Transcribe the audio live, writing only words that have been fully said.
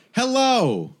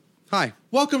Hello. Hi.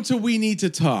 Welcome to We Need to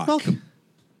Talk. Welcome.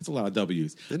 That's a lot of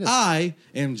W's. It is. I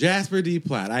am Jasper D.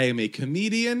 Platt. I am a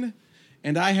comedian,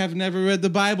 and I have never read the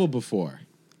Bible before.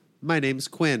 My name's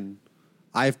Quinn.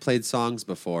 I've played songs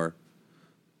before,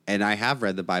 and I have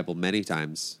read the Bible many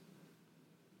times.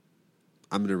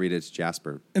 I'm going to read it to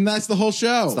Jasper. And that's the whole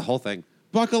show. It's the whole thing.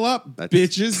 Buckle up,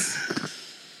 bitches.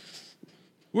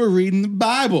 We're reading the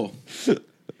Bible.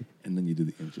 And then you do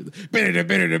the intro. When,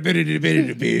 nigga,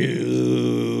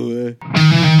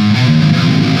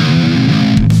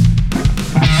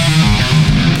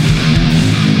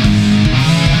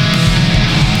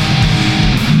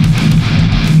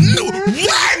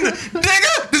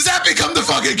 does that become the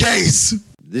fucking case?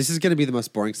 This is going to be the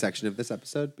most boring section of this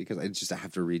episode because I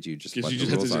have to read you just what Because you the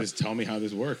just have rules to are. just tell me how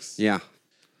this works. Yeah.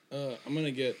 I'm going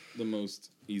to get the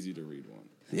most easy to read one.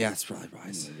 Yeah, it's probably I'm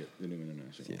wise. going to get the New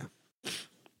International. Yeah.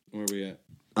 Where are we at?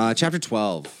 Chapter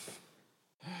 12.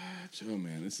 Oh,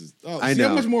 man, this is... Oh, I see know.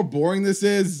 how much more boring this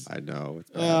is? I know. It's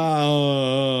bad.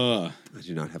 I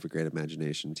do not have a great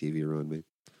imagination. TV ruined me.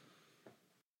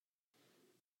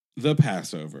 The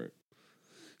Passover.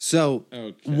 So,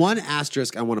 Okay. one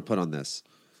asterisk I want to put on this,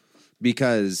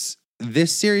 because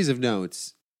this series of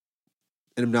notes,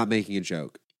 and I'm not making a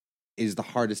joke, is the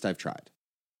hardest I've tried.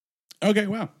 Okay,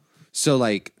 wow. So,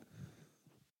 like,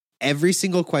 every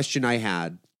single question I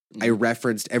had, I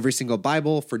referenced every single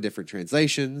Bible for different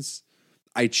translations.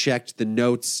 I checked the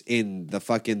notes in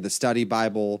the study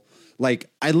Bible. Like,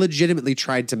 I legitimately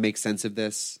tried to make sense of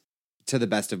this to the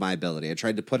best of my ability. I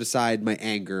tried to put aside my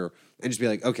anger and just be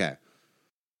like, okay.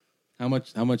 How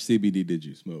much CBD did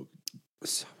you smoke?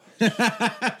 So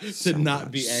To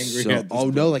not be angry at this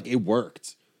point. no, like, it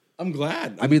worked. I'm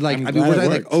glad. I mean, we're it talking like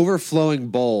worked. overflowing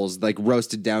bowls, like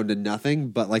roasted down to nothing.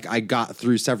 But like, I got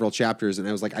through several chapters, and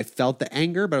I was like, I felt the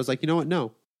anger, but I was like, you know what?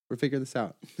 No, we're figuring this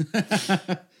out.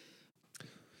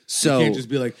 So You can't just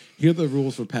be like, here are the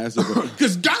rules for Passover.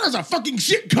 Because God is a fucking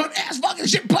shit cunt ass fucking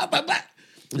shit. Blah, blah, blah.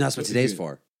 that's what today's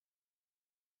for.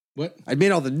 What? I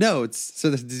made all the notes so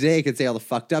that today I could say all the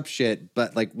fucked up shit,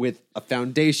 but like with a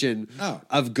foundation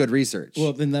of good research.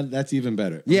 Well, then that's even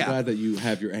better. Yeah. I'm glad that you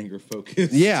have your anger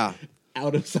focused. Yeah.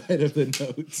 Out of sight of the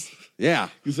notes. Yeah.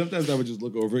 Because sometimes I would just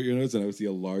look over at your notes and I would see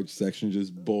a large section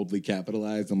just boldly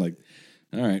capitalized. I'm like,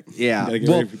 all right. Yeah. Gotta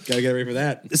get ready for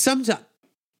that. Sometimes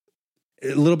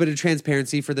a little bit of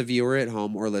transparency for the viewer at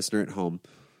home or listener at home.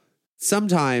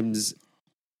 Sometimes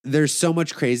there's so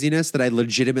much craziness that I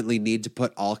legitimately need to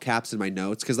put all caps in my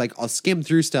notes because, like, I'll skim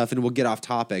through stuff and we'll get off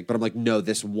topic, but I'm like, no,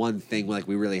 this one thing, like,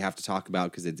 we really have to talk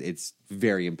about because it's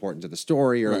very important to the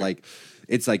story, or like,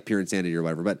 it's like pure insanity or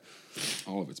whatever. But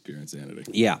all of it's pure insanity.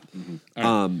 Yeah.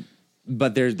 Right.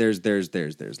 But there's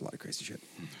a lot of crazy shit.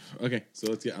 Okay,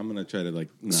 so I'm gonna try to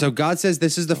So God says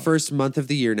this is the first month of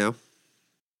the year now.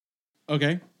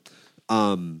 Okay.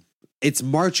 It's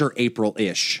March or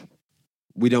April-ish.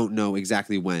 We don't know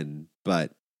exactly when,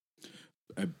 but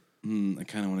I kind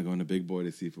of want to go into Big Boy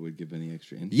to see if it would give any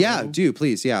extra info. yeah, do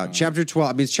please. Yeah, chapter 12.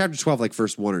 I mean, it's chapter 12, like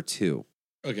first 1 or 2.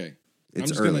 Okay,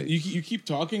 It's early. You keep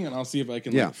talking, and I'll see if I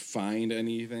can find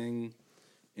anything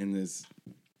in this.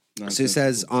 So it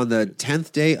says on the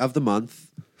 10th day of the month,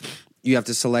 you have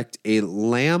to select a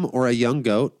lamb or a young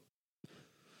goat,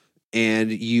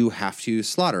 and you have to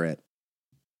slaughter it.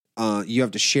 You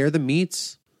have to share the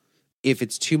meats if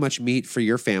it's too much meat for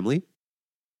your family.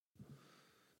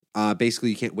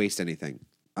 Basically, you can't waste anything.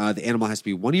 The animal has to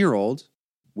be 1 year old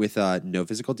with no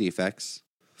physical defects.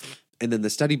 And then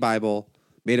the study Bible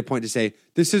made a point to say,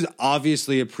 this is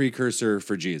obviously a precursor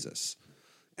for Jesus.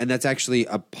 And that's actually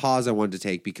a pause I wanted to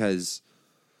take because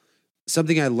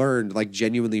something I learned, like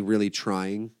genuinely really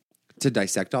trying to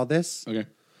dissect all this,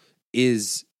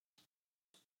 is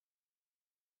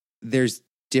there's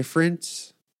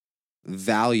different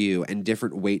value and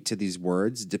different weight to these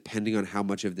words depending on how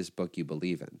much of this book you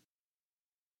believe in.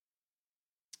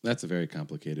 That's a very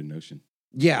complicated notion.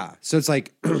 Yeah. So it's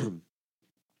like,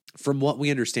 from what we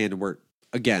understand, and we're,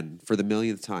 again, for the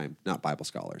millionth time, not Bible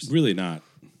scholars. Really not.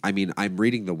 I mean, I'm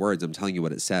reading the words, I'm telling you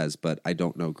what it says, but I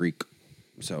don't know Greek.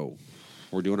 So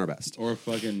we're doing our best. Or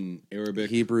fucking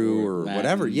Arabic. Hebrew or Latin,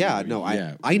 whatever. Yeah, no,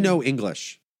 I know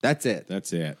English. That's it.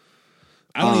 That's it.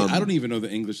 I don't even know the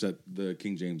English that the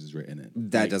King James is written in.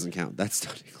 That doesn't count. That's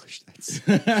not English.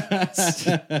 That's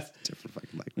a different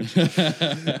fucking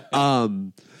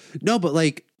language. No, but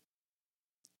like,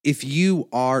 if you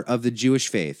are of the Jewish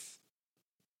faith,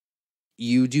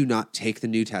 you do not take the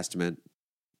New Testament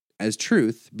as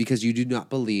truth because you do not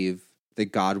believe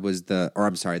that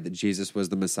that Jesus was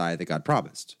the Messiah that God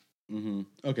promised. Mm-hmm.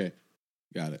 Okay.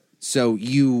 Got it. So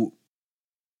you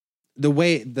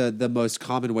the most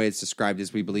common way it's described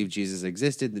is we believe Jesus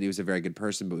existed, that he was a very good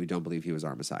person, but we don't believe he was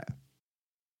our Messiah.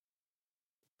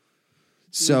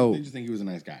 So they just think he was a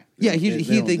nice guy. Yeah, they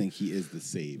don't think he is the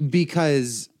savior.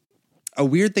 Because a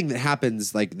weird thing that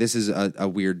happens, like this is a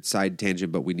weird side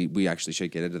tangent, but we actually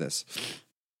should get into this.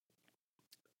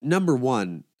 Number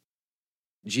one,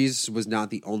 Jesus was not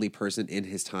the only person in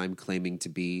his time claiming to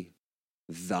be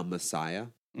the Messiah,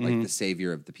 like the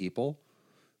savior of the people.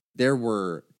 There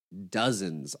were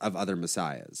dozens of other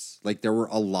messiahs. Like there were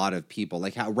a lot of people.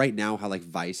 Like how right now, how like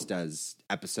Vice does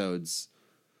episodes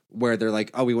where they're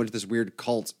like, oh, we went to this weird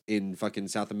cult in fucking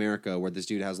South America where this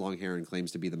dude has long hair and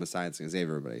claims to be the Messiah that's going to save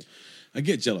everybody. I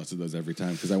get jealous of those every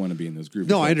time because I want to be in those groups.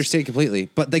 No, I understand completely.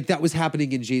 But like that was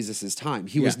happening in Jesus' time.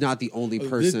 He was not the only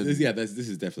person. This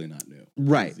is definitely not new.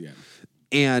 Right. Yeah.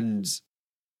 And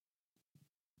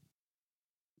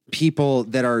people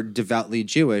that are devoutly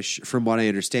Jewish, from what I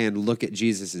understand, look at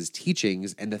Jesus'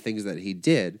 teachings and the things that he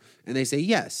did, and they say,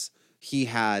 yes, he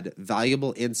had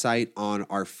valuable insight on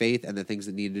our faith and the things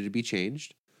that needed to be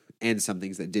changed and some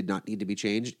things that did not need to be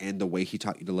changed, and the way he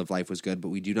taught you to live life was good, but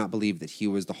we do not believe that he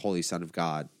was the Holy Son of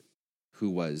God who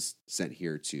was sent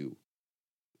here to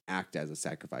act as a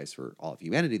sacrifice for all of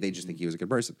humanity. They just think he was a good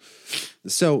person.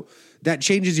 So that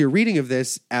changes your reading of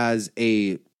this as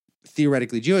a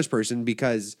theoretically Jewish person,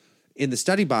 because in the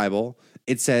study Bible,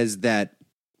 it says that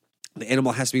the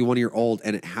animal has to be 1 year old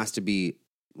and it has to be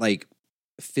like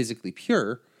physically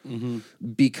pure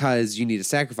because you need to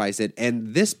sacrifice it.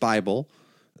 And this Bible,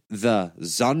 the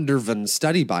Zondervan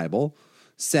Study Bible,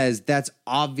 says that's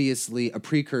obviously a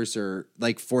precursor,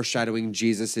 like foreshadowing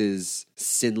Jesus's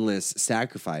sinless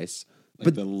sacrifice.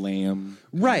 Like the lamb.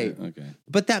 Right. Okay.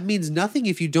 But that means nothing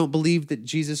if you don't believe that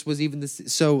Jesus was even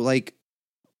so like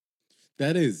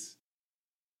that is.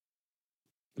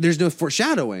 There's no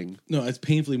foreshadowing. No, it's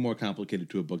painfully more complicated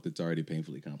to a book that's already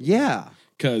painfully complicated. Yeah.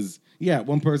 Because,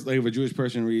 one person, like if a Jewish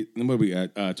person read, what are we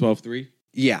at, 12:3?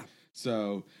 Yeah.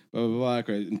 So, blah, blah,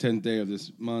 blah, in 10th day of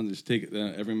this month, just take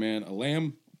every man a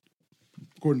lamb,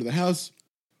 according to the house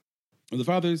of the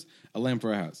fathers, a lamb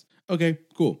for a house. Okay,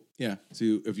 cool. Yeah.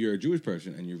 So if you're a Jewish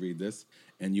person and you read this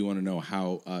and you want to know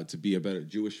how to be a better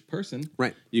Jewish person,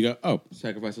 right? You go, oh,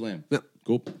 sacrifice a lamb. Yep.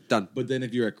 Cool. Done. But then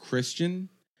if you're a Christian,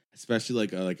 especially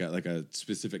like a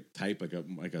specific type,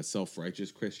 like a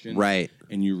self-righteous Christian, right?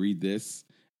 And you read this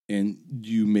and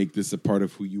you make this a part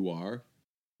of who you are,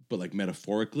 but like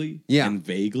metaphorically, and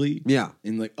vaguely,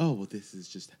 and like, oh, well, this is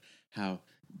just how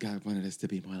God wanted us to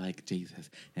be more like Jesus.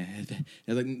 And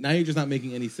like now you're just not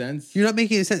making any sense. You're not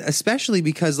making any sense, especially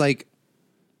because like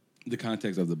the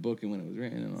context of the book and when it was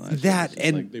written and all that. That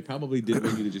and like, they probably did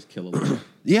want you to just kill a little.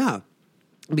 Yeah,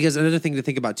 because another thing to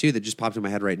think about too that just popped in my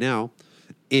head right now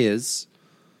is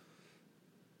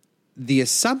the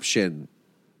assumption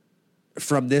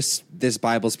from this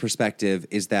Bible's perspective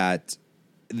is that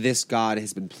this God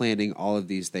has been planning all of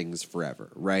these things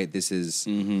forever, right? This is...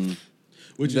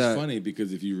 Which is funny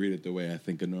because if you read it the way I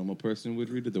think a normal person would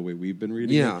read it, the way we've been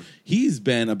reading it, he's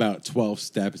been about 12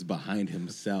 steps behind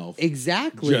himself.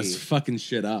 Exactly. Just fucking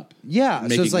shit up. Yeah.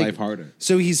 Making life harder.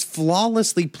 So he's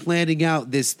flawlessly planning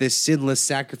out this sinless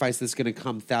sacrifice that's going to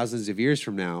come thousands of years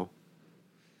from now.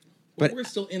 But we're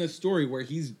still in a story where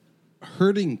he's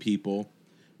hurting people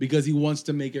because he wants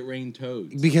to make it rain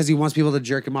toads. Because he wants people to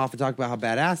jerk him off and talk about how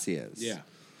badass he is. Yeah.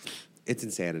 It's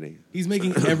insanity. He's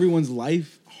making everyone's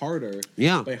life harder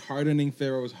by hardening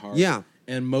Pharaoh's heart. Yeah.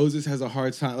 And Moses has a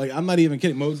hard time. Like, I'm not even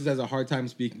kidding. Moses has a hard time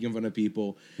speaking in front of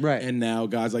people. Right. And now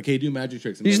God's like, hey, do magic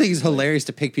tricks. And you just think it's hilarious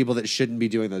to pick people that shouldn't be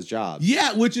doing those jobs.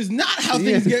 Yeah, which is not how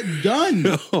things get done.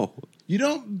 No. You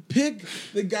don't pick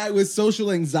the guy with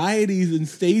social anxieties and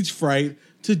stage fright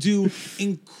to do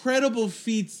incredible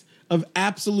feats of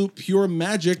absolute pure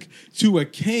magic to a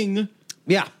king.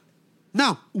 Yeah.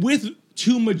 No. With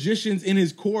 2 magicians in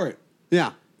his court.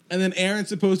 Yeah. And then Aaron's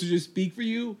supposed to just speak for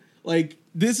you. Like,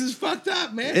 this is fucked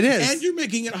up, man. It is. And you're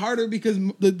making it harder because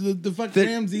the fucking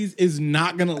Ramses is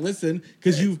not going to listen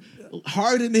because you've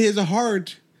hardened his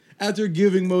heart after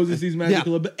giving Moses these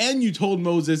magical... And you told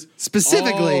Moses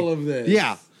specifically all of this.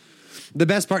 Yeah. The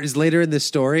best part is later in this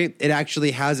story, it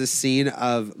actually has a scene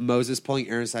of Moses pulling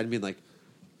Aaron aside and being like...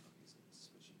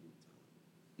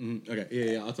 Okay,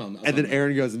 yeah, I'll tell him. And then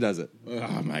Aaron goes and does it.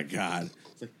 Oh, my God.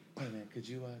 It's like, hey, man, could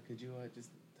you just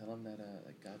tell him that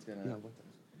like God's gonna... Yeah, what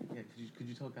the... Yeah, could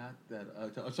you tell God that?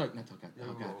 Sorry, not tell God.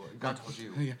 Tell God. God told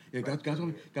you. Yeah. God told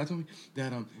me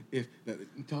that if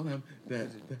tell them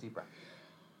that. Deep breath.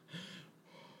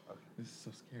 Okay. This is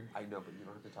so scary. I know, but you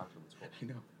don't have to talk to him. It's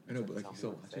cool. I know, but like he's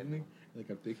still watching me.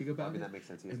 Like I'm thinking about it. I mean, that makes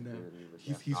sense.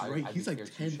 He's right. He's like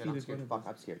 10 feet in front of us.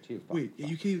 I'm scared too. Wait,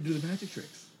 you can't even do the magic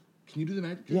tricks. Can you do the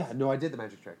magic tricks? Yeah, no, I did the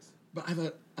magic tricks. But I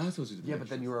thought I was supposed to do the Yeah, magic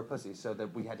but then you were a pussy, so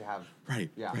that we had to have. Right.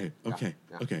 Yeah. Right. Yeah. Okay.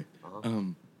 Yeah. Okay. Uh-huh.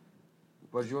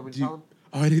 What did you want me to Do you- tell him?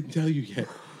 Oh, I didn't tell you yet.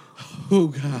 Oh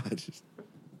God.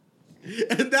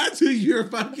 And that's who you're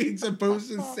fucking supposed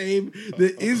to save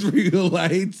the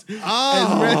Israelites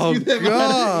and rescue them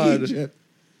out of Egypt.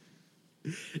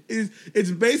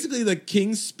 It's basically the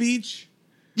king's speech.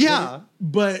 Yeah.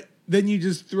 But then you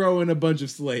just throw in a bunch of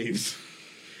slaves.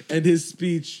 And his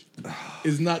speech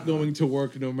is not going to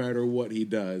work no matter what he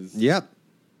does. Yep.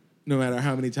 No matter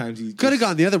how many times he Could have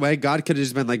gone the other way. God could have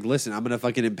just been like, listen, I'm going to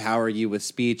fucking empower you with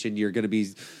speech, and you're going to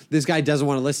be, this guy doesn't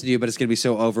want to listen to you, but it's going to be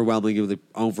so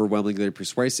overwhelmingly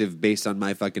persuasive based on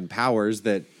my fucking powers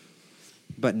that,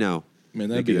 but no. Man,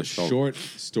 that'd be a short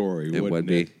story, It wouldn't would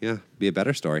be. Yeah. Be a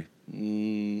better story.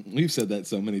 We've said that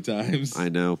so many times. I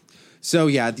know. So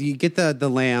yeah, you get the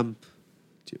lamb.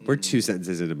 We're 2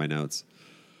 sentences into my notes.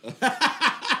 And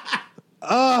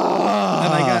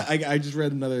I just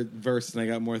read another verse and I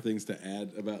got more things to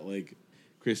add about like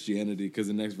Christianity because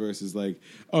the next verse is like,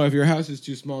 oh, if your house is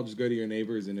too small, just go to your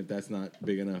neighbors, and if that's not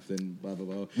big enough, then blah blah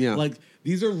blah. Yeah. Like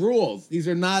these are rules. These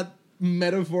are not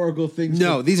metaphorical things.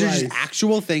 No, these are just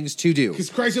actual things to do.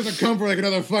 Because Christ doesn't come for like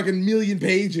another fucking million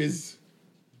pages.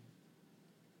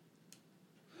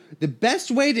 The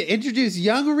best way to introduce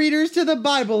young readers to the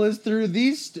Bible is through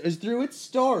its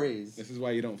stories. This is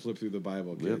why you don't flip through the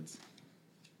Bible, kids.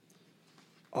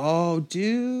 Oh,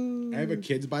 dude. I have a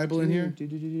kid's Bible in here.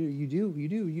 You do.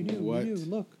 What? You do.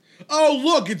 Look. Oh,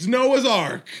 look, it's Noah's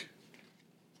Ark.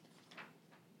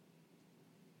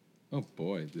 Oh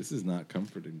boy, this is not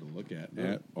comforting to look at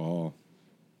all.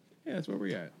 Yeah, that's where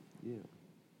we're at. Yeah.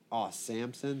 Oh,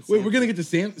 Samson. Wait, we're gonna get to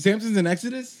Samson's in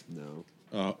Exodus? No.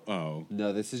 Oh.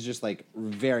 No, this is just like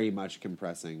very much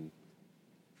compressing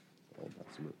Old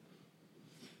Testament.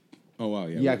 Oh wow,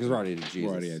 yeah. Yeah, because we're already at Jesus. We're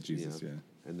already at Jesus, yeah.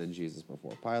 And then Jesus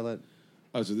before Pilate.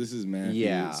 Oh, so this is Matthew.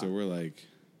 Yeah. So we're like,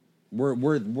 We're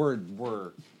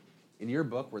in your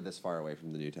book. We're this far away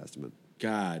from the New Testament.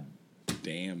 God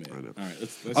damn it! I know. All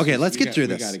right, let's get through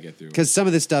this. We got to get through because some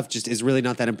of this stuff just is really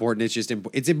not that important. It's just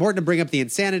it's important to bring up the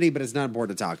insanity, but it's not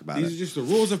important to talk about These are just the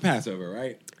rules of Passover,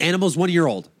 right? Animals 1 year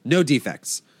old, no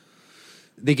defects.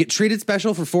 They get treated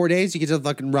special for 4 days. You get to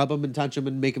fucking rub them and touch them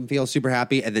and make them feel super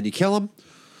happy, and then you kill them.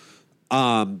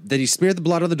 Then you smear the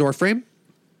blood on the doorframe.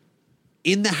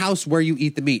 In the house where you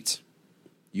eat the meat,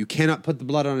 you cannot put the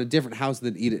blood on a different house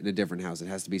and then eat it in a different house. It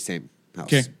has to be same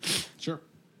house. Okay, sure.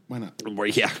 Why not?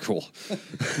 Yeah, cool.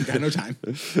 Got no time.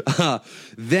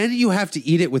 Then you have to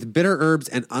eat it with bitter herbs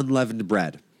and unleavened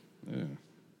bread. Yeah.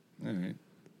 All right.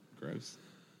 Gross.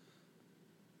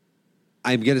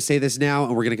 I'm going to say this now,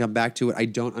 and we're going to come back to it. I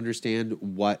don't understand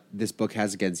what this book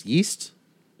has against yeast,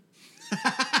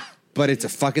 but it's a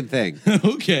fucking thing.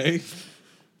 Okay.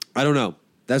 I don't know.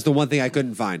 That's the one thing I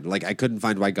couldn't find. Like, I couldn't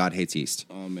find why God hates yeast.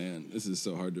 Oh man, this is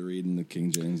so hard to read in the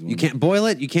King James one. You can't boil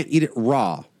it. You can't eat it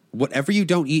raw. Whatever you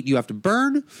don't eat, you have to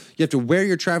burn. You have to wear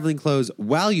your traveling clothes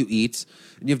while you eat.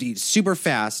 And you have to eat super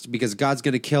fast because God's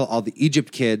going to kill all the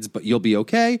Egypt kids, but you'll be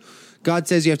okay. God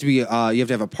says you have to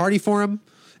have a party for him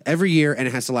every year, and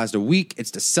it has to last a week.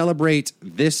 It's to celebrate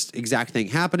this exact thing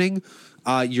happening.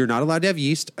 You're not allowed to have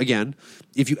yeast. Again,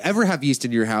 if you ever have yeast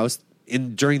in your house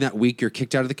during that week, you're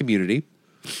kicked out of the community.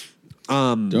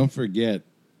 Don't forget,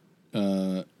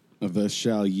 thus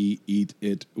shall ye eat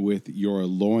it with your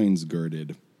loins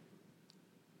girded.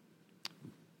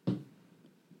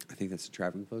 I think that's a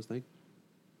traveling clothes thing.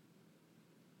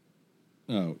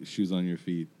 Oh, shoes on your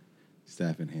feet,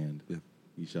 staff in hand. Yeah.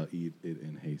 You shall eat it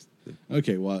in haste.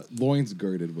 Okay, well, loins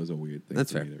girded was a weird thing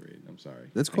That's for fair. me to read. I'm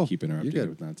sorry. That's cool. I keep interrupting You're you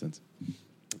good. with nonsense.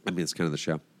 I mean, it's kind of the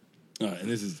show. And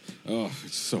this is,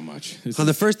 it's so much. On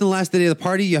the first and last day of the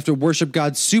party, you have to worship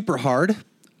God super hard.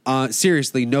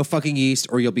 Seriously, no fucking yeast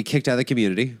or you'll be kicked out of the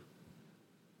community.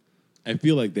 I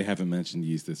feel like they haven't mentioned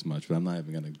yeast this much, but I'm not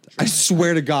even going to try. I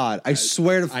swear to God. I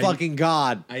swear to fucking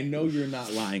God. I know you're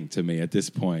not lying to me at this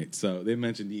point. So they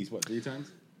mentioned yeast, 3 times?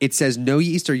 It says no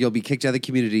yeast or you'll be kicked out of the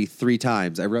community 3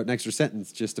 times. I wrote an extra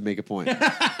sentence just to make a point.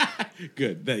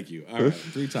 Good, thank you. All right,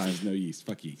 3 times, no yeast.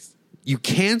 Fuck yeast. You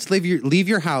can't leave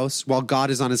your house while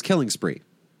God is on his killing spree.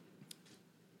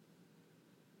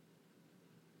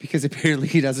 Because apparently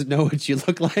he doesn't know what you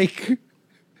look like.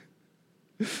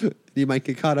 You might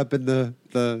get caught up in the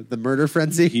murder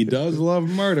frenzy. He does love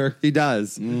murder. He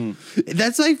does.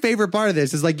 That's my favorite part of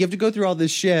this is like you have to go through all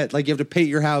this shit. Like you have to paint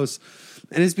your house.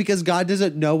 And it's because God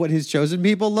doesn't know what his chosen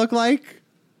people look like.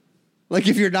 Like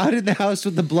if you're not in the house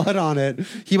with the blood on it,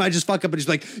 he might just fuck up and just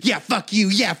be like, yeah, fuck you.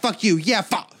 Yeah, fuck you. Yeah,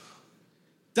 fuck.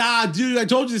 Dude, I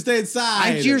told you to stay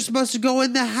inside. You're supposed to go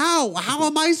in the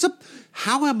house.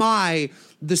 how am I,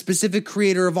 the specific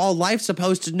creator of all life,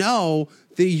 supposed to know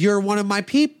that you're one of my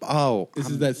people? Oh, This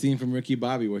is that scene from Ricky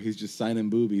Bobby where he's just signing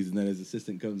boobies, and then his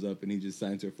assistant comes up and he just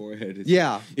signs her forehead. It's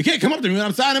yeah. like, you can't come up to me when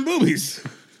I'm signing boobies.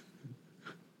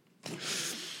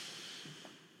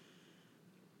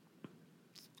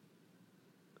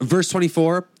 Verse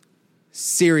 24,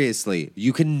 seriously,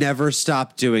 you can never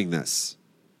stop doing this.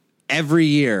 Every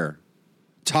year,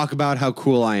 talk about how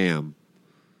cool I am.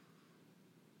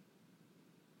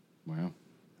 Wow.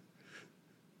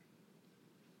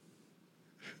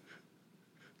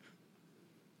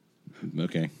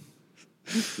 Okay.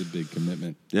 It's a big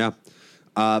commitment. Yeah.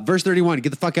 Verse 31, get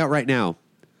the fuck out right now.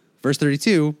 Verse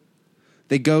 32,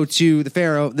 they go to the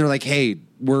Pharaoh, and they're like, hey,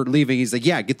 we're leaving. He's like,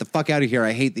 yeah, get the fuck out of here.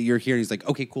 I hate that you're here. And he's like,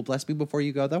 okay, cool. Bless me before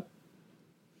you go, though.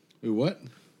 Wait, what?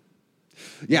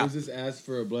 Yeah. Moses asked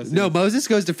for a blessing? No, Moses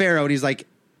goes to Pharaoh, and he's like,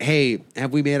 hey,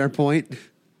 have we made our point?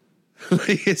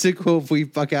 Is it cool if we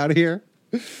fuck out of here?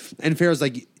 And Pharaoh's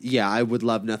like, yeah, I would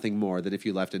love nothing more than if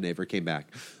you left and never came back.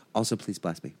 Also, please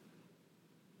bless me.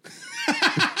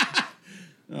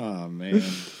 Oh, man.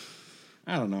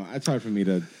 I don't know. It's hard for me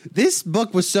to... This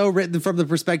book was so written from the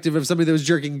perspective of somebody that was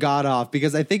jerking God off,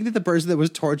 because I think that the person that was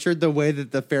tortured the way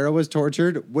that the Pharaoh was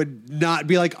tortured would not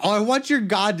be like, oh, I want your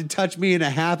God to touch me in a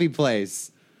happy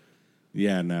place.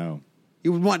 Yeah, no. He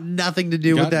would want nothing to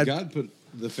do with that. God put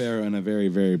the Pharaoh in a very,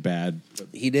 very bad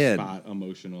He did. spot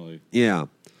emotionally. Yeah.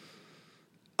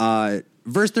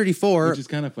 Verse 34. Which is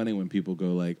kind of funny when people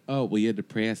go like, oh, well, you're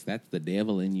depressed. That's the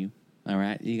devil in you. All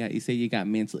right. You say you got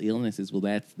mental illnesses. Well,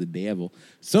 that's the devil.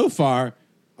 So far,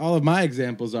 all of my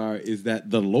examples is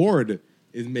that the Lord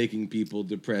is making people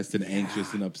depressed and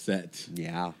anxious and upset.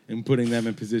 Yeah. And putting them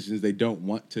in positions they don't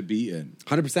want to be in.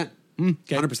 100%.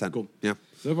 Okay. 100%. Cool. Yeah.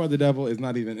 So far, the devil is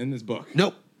not even in this book.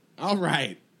 Nope. All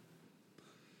right.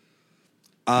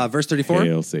 Verse 34.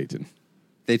 Hail Satan.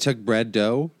 They took bread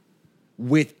dough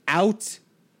without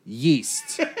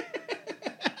yeast.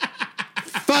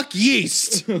 Fuck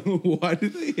yeast. Why do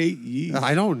they hate yeast?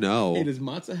 I don't know. Hey, does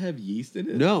matzah have yeast in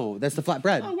it? No, that's the flat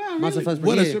bread. Oh, wow, Matzah really? flat bread.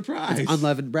 What a Yeah, surprise. It's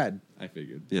unleavened bread. I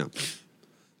figured. Yeah.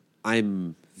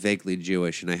 I'm vaguely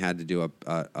Jewish, and I had to do a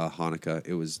Hanukkah.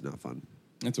 It was not fun.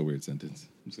 That's a weird sentence.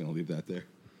 I'm just going to leave that there.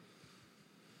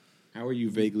 How are you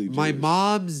vaguely Jewish? My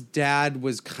mom's dad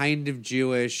was kind of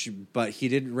Jewish, but he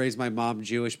didn't raise my mom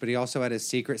Jewish, but he also had a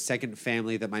secret second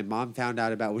family that my mom found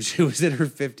out about when she was in her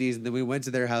 50s, and then we went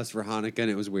to their house for Hanukkah, and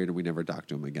it was weird, and we never talked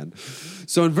to him again.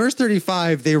 So in verse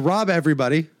 35, they rob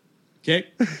everybody. Okay.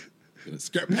 Gonna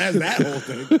skirt past that whole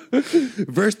thing.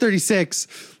 Verse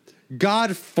 36,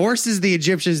 God forces the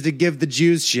Egyptians to give the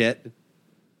Jews shit.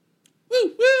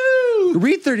 Woo, woo.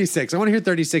 Read 36. I want to hear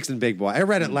 36 in Big Boy. I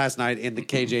read it last night in the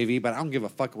KJV, but I don't give a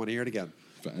fuck. I want to hear it again.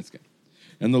 Fine, that's good.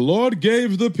 And the Lord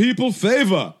gave the people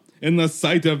favor in the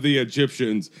sight of the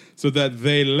Egyptians, so that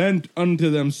they lent unto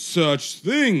them such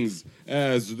things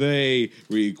as they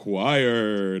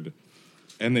required.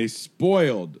 And they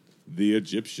spoiled the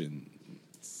Egyptians.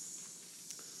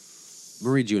 I'm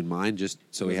going to read you in mine just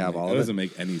so we have all of it. That doesn't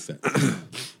make any sense.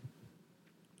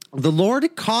 The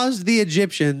Lord caused the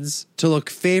Egyptians to look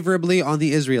favorably on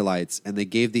the Israelites, and they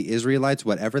gave the Israelites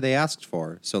whatever they asked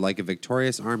for. So like a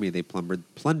victorious army, they plundered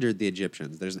the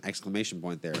Egyptians. There's an exclamation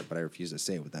point there, but I refuse to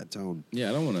say it with that tone.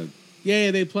 Yeah, I don't want to.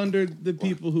 Yeah, they plundered the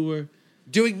people who were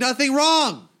doing nothing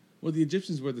wrong. Well, the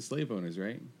Egyptians were the slave owners,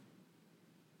 right?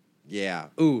 Yeah.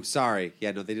 Ooh, sorry.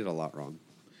 Yeah, no, they did a lot wrong.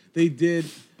 They did.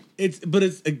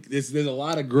 There's a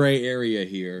lot of gray area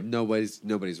here.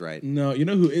 Nobody's right. No, you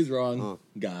know who is wrong? Oh.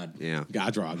 God. Yeah.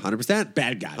 God's wrong. 100%.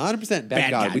 Bad God. 100% bad Bad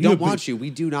God. God. We don't want you.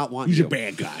 We do not want you. He's a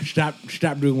bad God.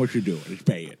 Stop doing what you're doing. It's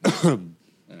bad. All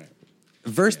right.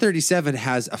 Verse 37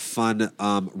 has a fun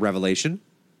revelation.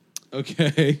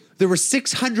 Okay. There were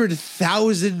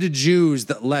 600,000 Jews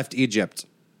that left Egypt.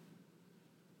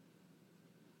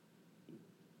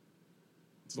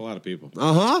 It's a lot of people.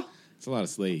 Uh-huh. It's a lot of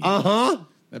slaves. Uh-huh.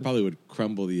 That probably would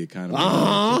crumble the economy.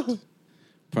 Uh-huh.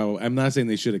 Probably. I'm not saying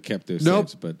they should have kept their Nope.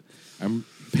 slaves, but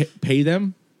pay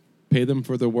them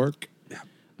for their work. Yeah.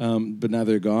 But now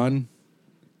they're gone.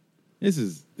 This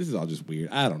is all just weird.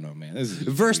 I don't know, man. This is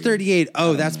Verse weird. 38.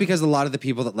 Oh, that's because a lot of the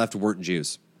people that left weren't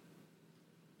Jews.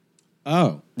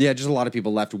 Oh, Yeah, just a lot of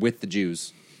people left with the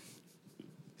Jews.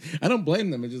 I don't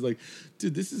blame them. It's just like,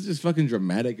 dude, this is just fucking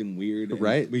dramatic and weird. And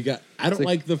Right. I don't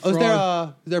like the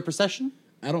frog. Is there a procession?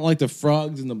 I don't like the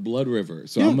frogs in the blood river,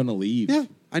 so Yeah. I'm gonna leave. Yeah.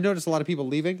 I noticed a lot of people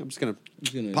leaving. I'm just going to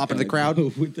I'm gonna pop into the kinda crowd.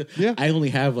 go with Yeah. I only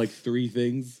have like 3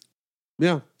 things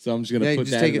Yeah. So I'm just gonna put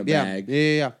that in a bag.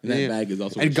 Yeah. And that bag is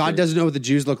also. And God doesn't know what the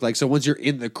Jews look like. So once you're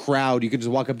in the crowd, you can just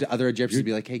walk up to other Egyptians and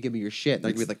be like, "Hey, give me your shit."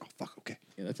 They're gonna be like, "Oh fuck, okay."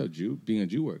 Yeah, that's how being a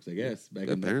Jew works, I guess. Back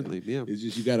Apparently, yeah. It's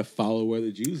just you got to follow where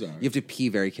the Jews are. You have to pee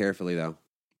very carefully though.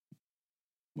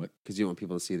 What? Because you don't want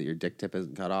people to see that your dick tip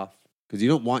isn't cut off. Because you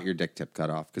don't want your dick tip cut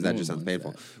off. Because that just sounds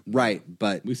painful, right?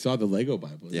 But we saw the Lego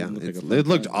Bible. It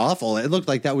looked awful. It looked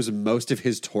like that was most of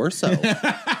his torso.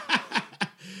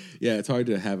 Yeah, it's hard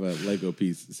to have a Lego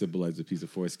piece symbolize a piece of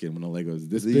foreskin when a Lego is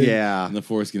this big. Yeah, and the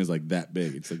foreskin is like that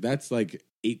big. It's like that's like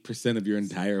 8% of your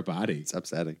entire body. It's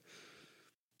upsetting.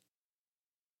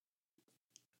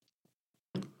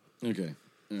 Okay,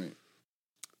 all right.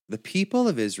 The people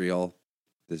of Israel,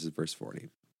 this is verse 40,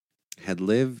 had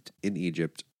lived in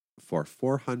Egypt for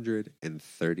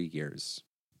 430 years.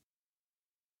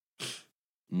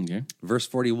 Okay. Verse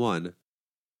 41,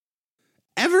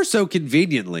 ever so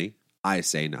conveniently, I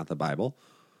say, not the Bible,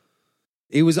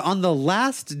 it was on the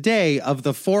last day of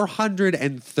the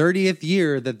 430th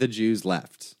year that the Jews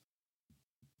left.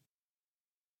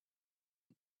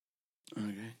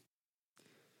 Okay.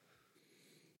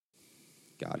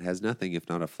 God has nothing if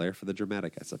not a flair for the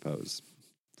dramatic, I suppose.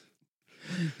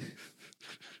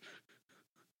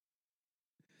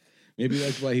 Maybe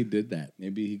that's why he did that.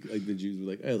 Maybe he, like the Jews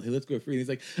were like, "Oh, hey, let's go free." And he's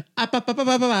like,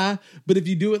 "But if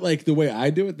you do it like the way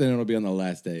I do it, then it'll be on the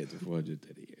last day. It's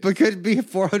 430 years." But could it be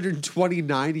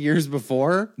 429 years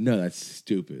before? No, that's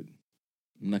stupid.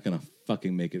 I'm not gonna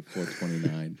fucking make it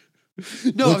 429.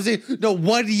 No, I'm saying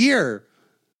 1 year.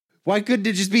 Why couldn't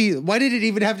it just be? Why did it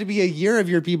even have to be a year of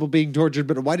your people being tortured?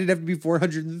 But why did it have to be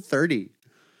 430?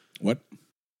 What?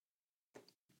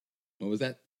 What was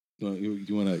that? You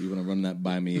wanna run that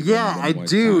by me? Yeah, I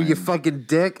do. Time? You fucking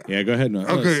dick. Yeah, go ahead. No,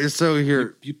 okay, so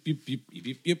here.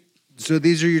 Yep. So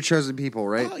these are your chosen people,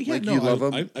 right? Yeah, like you love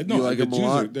them. You like them a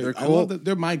lot. They're cool.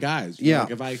 They're my guys. Yeah.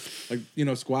 Like if I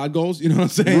squad goals. You know what I'm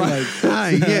saying? Right.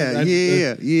 Like,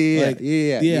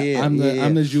 yeah. I'm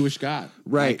the Jewish God.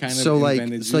 Right. Kind of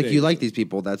so you like these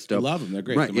people. That's dope. I love them. They're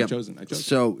great. Right. They're chosen. I chose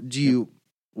so do you?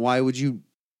 Why would you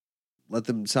let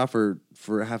them suffer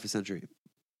for half a century?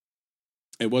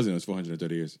 It wasn't. It was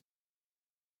 430 years.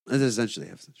 It's essentially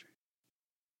half a century.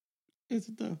 Is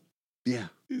it though? Yeah.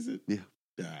 Is it? Yeah.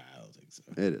 I don't think so.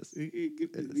 It is.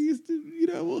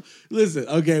 Well, listen,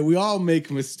 okay, we all make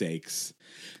mistakes.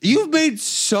 You've made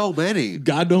so many.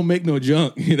 God don't make no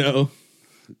junk,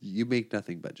 You make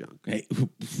nothing but junk. Hey,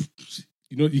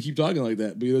 you keep talking like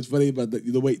that, but you know what's funny about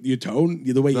the way your tone,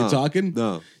 the way you're talking?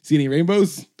 No. See any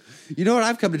rainbows? You know what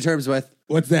I've come to terms with?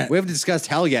 What's that? We haven't discussed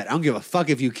hell yet. I don't give a fuck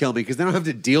if you kill me because then I don't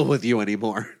have to deal with you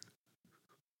anymore.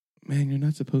 Man, you're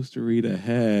not supposed to read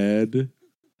ahead.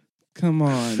 Come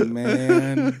on,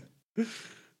 man.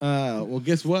 Well,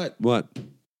 guess what? What?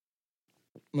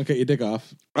 Okay, your dick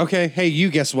off. Okay, hey, you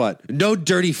guess what? No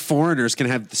dirty foreigners can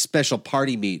have the special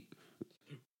party meat.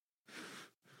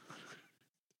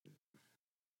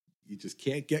 You just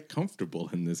can't get comfortable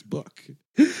in this book.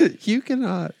 You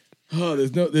cannot. Oh,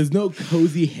 there's no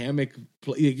cozy hammock.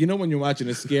 You know when you're watching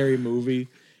a scary movie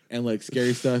and like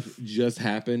scary stuff just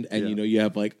happened, and you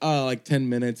have like 10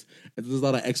 minutes. And there's a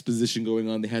lot of exposition going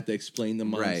on. They have to explain the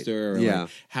monster, or like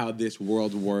how this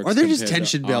world works, or they're just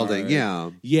tension building.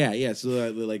 Yeah. So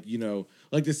like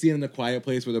like the scene in The Quiet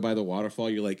Place where they're by the waterfall.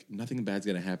 You're like, nothing bad's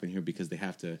gonna happen here because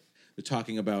they're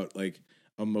talking about like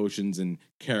emotions and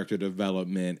character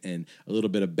development and a little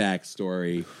bit of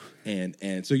backstory, and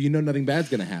so nothing bad's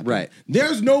gonna happen. Right.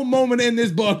 There's no moment in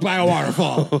this book by a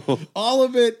waterfall. All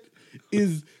of it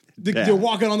is they're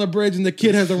walking on the bridge and the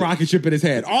kid has a rocket ship in his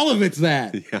head. All of it's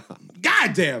that. Yeah.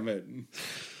 God damn it.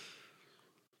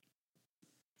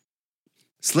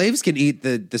 Slaves can eat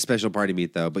the special party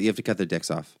meat though, but you have to cut their dicks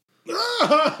off.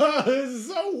 This is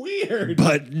so weird.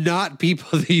 But not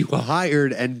people that you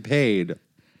hired and paid.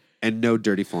 And no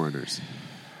dirty foreigners.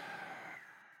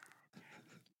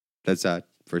 That's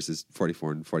verses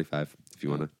 44 and 45, if you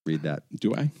want to read that.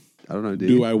 Do I? I don't know.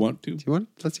 Do I want to? Do you want?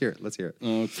 Let's hear it.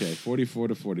 Okay, 44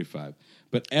 to 45.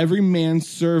 But every man's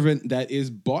servant that is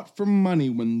bought for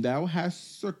money, when thou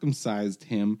hast circumcised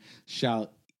him,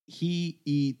 shall he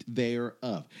eat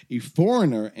thereof. A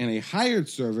foreigner and a hired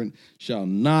servant shall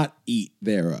not eat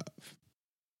thereof.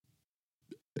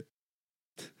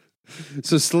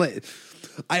 So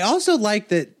I also like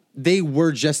that they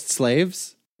were just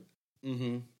slaves.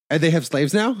 Mm-hmm. And they have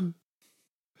slaves now?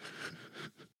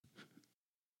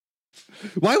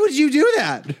 Why would you do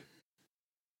that?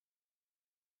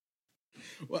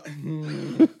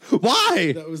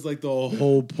 Why? That was like the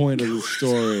whole point of the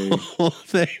story. The whole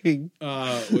thing.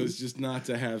 Was just not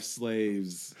to have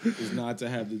slaves. Was not to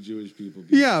have the Jewish people.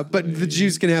 Yeah, but the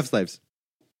Jews can have slaves.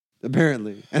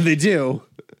 apparently. And they do.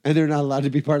 And they're not allowed to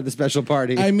be part of the special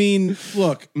party. I mean,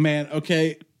 look, man,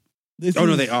 okay.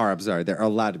 No, they are. I'm sorry. They're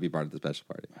allowed to be part of the special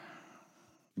party.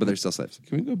 But they're still slaves.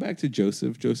 Can we go back to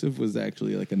Joseph? Joseph was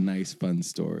actually like a nice, fun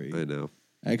story. I know.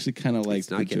 I actually kind of liked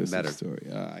the Joseph better. story.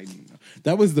 I know.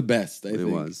 That was the best, I think. It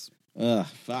was.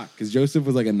 Fuck. Because Joseph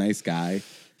was like a nice guy.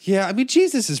 Yeah, I mean,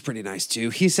 Jesus is pretty nice, too.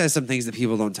 He says some things that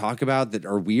people don't talk about that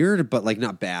are weird, but, like,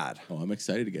 not bad. Oh, I'm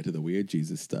excited to get to the weird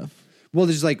Jesus stuff. Well,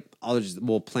 there's, like,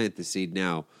 we'll plant the seed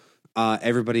now.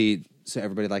 Everybody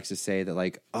likes to say that,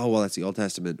 like, oh, well, that's the Old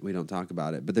Testament. We don't talk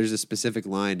about it. But there's a specific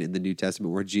line in the New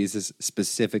Testament where Jesus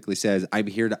specifically says, I'm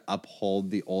here to uphold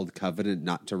the old covenant,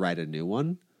 not to write a new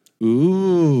one.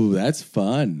 Ooh, that's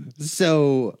fun.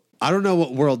 So I don't know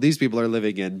what world these people are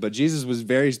living in, but Jesus was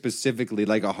very specifically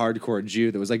like a hardcore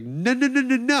Jew that was like,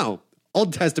 no.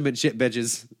 Old Testament shit,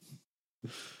 bitches.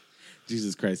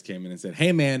 Jesus Christ came in and said,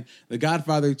 hey, man, The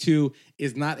Godfather 2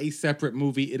 is not a separate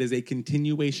movie. It is a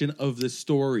continuation of the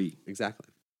story. Exactly.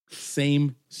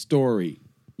 Same story.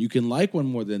 You can like one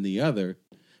more than the other,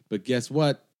 but guess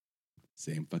what?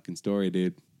 Same fucking story,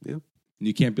 dude. Yeah. And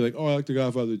you can't be like, oh, I like The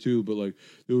Godfather 2, but like,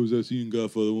 there was that scene in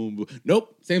Godfather 1.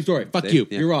 Nope, same story. Fuck you.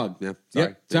 Yeah. You're wrong. Yeah, sorry.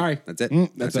 Yep, sorry. That's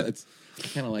it. That's it. I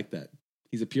kind of like that.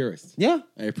 He's a purist. Yeah.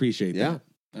 I appreciate Yeah.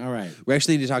 that. All right. We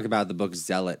actually need to talk about the book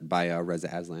Zealot by Reza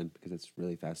Aslan because it's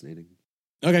really fascinating.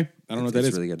 Okay. I don't know what that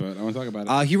is, really good. but I want to talk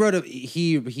about it.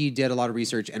 He did a lot of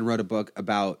research and wrote a book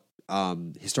about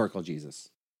historical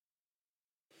Jesus.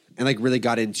 And like really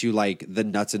got into like the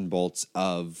nuts and bolts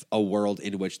of a world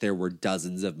in which there were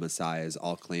dozens of messiahs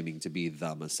all claiming to be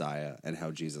the Messiah and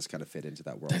how Jesus kind of fit into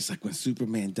that world. That's like when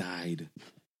Superman died,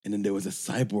 and then there was a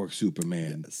cyborg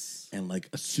Superman, and like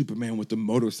a Superman with a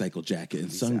motorcycle jacket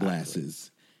and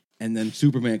sunglasses. And then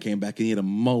Superman came back and he had a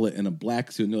mullet and a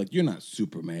black suit, and they're like, "You're not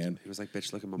Superman." He was like,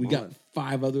 "Bitch, look at my We mullet." got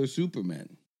 5 other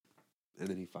Supermen. And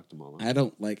then he fucked them all up. I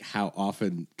don't like how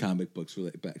often comic books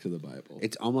relate back to the Bible.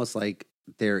 It's almost like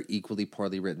they're equally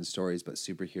poorly written stories, but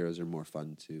superheroes are more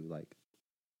fun to like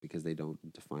because they don't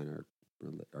define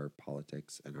our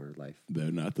politics and our life.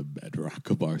 They're not the bedrock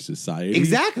of our society.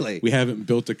 Exactly. We haven't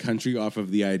built a country off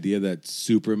of the idea that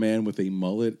Superman with a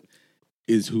mullet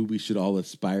is who we should all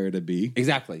aspire to be.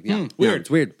 Exactly. Yeah. Weird. Yeah, it's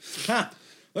weird. Huh.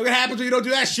 Look what happens when you don't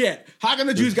do that shit. How come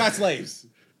the Jews got slaves?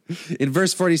 In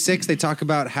verse 46, they talk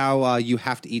about how you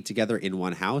have to eat together in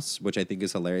one house, which I think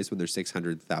is hilarious when there's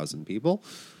 600,000 people.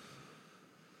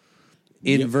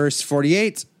 In verse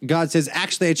 48, God says,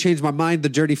 actually, I changed my mind. The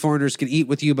dirty foreigners can eat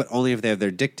with you, but only if they have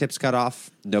their dick tips cut off.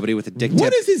 Nobody with a dick tip.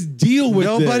 What is his deal with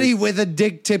Nobody this? with a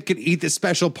dick tip can eat the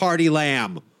special party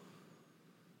lamb.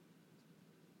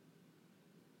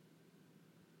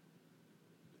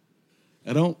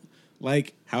 I don't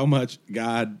like how much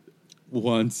God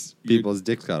wants People's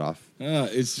dicks cut off.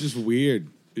 It's just weird.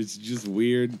 It's just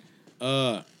weird.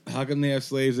 How come they have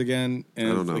slaves again? And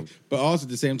I don't know. But also at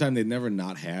the same time, they never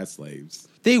not had slaves.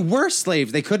 They were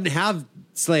slaves. They couldn't have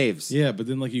slaves. Yeah, but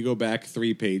then like you go back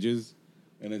 3 pages,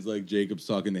 and it's like Jacob's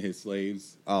talking to his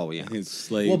slaves. Oh, yeah. His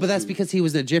slaves. Well, but that's because he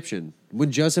was an Egyptian.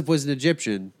 When Joseph was an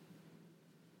Egyptian.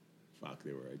 Fuck,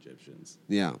 they were Egyptians.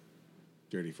 Yeah.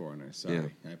 Dirty foreigners. Sorry,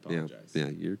 Yeah. I apologize. Yeah,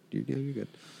 you're good.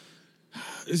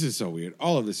 This is so weird.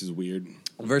 All of this is weird.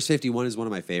 Verse 51 is one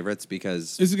of my favorites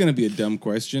because... This is going to be a dumb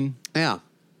question. Yeah.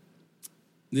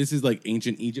 This is like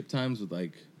ancient Egypt times with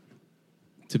like,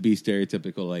 to be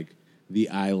stereotypical, like the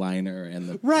eyeliner and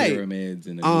the pyramids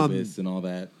and Anubis and all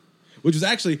that. Which was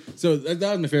actually, so that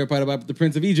was my favorite part about the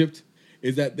Prince of Egypt,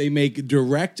 is that they make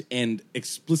direct and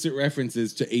explicit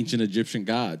references to ancient Egyptian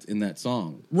gods in that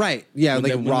song. Right. Yeah, When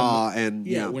like when Ra the, and...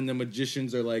 Yeah, when the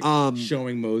magicians are like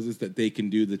showing Moses that they can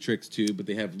do the tricks too, but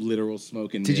they have literal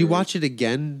smoke and Did you watch it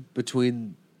again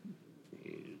between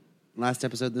last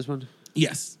episode and this one?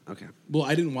 Yes. Okay. Well,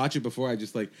 I didn't watch it before. I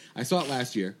just I saw it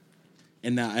last year,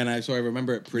 and so I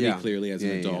remember it pretty clearly as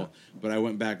an adult. Yeah. But I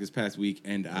went back this past week,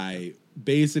 and I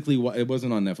basically it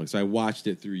wasn't on Netflix, so I watched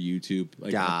it through YouTube.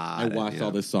 Like I watched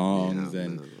all the songs,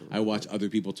 and I watched other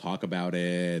people talk about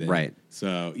it. And right.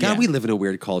 So God, we live in a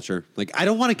weird culture. Like, I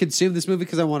don't want to consume this movie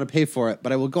because I want to pay for it,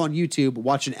 but I will go on YouTube,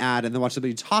 watch an ad, and then watch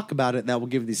somebody talk about it, and that will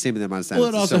give me the same amount of sense. Well,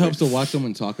 it also helps to watch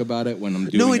someone talk about it when I'm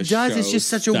doing. No, it does. Show, it's just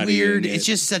such a weird. It's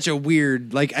just such a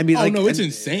weird. Like, I mean, oh like, no, it's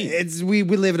insane. We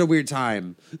live in a weird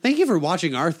time. Thank you for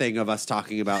watching our thing of us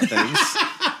talking about things.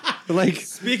 Like,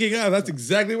 speaking of, that's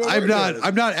exactly what I'm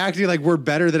not acting like we're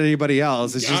better than anybody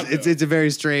else. It's just it's a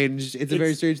very strange. It's a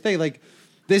very strange thing. Like,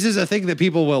 this is a thing that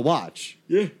people will watch.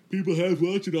 Yeah, people have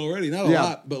watched it already. Not a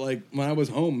lot, but like when I was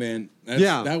home, man,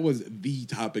 that was the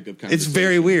topic of conversation. It's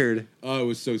very weird. Oh, it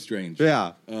was so strange.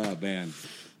 Yeah. Oh, man.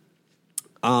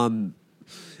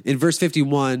 In verse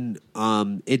 51,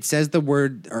 it says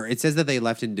it says that they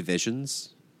left in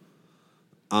divisions.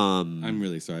 I'm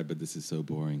really sorry, but this is so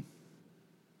boring.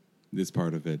 This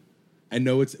part of it. I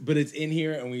know it's in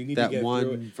here, and we need to get that one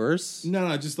through it. verse.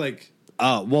 No, just like.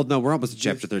 Oh well, no, we're almost to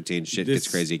chapter 13. Shit gets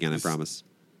crazy again. I promise.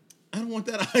 I don't want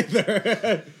that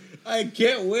either. I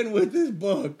can't win with this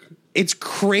book. It's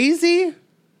crazy,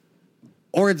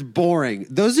 or it's boring.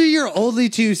 Those are your only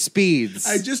two speeds.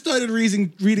 I just started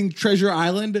reading Treasure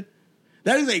Island.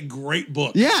 That is a great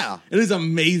book. Yeah. It is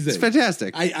amazing. It's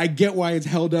fantastic. I get why it's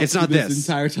held up It's not this this.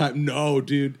 entire time. No,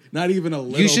 dude. Not even a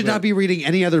little You should bit. not be reading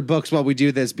any other books while we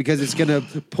do this because it's going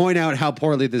to point out how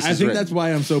poorly this I is think written. that's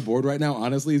why I'm so bored right now,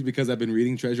 honestly, is because I've been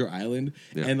reading Treasure Island.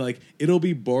 Yeah. And, like, it'll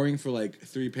be boring for, like,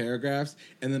 3 paragraphs.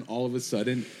 And then all of a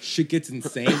sudden, shit gets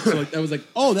insane. So, like, I was like,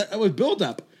 oh, that was build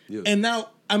up. Yeah. And now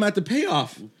I'm at the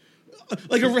payoff.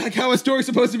 Like how a story's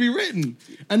supposed to be written.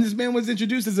 And this man was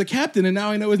introduced as a captain, and now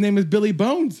I know his name is Billy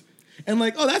Bones. And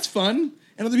like, oh, that's fun.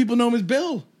 And other people know him as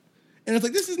Bill. And it's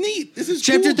like, this is neat. This is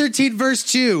Chapter cool. 13, verse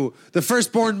 2. The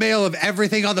firstborn male of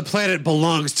everything on the planet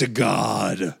belongs to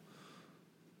God.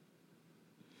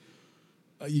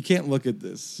 You can't look at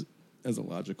this as a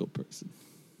logical person.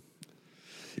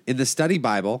 In the study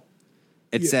Bible,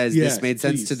 it says yeah, this made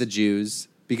sense please. to the Jews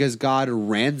because God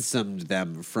ransomed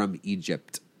them from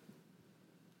Egypt.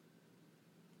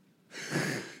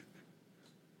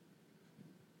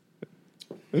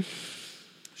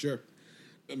 Sure.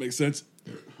 That makes sense.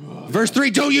 Verse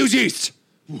 3, don't use yeast.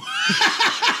 Oh,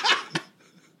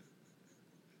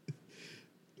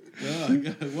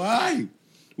 God. Why?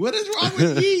 What is wrong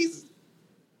with yeast?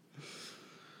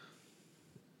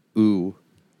 Ooh.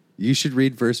 You should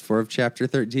read verse 4 of chapter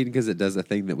 13 because it does a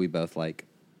thing that we both like.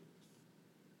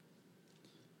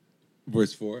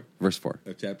 Verse 4 Verse 4.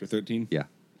 of chapter 13. Yeah.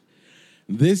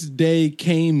 This day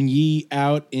came ye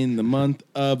out in the month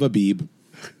of Abib.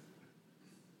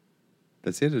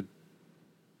 That's it.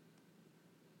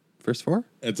 Verse 4?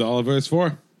 That's all of verse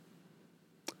 4.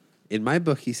 In my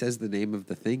book, he says the name of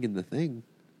the thing in the thing.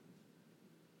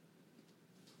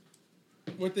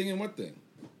 What thing and what thing?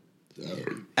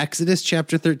 Exodus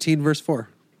chapter 13, verse 4.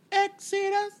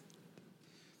 Exodus.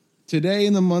 Today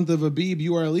in the month of Abib,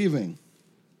 you are leaving.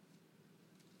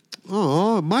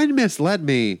 Oh, mine misled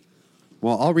me.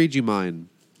 Well, I'll read you mine.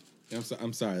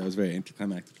 I'm sorry. That was very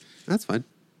anticlimactic. That's fine.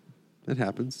 It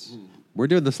happens. We're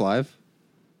doing this live.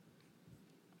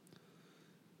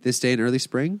 This day in early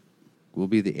spring will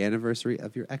be the anniversary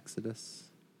of your Exodus.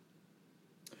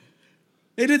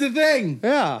 They did the thing.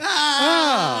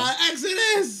 Yeah.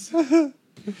 Exodus.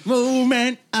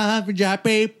 Movement of your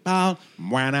people.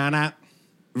 Wah-na-na.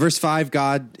 Verse 5,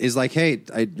 God is like, hey,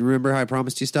 I remember how I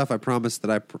promised you stuff. I promised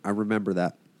that I remember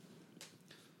that.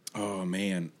 Oh,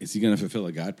 man. Is he going to fulfill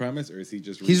a God promise, or is he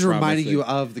just He's reminding re-promising? you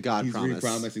of the God He's promise.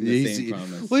 re-promising the same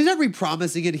promise. Well, he's not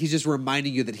re-promising it. He's just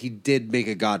reminding you that he did make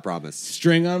a God promise.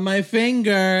 String on my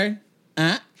finger.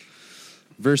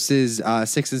 Verses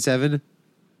 6 and 7.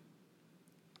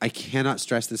 I cannot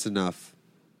stress this enough.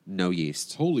 No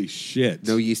yeast. Holy shit.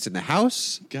 No yeast in the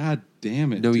house. God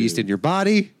damn it. No dude. yeast in your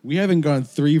body. We haven't gone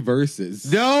 3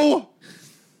 verses. No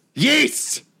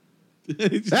yeast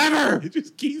ever. It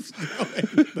just keeps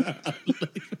going.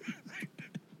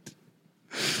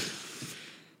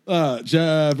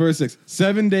 Verse 6.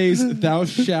 7 days thou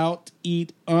shalt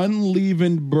eat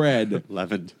unleavened bread.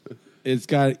 Leavened. It's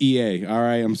got EA. All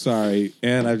right, I'm sorry.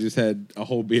 And I've just had a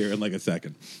whole beer in like a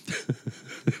second.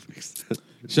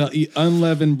 Shall eat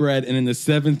unleavened bread, and in the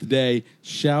 7th day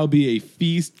shall be a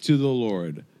feast to the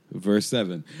Lord. Verse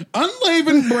 7.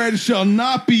 Unleavened bread shall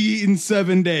not be eaten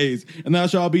 7 days, and there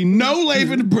shall be no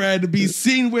leavened bread be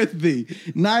seen with thee,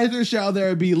 neither shall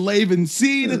there be leavened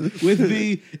seed with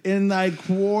thee in thy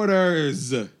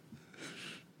quarters.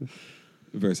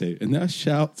 Verse 8. And thou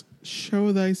shalt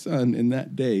show thy son in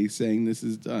that day, saying, this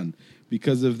is done.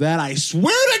 Because of that, I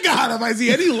swear to God, if I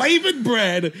see any leavened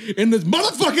bread in this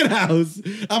motherfucking house,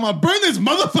 I'm going to burn this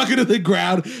motherfucker to the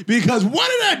ground, because what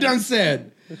did I done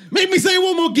said? Make me say it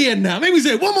one more again now. Make me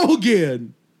say it one more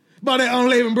again. About that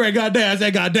unleavened bread, goddamn. I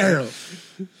said, goddamn.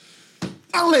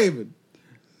 Unleavened.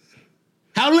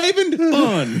 How leavened?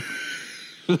 Un.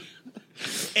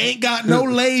 Ain't got no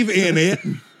lave in it.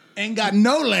 Ain't got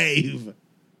no lave.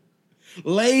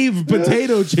 Lave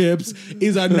potato chips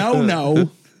is a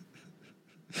no-no.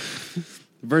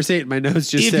 Verse 8, my notes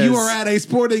just If says... you are at a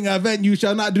sporting event, you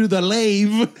shall not do the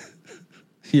lave.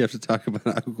 You have to talk about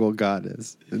how cool God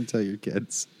is and tell your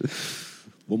kids.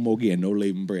 One more again, no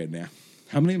leavened bread now.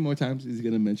 How many more times is he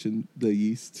going to mention the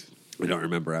yeast? I don't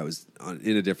remember. I was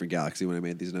in a different galaxy when I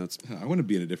made these notes. I want to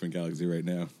be in a different galaxy right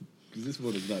now, because this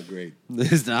one is not great.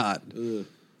 It's not. Ugh.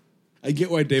 I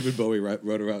get why David Bowie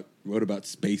wrote about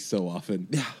space so often.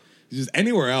 Yeah. Just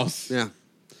anywhere else. Yeah.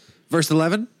 Verse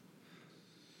 11.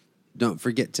 Don't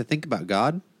forget to think about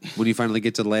God when you finally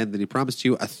get to the land that he promised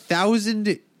you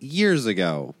 1,000 years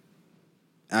ago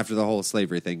after the whole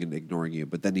slavery thing and ignoring you.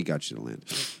 But then he got you to the land.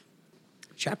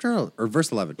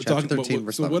 Verse 11. Chapter 13,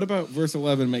 verse 11. So what about verse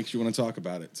 11 makes you want to talk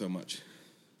about it so much?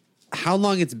 How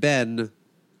long it's been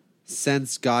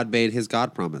since God made his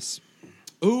God promise.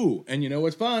 Ooh, and you know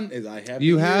what's fun is I have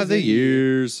You have the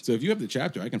years. So if you have the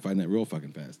chapter, I can find that real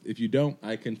fucking fast. If you don't,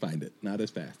 I can find it. Not as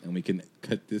fast. And we can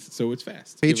cut this so it's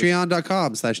fast.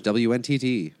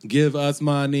 Patreon.com/WNTT. Give us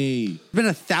money. It's been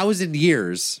 1,000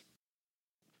 years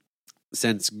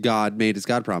since God made his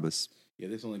God promise. Yeah,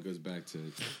 this only goes back to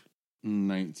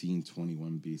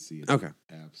 1921 BC. Okay.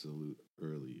 Absolute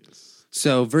earliest.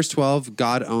 So verse 12,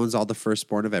 God owns all the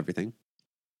firstborn of everything.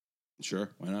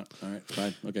 Sure, why not? All right,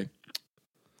 fine, okay.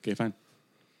 Okay, fine.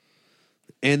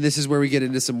 And this is where we get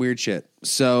into some weird shit.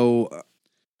 So...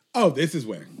 oh, this is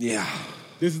where. Yeah.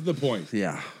 This is the point.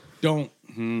 Yeah. Don't.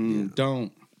 Yeah.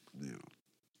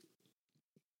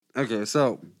 Okay,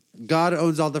 so God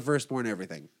owns all the firstborn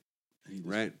everything.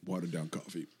 Right? Watered down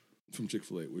coffee from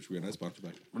Chick-fil-A, which we are not sponsored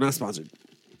by. We're not sponsored.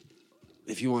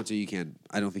 If you want to, you can.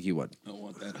 I don't think you would. I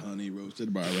want that honey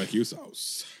roasted barbecue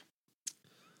sauce.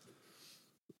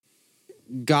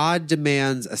 God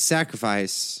demands a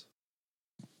sacrifice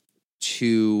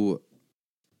to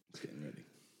Getting ready.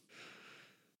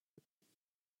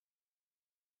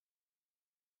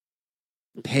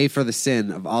 pay for the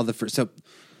sin of all the first. So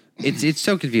it's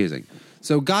so confusing.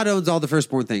 So God owns all the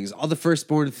firstborn things. All the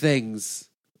firstborn things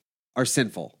are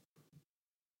sinful,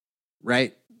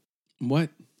 right? What?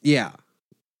 Yeah,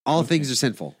 all things are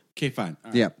sinful. Okay, fine.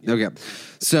 All right. Yeah. Okay.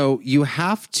 So you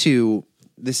have to.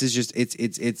 This is just it's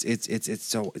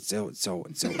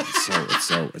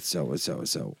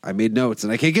so. I made notes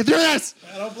and I can't get through this.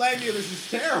 I don't blame you. This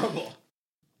is terrible.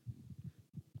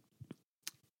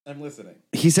 I'm listening.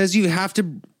 He says you have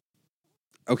to.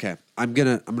 Okay, I'm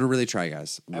gonna really try,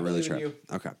 guys. I'm gonna really try. You.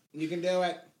 Okay. You can do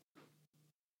it.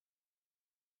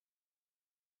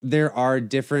 There are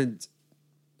different.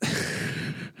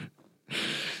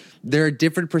 There are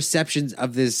different perceptions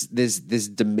of this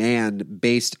demand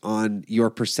based on your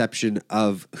perception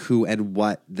of who and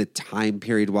what the time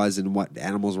period was and what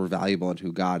animals were valuable and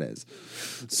who God is.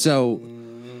 So,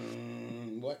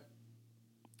 what?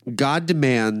 God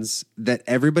demands that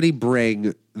everybody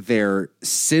bring their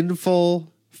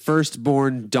sinful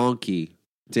firstborn donkey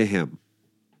to him.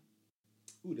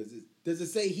 Ooh, does it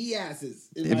say he asses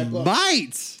in my book?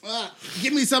 Might.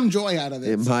 Give me some joy out of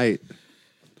this. It might.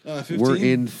 15? We're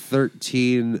in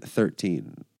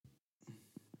 1313.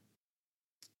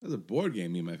 There's a board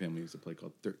game me and my family used to play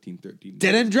called 1313.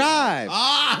 Dead End Drive.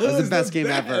 Ah, that was the best game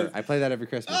ever. I play that every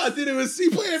Christmas. Oh, dude, it was you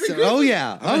play every Christmas. Oh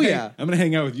yeah. Oh yeah. I'm gonna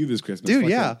hang out with you this Christmas, dude.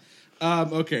 Fuck Yeah.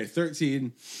 that. Okay,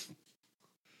 13.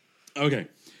 Okay,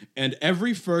 and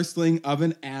every firstling of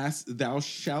an ass thou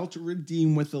shalt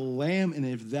redeem with a lamb, and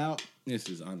if thou, this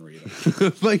is unreal.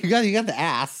 But you got the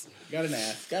ass. Got an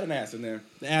ass in there.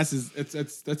 The ass is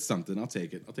that's something. I'll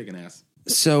take it. I'll take an ass.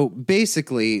 So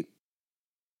basically,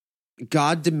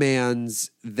 God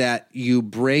demands that you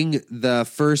bring the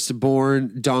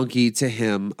firstborn donkey to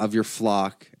him of your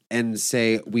flock and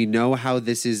say, we know how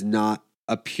this is not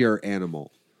a pure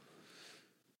animal.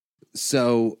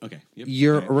 So okay, yep.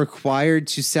 You're required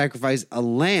to sacrifice a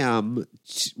lamb,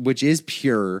 which is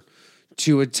pure,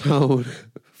 to atone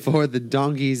for the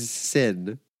donkey's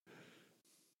sin.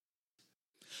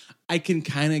 I can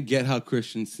kind of get how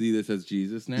Christians see this as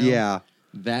Jesus now. Yeah.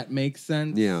 That makes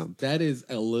sense. Yeah. That is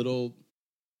a little...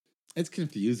 it's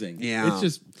confusing. Yeah.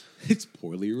 It's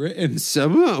poorly written.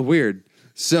 So weird.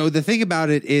 So the thing about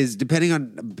it is, depending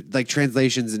on like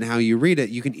translations and how you read it,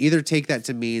 you can either take that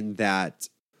to mean that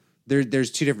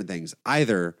there's two different things.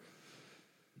 Either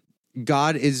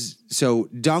God is... so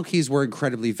donkeys were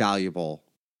incredibly valuable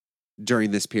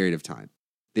during this period of time.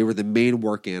 They were the main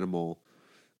work animal.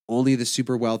 Only the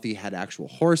super wealthy had actual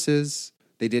horses.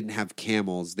 They didn't have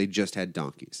camels. They just had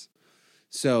donkeys.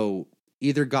 So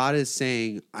either God is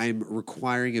saying, I'm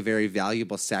requiring a very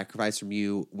valuable sacrifice from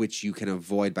you, which you can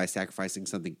avoid by sacrificing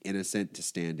something innocent to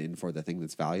stand in for the thing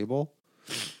that's valuable.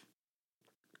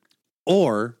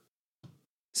 Or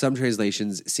some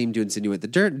translations seem to insinuate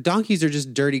that donkeys are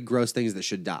just dirty, gross things that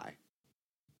should die.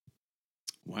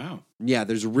 Wow. Yeah,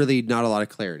 there's really not a lot of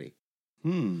clarity.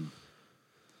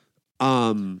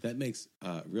 That makes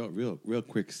real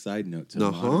quick side note to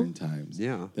modern times.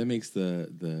 Yeah. That makes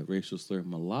the racial slur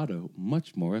mulatto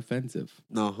much more offensive.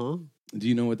 Uh-huh. Do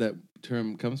you know what that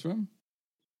term comes from?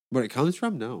 Where it comes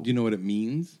from? No. Do you know what it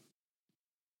means?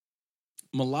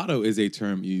 Mulatto is a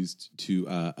term used to.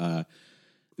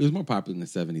 It was more popular in the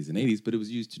 70s and 80s, but it was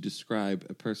used to describe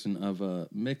a person of a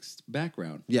mixed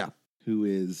background. Yeah. Who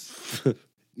is,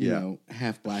 you know,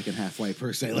 half black and half white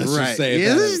per se. Let's right. just say.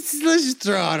 Yeah, let's just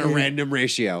throw out a random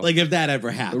ratio. Like if that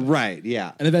ever happened. Right,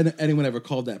 yeah. And if anyone ever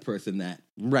called that person that.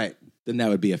 Right. Then that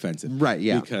would be offensive. Right,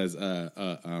 yeah. Because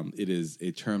it is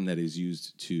a term that is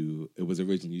used to, it was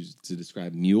originally used to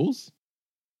describe mules.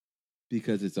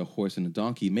 Because it's a horse and a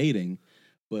donkey mating,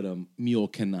 but a mule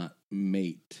cannot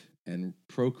mate and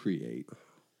procreate.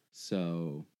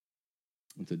 So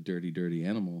it's a dirty, dirty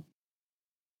animal.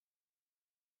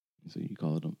 So you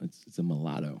call it, it's a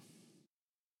mulatto.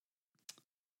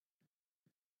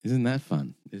 Isn't that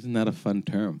fun? Isn't that a fun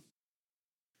term?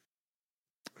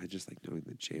 I just like knowing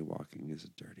that jaywalking is a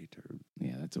dirty term.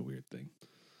 Yeah, that's a weird thing.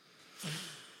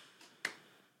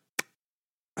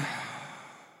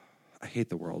 I hate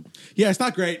the world. Yeah, it's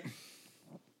not great.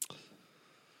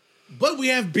 But we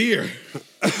have beer.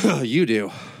 You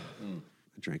do.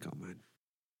 I drank all mine.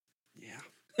 Yeah.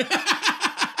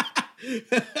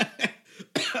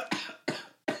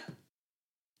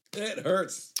 It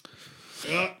hurts.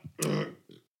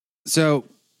 So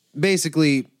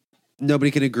basically,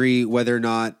 nobody can agree whether or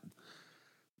not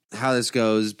how this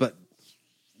goes, but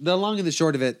the long and the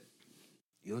short of it,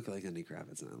 you look like Lenny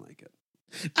Kravitz, and I like it.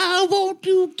 I want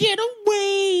to get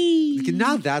away.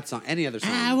 Not that song. Any other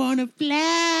song. I want to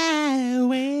fly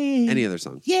away. Any other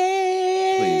song. Yeah.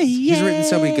 Please. Yeah. He's written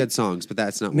so many good songs, but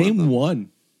that's not one of Name them.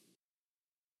 one.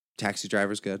 Taxi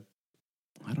Driver's good.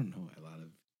 I don't know a lot of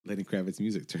Lenny Kravitz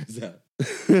music, turns out.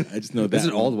 I just know that. It's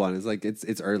an old one. It's like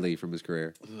it's early from his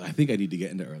career. I think I need to get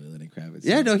into early Lenny Kravitz.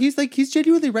 Yeah, no, he's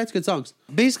genuinely writes good songs.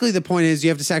 Basically, the point is you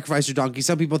have to sacrifice your donkey.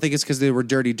 Some people think it's because they were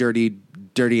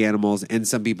dirty animals, and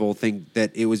some people think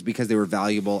that it was because they were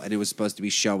valuable and it was supposed to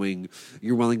be showing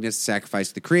your willingness to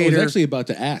sacrifice the I creator. was actually about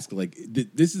to ask, like,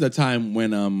 this is a time when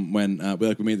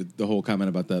we made the whole comment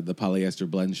about the polyester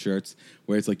blend shirts,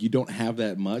 where it's like you don't have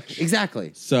that much.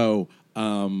 Exactly. So,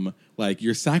 like,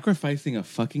 you're sacrificing a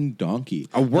fucking donkey.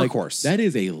 A workhorse. Like, that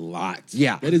is a lot.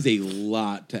 Yeah. That is a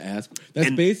lot to ask.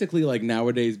 That's basically like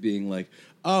nowadays being like,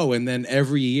 oh, and then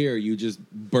every year you just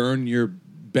burn your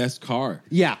best car.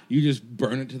 Yeah. You just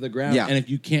burn it to the ground. Yeah. And if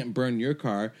you can't burn your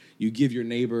car, you give your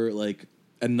neighbor, like,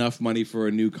 enough money for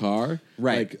a new car.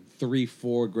 Right. Like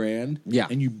 $3-4 grand. Yeah.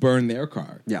 And you burn their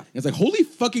car. Yeah. And it's like, holy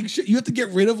fucking shit. You have to get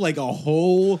rid of, like, a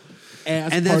whole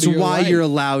ass And part that's of your why life. you're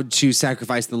allowed to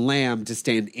sacrifice the lamb to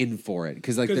stand in for it.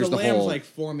 Because, like, there's the the lamb's whole... like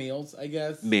 4 meals, I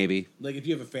guess. Maybe. Like, if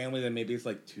you have a family, then maybe it's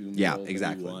like 2 meals. Yeah, maybe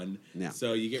exactly. 1. Yeah.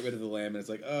 So you get rid of the lamb, and it's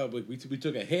like, oh, but we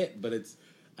took a hit, but it's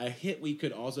a hit we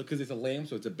could also, because it's a lamb,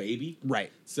 so it's a baby.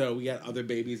 Right. So we got other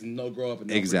babies, and they'll grow up and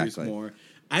they'll Exactly. produce more.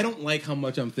 I don't like how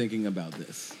much I'm thinking about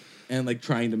this and, like,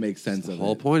 trying to make sense of it. The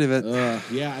whole point of it.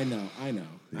 Yeah, I know.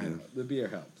 The beer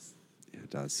helps. Yeah, it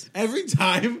does. Every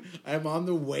time I'm on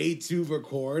the way to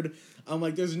record, I'm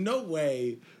like, there's no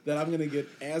way that I'm going to get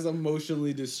as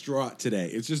emotionally distraught today.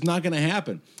 It's just not going to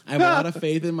happen. I have a lot of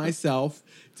faith in myself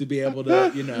to be able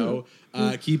to,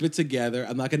 keep it together.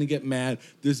 I'm not going to get mad.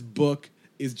 This book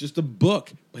is just a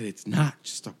book, but it's not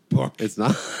just a book. It's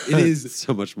not. It is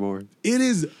so much more. It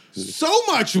is so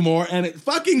much more, and it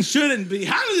fucking shouldn't be.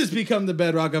 How did this become the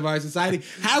bedrock of our society?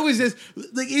 How is this?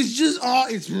 Like, it's just all.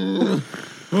 It's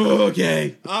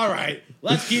okay. All right,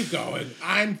 let's keep going.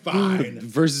 I'm fine.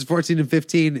 Verses 14 and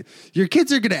 15. Your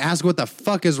kids are going to ask what the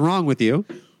fuck is wrong with you.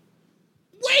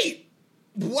 Wait,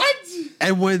 what?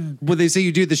 And when they say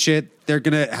you do the shit, they're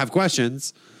going to have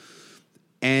questions.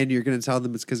 And you're going to tell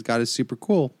them it's because God is super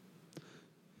cool.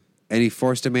 And he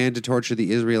forced a man to torture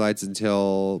the Israelites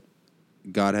until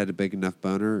God had a big enough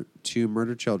boner to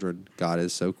murder children. God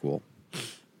is so cool.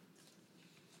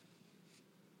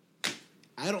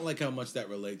 I don't like how much that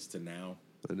relates to now.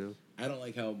 I know. I don't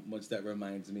like how much that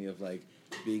reminds me of, like,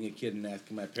 being a kid and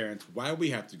asking my parents, why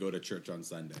we have to go to church on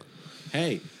Sunday?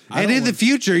 Hey. And in the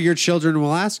future, your children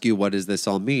will ask you, what does this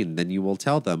all mean? Then you will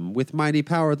tell them, with mighty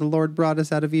power, the Lord brought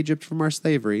us out of Egypt from our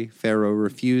slavery. Pharaoh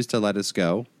refused to let us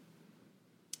go.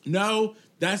 No,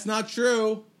 that's not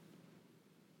true.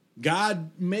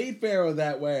 God made Pharaoh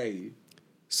that way.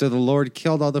 So the Lord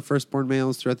killed all the firstborn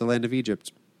males throughout the land of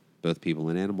Egypt, both people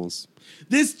and animals.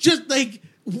 This just, like,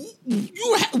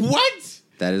 what?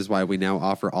 That is why we now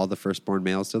offer all the firstborn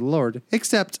males to the Lord,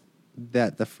 except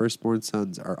that the firstborn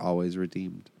sons are always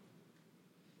redeemed.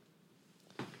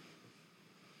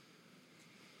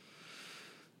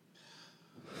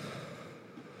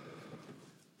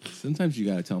 Sometimes you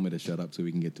got to tell me to shut up so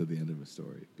we can get to the end of a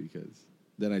story, because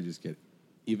then I just get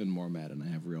even more mad and I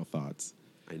have real thoughts.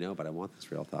 I know, but I want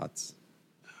those real thoughts.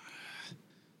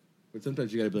 But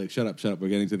sometimes you got to be like, shut up, we're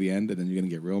getting to the end, and then you're going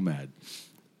to get real mad.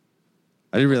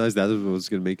 I didn't realize that was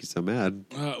going to make you so mad.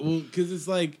 Well, because it's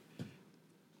like,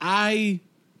 I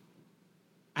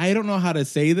don't know how to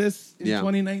say this in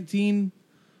 2019,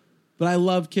 but I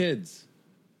love kids.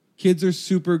 Kids are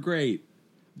super great.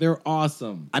 They're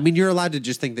awesome. I mean, you're allowed to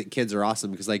just think that kids are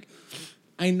awesome because, like,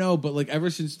 I know, but like ever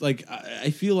since, like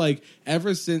I feel like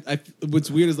ever since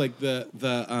what's weird is like the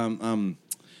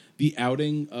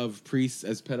outing of priests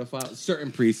as pedophiles,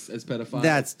 certain priests as pedophiles.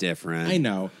 That's different. I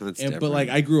know, but like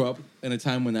I grew up in a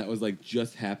time when that was like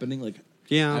just happening. Like,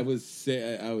 yeah, I was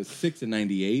 6 in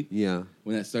 '98. Yeah,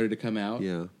 when that started to come out.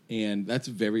 Yeah, and that's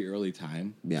a very early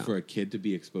time. Yeah. For a kid to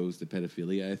be exposed to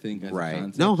pedophilia. I think as right. A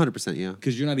concept. No, 100%. Yeah,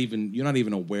 because you're not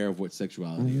even aware of what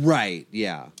sexuality is. Right.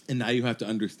 Yeah, and now you have to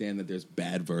understand that there's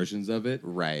bad versions of it.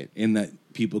 Right, and that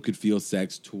people could feel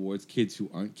sex towards kids who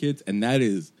aren't kids, and that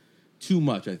is too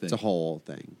much, I think. It's a whole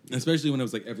thing. Especially when it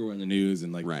was like everywhere in the news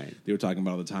and like they were talking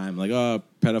about all the time, like, oh,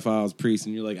 pedophiles, priests,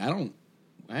 and you're like,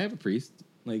 I have a priest.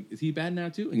 Like, is he bad now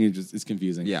too? And it's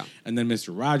confusing. Yeah. And then Mr.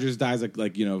 Rogers dies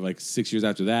like 6 years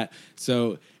after that.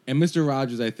 So, and Mr.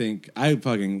 Rogers, I think I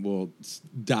fucking will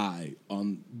die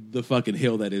on the fucking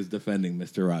hill that is defending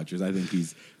Mr. Rogers. I think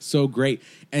he's so great.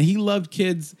 And he loved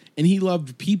kids and he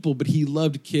loved people, but he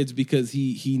loved kids because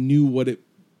he knew what it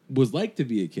was like to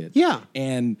be a kid. Yeah.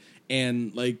 And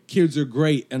like kids are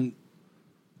great. And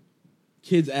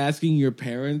kids asking your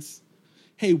parents,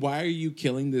 hey, why are you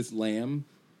killing this lamb?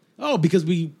 Oh, because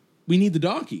we need the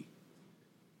donkey.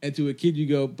 And to a kid, you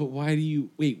go, but why do you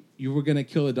were going to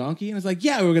kill a donkey? And it's like,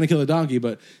 yeah, we were going to kill a donkey,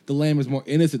 but the lamb is more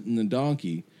innocent than the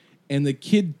donkey. And the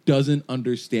kid doesn't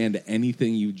understand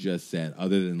anything you just said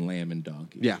other than lamb and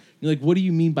donkey. Yeah. You're like, what do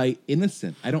you mean by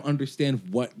innocent? I don't understand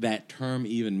what that term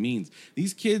even means.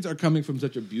 These kids are coming from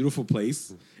such a beautiful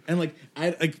place. And like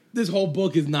this whole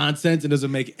book is nonsense and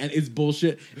doesn't make and it's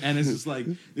bullshit. And it's just like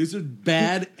these are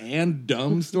bad and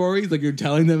dumb stories. Like you're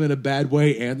telling them in a bad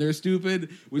way and they're stupid,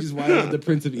 which is why I love The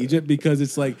Prince of Egypt, because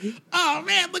it's like, oh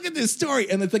man, look at this story.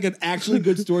 And it's like an actually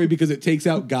good story because it takes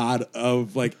out God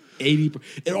of like 80.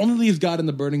 It only leaves God in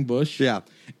the burning bush. Yeah.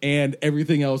 And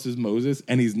everything else is Moses,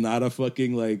 and he's not a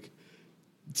fucking like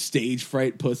stage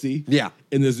fright pussy. Yeah.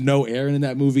 And there's no Aaron in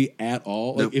that movie at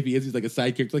all. Like Nope. if he is, he's like a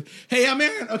side character. Like, hey, I'm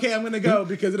Aaron. Okay, I'm gonna go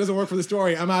because it doesn't work for the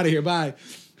story. I'm out of here. Bye.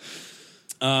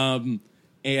 So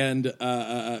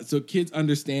kids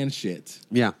understand shit.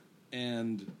 Yeah.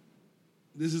 And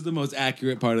this is the most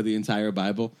accurate part of the entire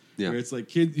Bible. Yeah. Where it's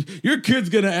like, your kid's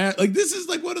gonna act like this is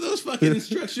like one of those fucking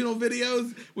instructional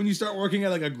videos when you start working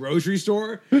at like a grocery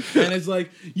store, and it's like,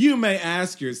 you may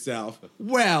ask yourself,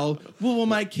 well, what will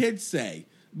my kids say?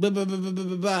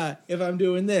 If I'm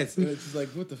doing this, and it's just like,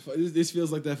 what the fuck? This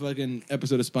feels like that fucking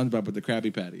episode of SpongeBob with the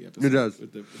Krabby Patty episode. It does.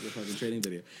 With the fucking training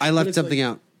video. I left something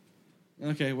out.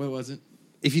 Okay, what was it?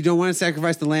 If you don't want to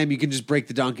sacrifice the lamb, you can just break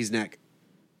the donkey's neck.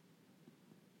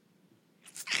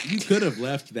 You could have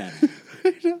left that.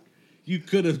 You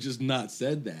could have just not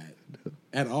said that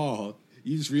at all.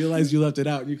 You just realized you left it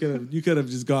out. You could have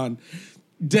just gone,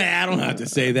 Dad, I don't have to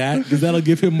say that because that'll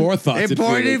give him more thoughts.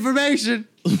 Important information.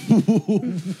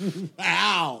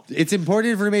 Wow. It's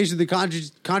important information that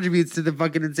contributes to the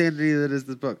fucking insanity that is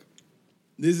this book.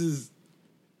 This is...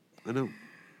 I know.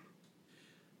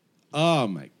 Oh,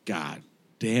 my God.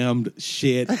 Damned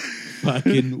shit.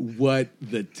 Fucking what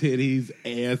the titties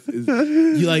ass is.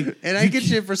 You like... And I get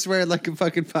shit for swearing like a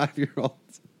fucking 5-year-old.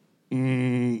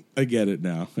 I get it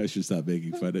now. I should stop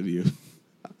making fun of you.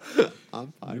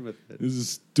 I'm fine with it. This is a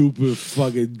stupid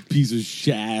fucking piece of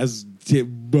shaz,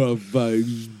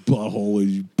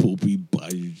 butthole, poopy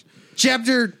bunch.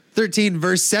 Chapter 13,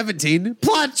 verse 17.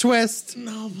 Plot twist.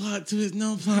 No plot twist.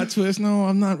 No plot twist. No,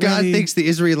 I'm not God ready. thinks the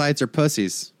Israelites are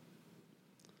pussies.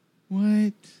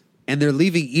 What? And they're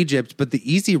leaving Egypt, but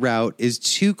the easy route is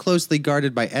too closely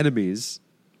guarded by enemies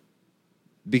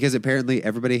because apparently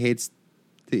everybody hates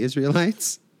the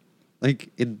Israelites, like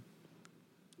in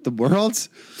the world.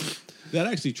 That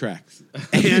actually tracks.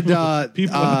 And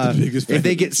People are the biggest if they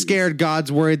fans get of scared,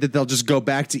 God's worried that they'll just go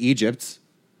back to Egypt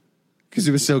because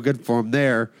it was so good for them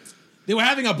there. They were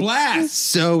having a blast.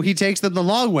 So he takes them the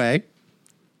long way.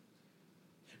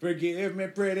 Forgive me,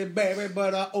 pretty baby,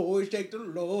 but I always take the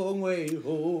long way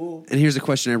home. And here's a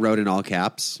question I wrote in all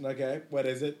caps. Okay, what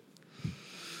is it?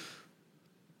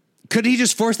 Could he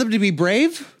just force them to be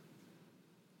brave?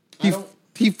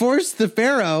 He forced the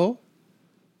Pharaoh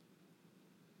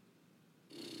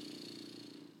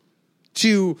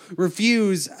to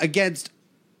refuse against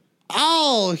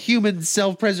all human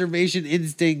self-preservation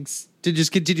instincts to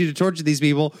just continue to torture these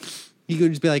people. He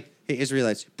could just be like, hey,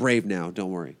 Israelites, brave now,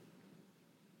 don't worry.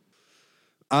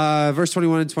 Verse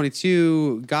 21 and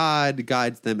 22, God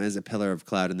guides them as a pillar of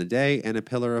cloud in the day and a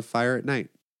pillar of fire at night.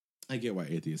 I get why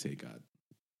atheists hate God.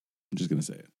 I'm just going to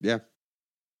say it. Yeah.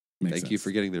 Makes Thank sense. you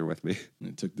for getting there with me.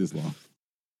 It took this long.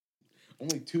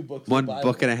 Only 2 books. One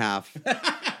book and a half.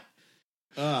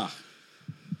 Fuck.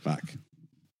 All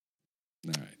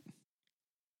right.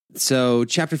 So,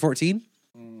 chapter 14,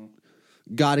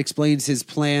 God explains his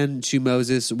plan to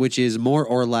Moses, which is more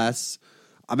or less,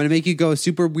 I'm going to make you go a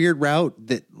super weird route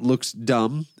that looks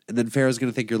dumb, and then Pharaoh's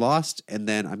going to think you're lost, and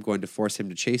then I'm going to force him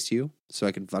to chase you so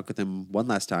I can fuck with him one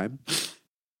last time.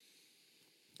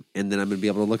 And then I'm going to be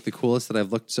able to look the coolest that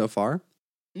I've looked so far.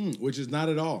 Which is not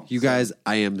at all. You guys,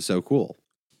 I am so cool.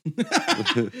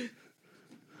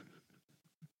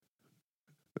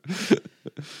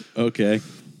 Okay.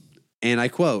 And I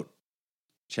quote,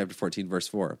 chapter 14, verse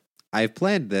 4. I have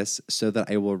planned this so that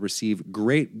I will receive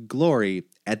great glory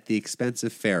at the expense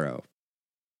of Pharaoh.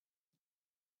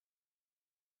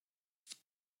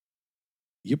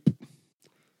 Yep.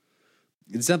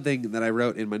 And something that I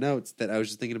wrote in my notes that I was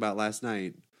just thinking about last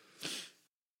night.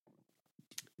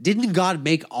 Didn't God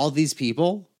make all these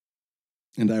people?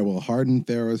 And I will harden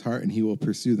Pharaoh's heart and he will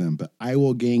pursue them, but I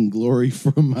will gain glory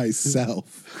for myself.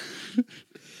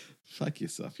 Fuck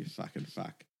yourself, you fucking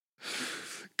fuck.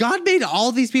 God made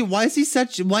all these people. Why is he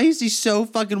why does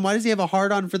he have a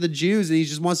hard on for the Jews and he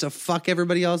just wants to fuck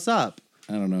everybody else up?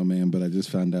 I don't know, man, but I just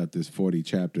found out there's 40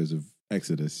 chapters of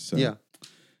Exodus. So yeah.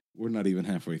 We're not even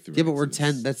halfway through. Yeah, but Exodus.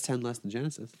 we're 10. That's 10 less than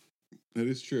Genesis. That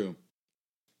is true.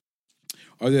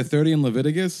 Are there 30 in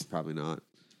Leviticus? Probably not.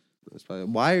 That's probably,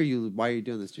 why are you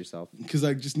doing this to yourself? Because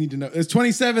I just need to know. There's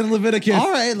 27 in Leviticus.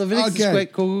 All right, Leviticus is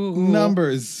quick. Cool.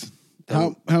 Numbers.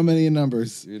 How many in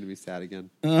numbers? You're going to be sad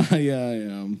again. Yeah, I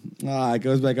am. It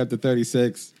goes back up to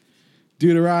 36.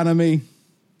 Deuteronomy.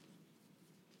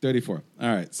 34. All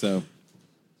right, so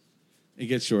it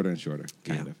gets shorter and shorter,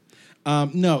 kind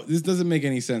of. No, this doesn't make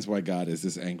any sense why God is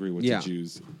this angry with the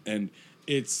Jews. And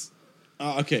it's...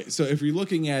 okay, so if you're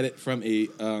looking at it from a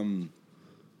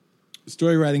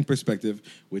story writing perspective,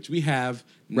 which we have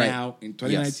now in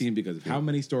 2019 because of how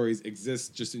many stories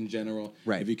exist just in general,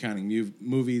 if you're counting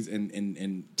movies and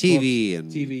TV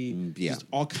books, and just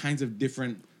all kinds of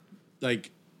different like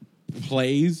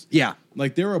plays. Yeah.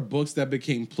 Like there are books that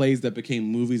became plays that became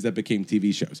movies that became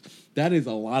TV shows. That is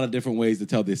a lot of different ways to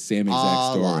tell this same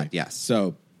exact story. Lot, yes.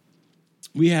 So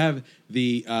we have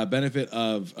the benefit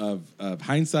of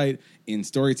hindsight in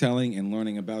storytelling and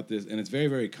learning about this, and it's very,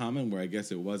 very common. Where I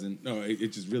guess it wasn't. No, it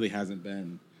just really hasn't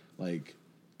been like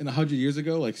in 100 years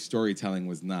ago. Like storytelling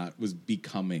was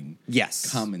becoming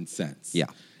common sense. Yeah,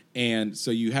 and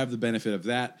so you have the benefit of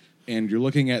that, and you're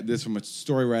looking at this from a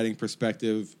story writing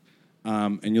perspective,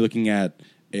 and you're looking at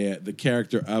the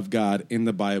character of God in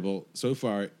the Bible so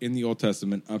far in the Old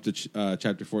Testament up to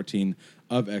chapter 14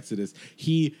 of Exodus.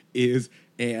 He is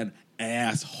an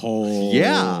asshole.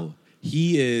 Yeah.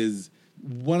 He is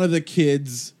one of the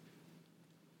kids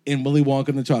in Willy Wonka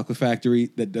and the Chocolate Factory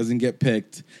that doesn't get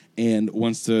picked and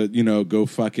wants to, go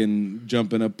fucking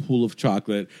jump in a pool of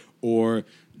chocolate, or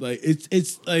like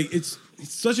it's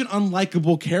such an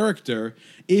unlikable character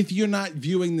if you're not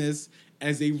viewing this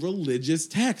as a religious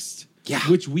text. Yeah.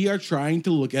 Which we are trying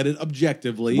to look at it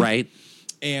objectively. Right.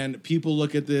 And people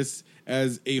look at this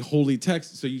as a holy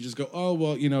text. So you just go, oh,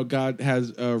 well, God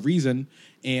has a reason,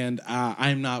 and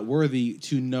I'm not worthy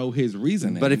to know his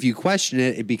reasoning. But if you question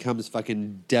it, it becomes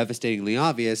fucking devastatingly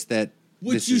obvious that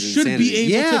which this you is should insanity.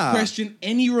 be able to question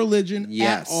any religion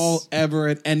at all, ever,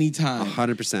 at any time.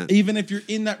 100%. Even if you're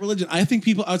in that religion. I think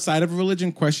people outside of a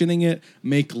religion questioning it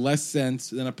make less sense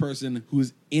than a person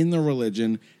who's in the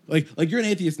religion. Like you're an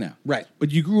atheist now. Right. But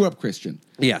you grew up Christian.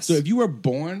 Yes. So if you were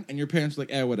born and your parents were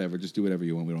like, whatever, just do whatever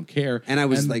you want, we don't care. And I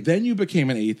was like... then you became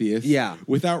an atheist. Yeah.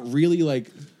 Without really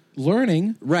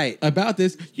learning right about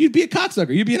this, you'd be a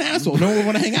cocksucker. You'd be an asshole. No one would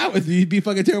want to hang out with you. You'd be a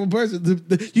fucking terrible person.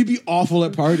 You'd be awful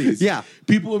at parties. Yeah.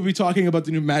 People would be talking about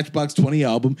the new Matchbox 20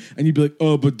 album, and you'd be like,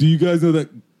 oh, but do you guys know that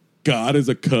God is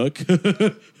a cook?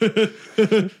 You'd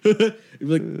be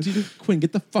like, dude, Quinn,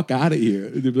 get the fuck out of here.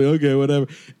 And they'd be like, okay, whatever.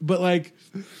 But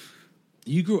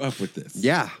you grew up with this.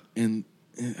 Yeah. And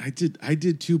I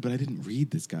did too, but I didn't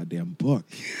read this goddamn book.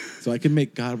 So I can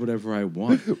make God whatever I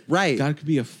want. Right. God could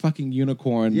be a fucking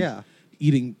unicorn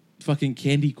eating fucking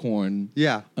candy corn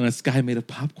on a sky made of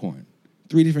popcorn.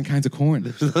 3 different kinds of corn.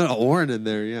 There's a lot of orange in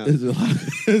there, yeah. There's a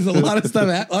lot of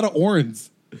stuff, a lot of orange.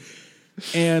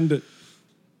 And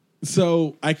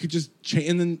so I could just change,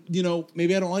 and then,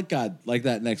 maybe I don't like God like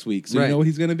that next week. So you know what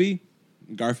he's going to be?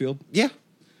 Garfield. Yeah.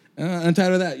 I'm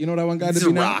tired of that. You know what I want God to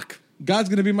be now? Rock. God's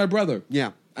going to be my brother.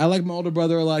 Yeah. I like my older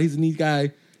brother a lot. He's a neat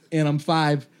guy, and I'm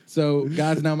 5, So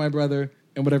God's now my brother,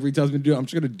 and whatever he tells me to do, I'm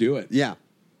just going to do it. Yeah.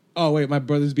 Oh, wait, my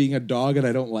brother's being a dog and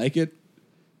I don't like it?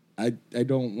 I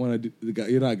don't want to do the God.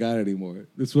 You're not God anymore.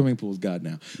 The swimming pool's God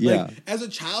now. Yeah. Like, as a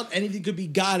child, anything could be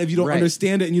God if you don't Right.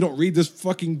 understand it and you don't read this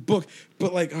fucking book.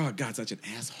 But like, oh, God's such an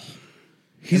asshole.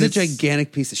 He's And a it's-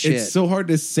 gigantic piece of shit. It's so hard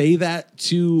to say that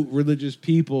to religious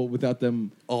people without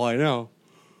them. Oh, I know.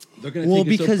 They're going to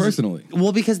take it so personally.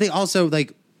 Well, because they also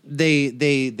like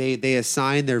they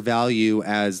assign their value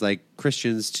as like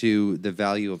Christians to the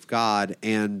value of God,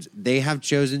 and they have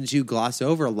chosen to gloss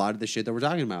over a lot of the shit that we're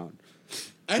talking about.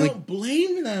 I don't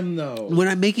blame them though. When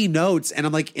I'm making notes and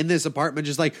I'm like in this apartment,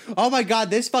 just like, oh my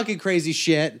God, this fucking crazy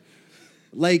shit.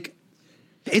 Like,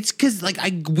 it's because like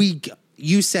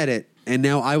you said it, and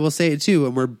now I will say it too.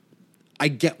 And I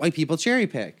get why people cherry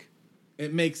pick.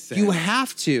 It makes sense. You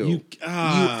have to. You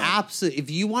ah. absolutely.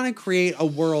 If you want to create a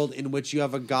world in which you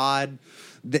have a God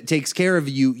that takes care of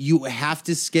you, you have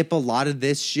to skip a lot of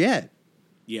this shit.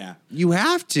 Yeah. You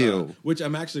have to. Which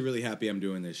I'm actually really happy I'm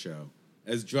doing this show.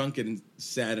 As drunk and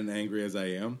sad and angry as I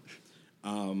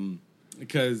am.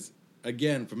 Because,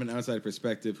 again, from an outside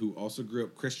perspective, who also grew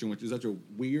up Christian, which is such a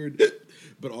weird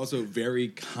but also very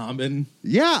common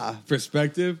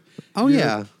perspective. Oh,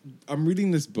 yeah. I'm reading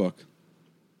this book.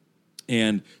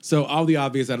 And so all the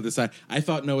obvious out of the side, I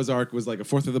thought Noah's Ark was like a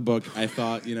fourth of the book. I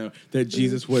thought, that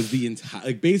Jesus was the entire,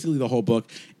 like basically the whole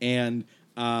book. And,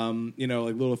 like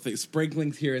little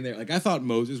sprinklings here and there. Like I thought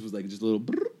Moses was like just a little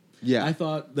brrr. Yeah. I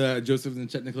thought the Joseph and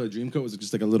Technicolor Dreamcoat was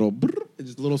just like a little brrr,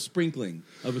 just a little sprinkling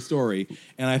of a story.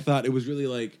 And I thought it was really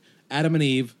like Adam and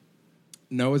Eve,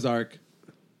 Noah's Ark,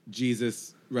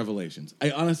 Jesus, Revelations.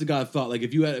 I honestly God thought like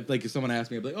if someone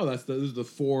asked me, I'd be like, oh, those are the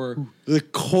four The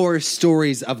core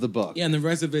stories of the book. Yeah, and the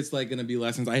rest of it's like going to be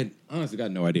lessons. I had honestly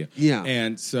got no idea. Yeah.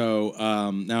 And so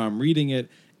now I'm reading it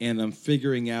and I'm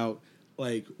figuring out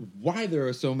like why there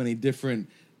are so many different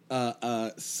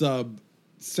subsections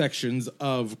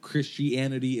of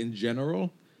Christianity in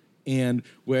general. And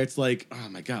where it's like, oh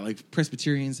my God, like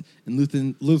Presbyterians and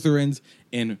Lutherans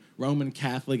and Roman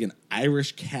Catholic and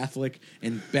Irish Catholic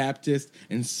and Baptist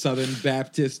and Southern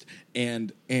Baptist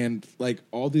and like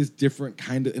all these different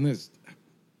kind of, and there's,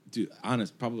 dude,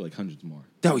 honest, probably like hundreds more.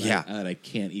 Oh, yeah. That I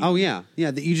can't even. Oh, yeah.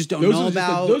 Yeah, that you just don't know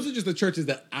about. Those are just the churches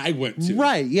that I went to.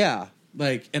 Right, yeah.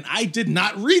 Like, and I did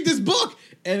not read this book.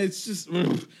 And it's just,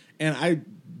 and I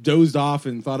dozed off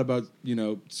and thought about,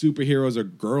 superheroes or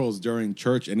girls during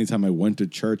church anytime I went to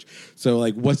church. So,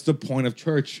 like, what's the point of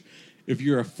church if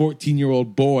you're a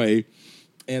 14-year-old boy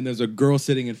and there's a girl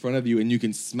sitting in front of you and you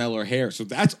can smell her hair? So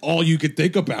that's all you could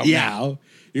think about now.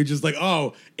 You're just like,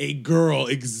 oh, a girl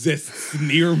exists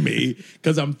near me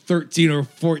because I'm 13 or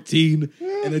 14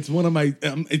 and it's one of my,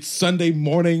 it's Sunday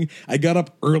morning. I got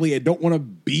up early. I don't want to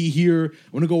be here. I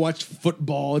want to go watch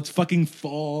football. It's fucking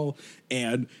fall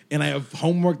and I have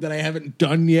homework that I haven't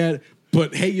done yet.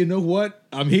 But hey, you know what?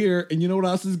 I'm here. And you know what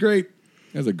else is great?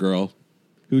 There's a girl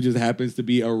who just happens to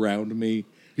be around me.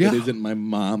 Yeah. That isn't my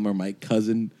mom or my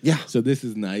cousin. Yeah. So this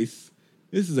is nice.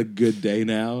 This is a good day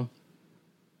now.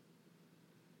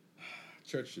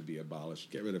 Church should be abolished.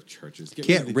 Get rid of churches.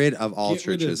 Get rid of all Get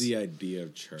rid of churches. the idea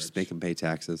of church. Just make them pay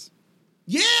taxes.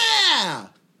 Yeah!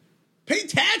 Pay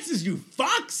taxes, you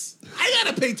fucks! I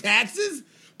gotta pay taxes!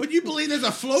 But you believe there's a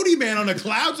floaty man on a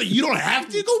cloud so you don't have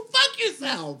to? Go fuck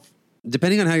yourself!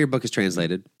 Depending on how your book is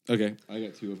translated. Okay, I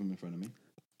got two of them in front of me.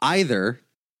 Either.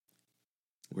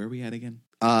 Where are we at again?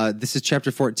 This is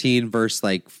chapter 14, verse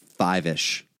like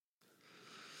 5-ish.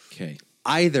 Okay.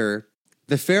 Either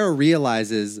the Pharaoh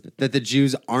realizes that the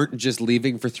Jews aren't just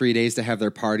leaving for 3 days to have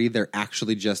their party, they're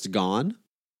actually just gone.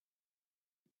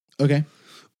 Okay.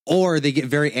 Or they get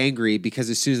very angry because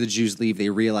as soon as the Jews leave, they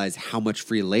realize how much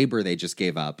free labor they just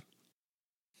gave up.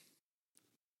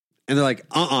 And they're like,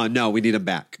 no, we need them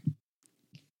back.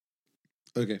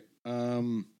 Okay.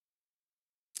 So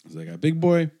they got Big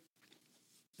Boy,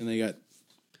 and they got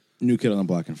New Kid on the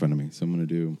Block in front of me. So I'm going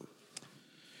to do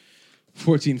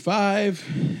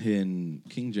 14:5 in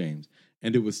King James.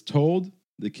 And it was told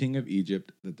the king of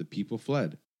Egypt that the people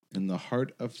fled, and the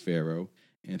heart of Pharaoh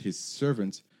and his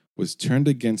servants was turned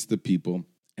against the people,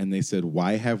 and they said,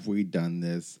 why have we done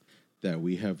this, that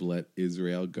we have let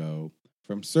Israel go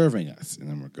from serving us? And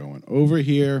then we're going over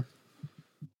here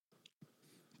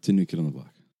to New Kid on the Block.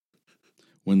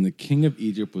 When the king of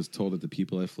Egypt was told that the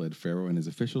people had fled, Pharaoh and his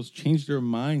officials changed their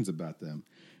minds about them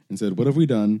and said, what have we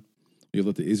done? We have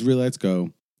let the Israelites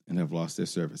go and have lost their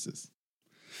services.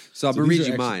 So I'm going to read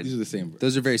you mine. These are the same.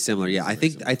 Those are very similar. Yeah, I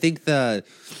think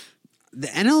The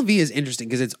NLV is interesting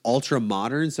because it's ultra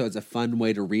modern, so it's a fun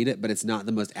way to read it, but it's not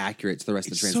the most accurate to the rest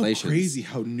of the translations. It's so crazy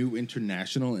how New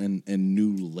International and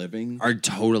New Living are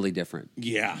totally different.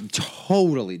 Yeah.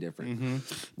 Totally different.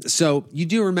 Mm-hmm. So you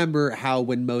do remember how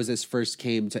when Moses first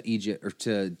came to Egypt or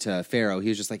to Pharaoh, he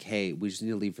was just like, hey, we just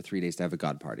need to leave for 3 days to have a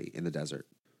God party in the desert.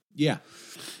 Yeah.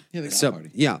 Yeah, the God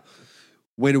party. Yeah.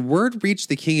 When word reached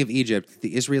the king of Egypt,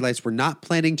 the Israelites were not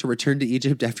planning to return to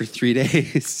Egypt after 3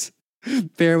 days.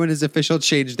 Pharaoh and his officials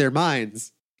changed their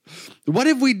minds. What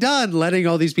have we done letting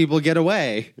all these people get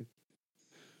away?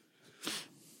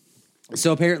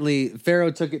 So apparently Pharaoh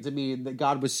took it to mean that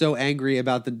God was so angry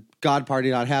about the God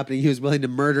party not happening, he was willing to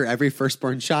murder every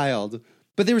firstborn child.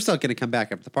 But they were still going to come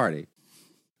back after the party.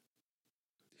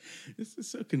 This is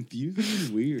so confusing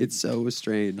and weird. It's so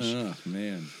strange. Oh,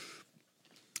 man.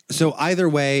 So either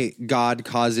way, God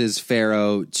causes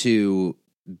Pharaoh to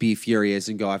be furious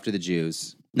and go after the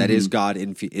Jews. That is God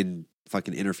in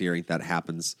fucking interfering. That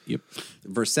happens. Yep.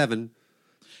 Verse 7.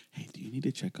 Hey, do you need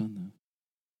to check on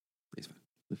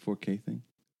the 4K thing?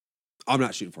 I'm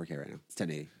not shooting 4K right now. It's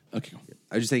 1080. Okay, cool.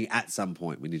 I was just thinking at some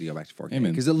point we need to go back to 4K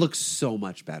Amen. because it looks so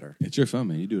much better. It's your phone,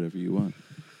 man. You do whatever you want.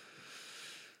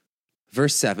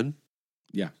 Verse 7.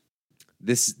 Yeah.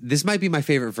 This might be my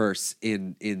favorite verse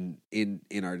in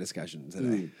our discussion today.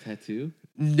 Ooh, tattoo?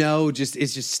 No, it's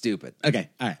just stupid. Okay.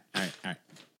 All right.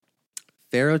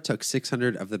 Pharaoh took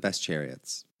 600 of the best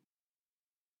chariots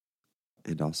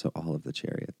and also all of the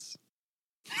chariots.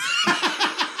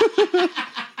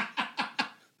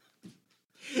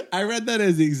 I read that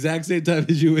as the exact same time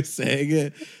as you were saying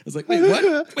it. I was like, wait,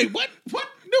 what? Wait, what? What?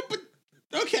 No, but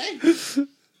okay.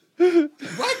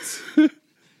 What?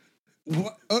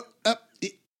 What?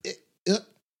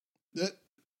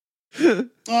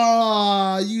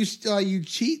 You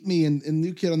cheat me in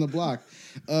New Kid on the Block.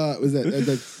 Was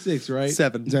that's 6, right?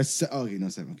 7. Okay, no,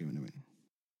 7. Okay, wait.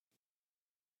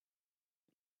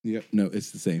 Yep, no,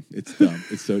 it's the same. It's dumb.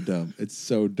 It's so dumb. It's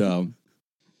so dumb.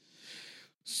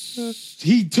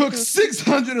 He took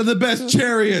 600 of the best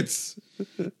chariots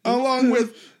along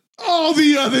with all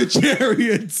the other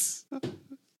chariots.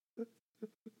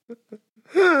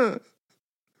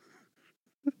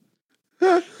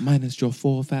 Minus your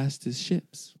 4 fastest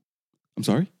ships. I'm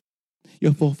sorry?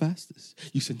 Your 4 fastest.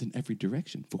 You sent in every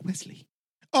direction for Wesley.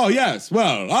 Oh, yes.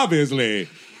 Well, obviously,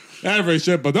 every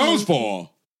ship of those 4.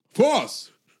 Force.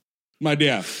 My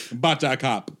dear. Bata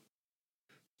cop.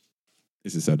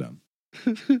 This is so dumb.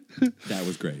 That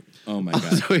was great. Oh, my God.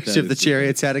 So each of the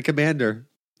chariots had a commander.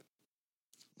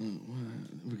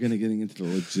 We're going to get into the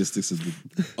logistics of the...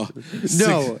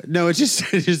 No, it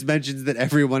just mentions that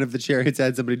every one of the chariots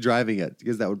had somebody driving it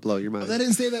because that would blow your mind. They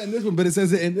didn't say that in this one, but it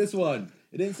says it in this one.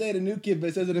 It didn't say it in New Kid, but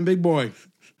it says it in Big Boy.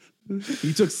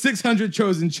 He took 600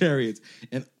 chosen chariots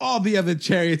and all the other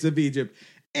chariots of Egypt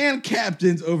and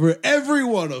captains over every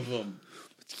one of them.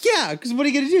 Yeah, because what are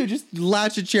you going to do? Just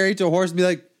latch a chariot to a horse and be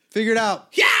like, figure it out.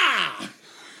 Yeah!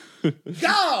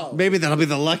 Go! Maybe that'll be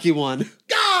the lucky one.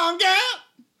 Go on, girl!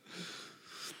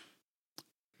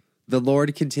 The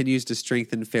Lord continues to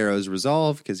strengthen Pharaoh's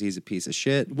resolve because he's a piece of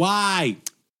shit. Why?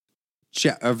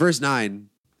 Verse 9.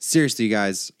 Seriously, you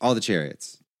guys, all the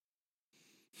chariots.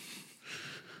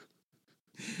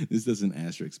 This does an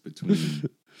asterisk between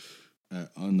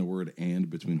on the word "and"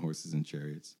 between horses and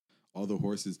chariots. All the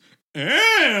horses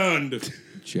and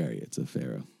chariots of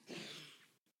Pharaoh.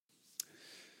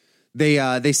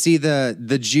 They see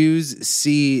the Jews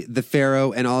see the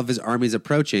Pharaoh and all of his armies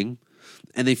approaching,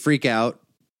 and they freak out.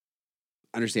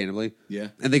 Understandably. Yeah.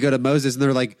 And they go to Moses and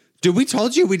they're like, dude, we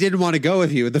told you we didn't want to go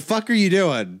with you. What the fuck are you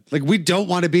doing? Like, we don't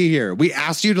want to be here. We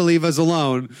asked you to leave us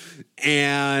alone.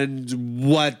 And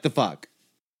what the fuck?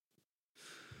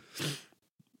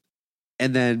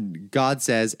 And then God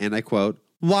says, and I quote,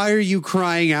 why are you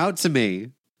crying out to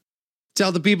me?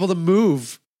 Tell the people to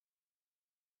move.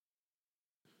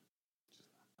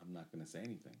 I'm not going to say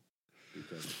anything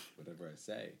because whatever I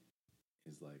say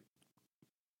is like,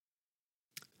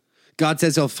 God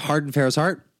says he'll harden Pharaoh's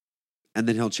heart, and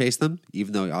then he'll chase them,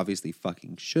 even though he obviously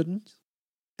fucking shouldn't.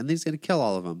 And then he's going to kill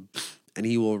all of them. And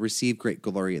he will receive great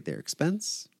glory at their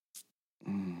expense.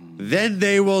 Then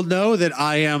they will know that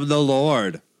I am the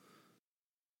Lord.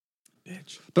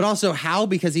 bitch. But also, how?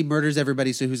 Because he murders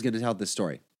everybody, so who's going to tell this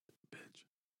story? Bitch.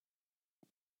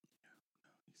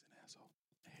 He's an asshole.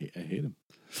 I hate him.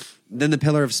 Then the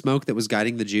pillar of smoke that was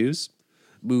guiding the Jews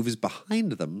moves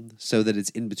behind them so that it's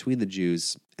in between the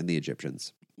Jews and the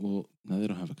Egyptians Well, now they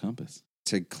don't have a compass.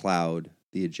 to cloud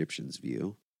the Egyptians'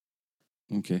 view.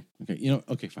 Okay.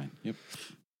 Okay, fine. Yep.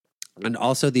 And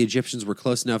also the Egyptians were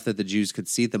close enough that the Jews could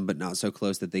see them, but not so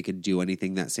close that they could do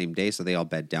anything that same day, so they all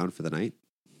bed down for the night.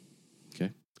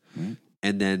 Right.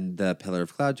 And then the pillar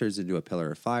of cloud turns into a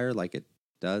pillar of fire, like it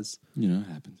does. You know,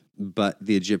 it happens. But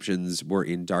the Egyptians were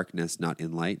in darkness, not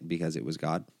in light, because it was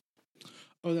God.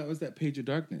 Oh, that was that page of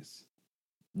darkness.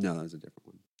 No, that was a different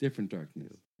one. Different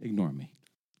darkness. Ignore me.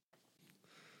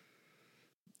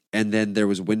 And then there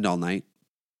was wind all night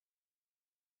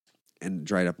and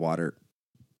dried up water.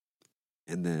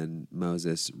 And then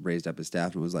Moses raised up his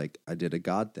staff and was like, I did a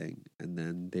God thing. And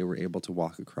then they were able to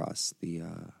walk across the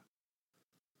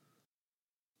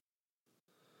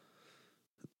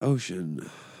ocean.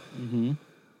 Mm-hmm.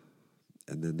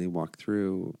 And then they walked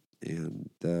through, and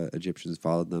the Egyptians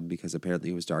followed them because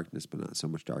apparently it was darkness, but not so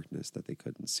much darkness that they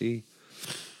couldn't see.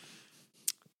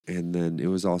 And then it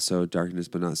was also darkness,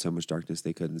 but not so much darkness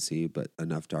they couldn't see, but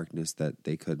enough darkness that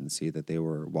they couldn't see that they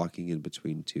were walking in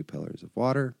between two pillars of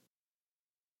water.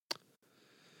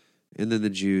 And then the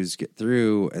Jews get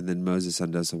through, and then Moses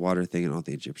undoes the water thing, and all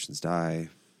the Egyptians die,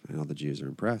 and all the Jews are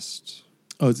impressed.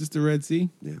 Oh, is this the Red Sea?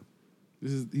 Yeah.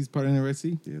 He's part in the Red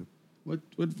Sea? Yeah. What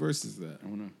verse is that? I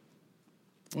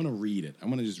wanna read it. I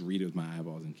wanna just read it with my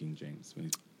eyeballs in King James when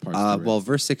he's parts the Red Well, Sea.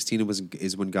 verse 16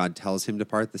 is when God tells him to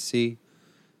part the sea,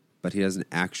 but he doesn't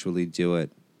actually do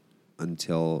it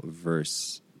until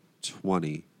verse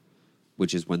 20,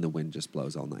 which is when the wind just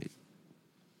blows all night.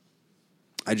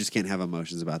 I just can't have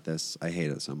emotions about this. I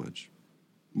hate it so much.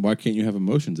 Why can't you have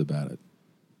emotions about it?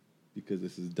 Because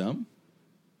this is dumb?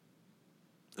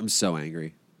 I'm so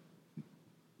angry.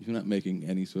 You're not making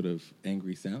any sort of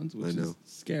angry sounds, which I know. is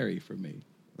scary for me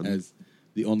as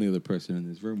the only other person in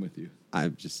this room with you.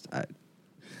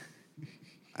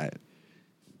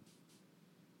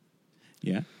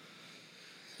 Yeah?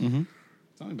 Mm-hmm.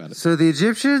 Tell me about it. So the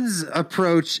Egyptians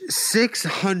approach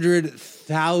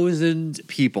 600,000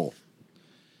 people.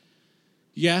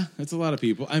 Yeah, that's a lot of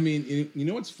people. I mean, you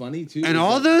know what's funny, too? And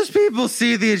all those people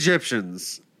see the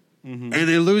Egyptians, and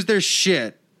they lose their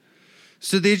shit.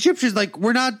 So the Egyptians, like,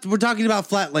 we're talking about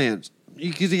flat land.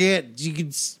 They're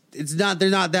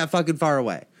not that fucking far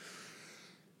away.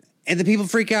 And the people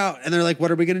freak out, and they're like,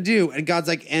 what are we going to do? And God's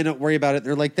like, don't worry about it.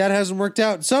 They're like, that hasn't worked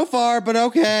out so far, but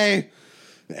okay.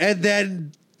 And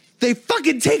then they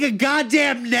fucking take a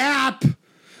goddamn nap.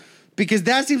 Because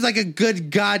that seems like a good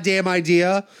goddamn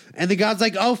idea. And the God's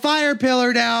like, oh, fire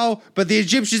pillar now. But the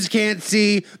Egyptians can't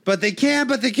see. But they can,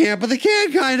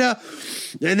 kind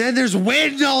of. And then there's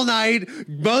wind all night.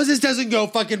 Moses doesn't go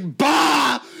fucking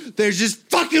bah. There's just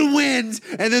fucking wind.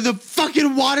 And then the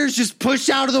fucking water's just pushed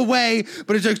out of the way.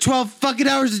 But it took 12 fucking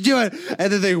hours to do it.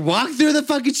 And then they walk through the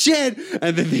fucking shit.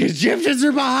 And then the Egyptians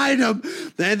are behind them.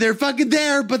 And they're fucking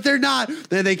there, but they're not.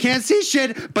 Then they can't see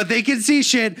shit, but they can see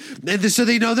shit. And so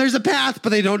they know there's a path, but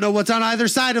they don't know what's on either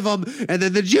side of them. And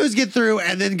then the Jews get through.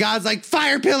 And then God's like,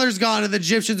 fire pillar's gone. And the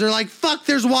Egyptians are like, fuck,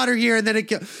 there's water here. And then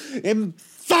it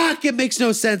makes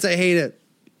no sense. I hate it.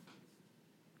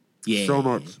 Yeah. So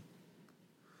much.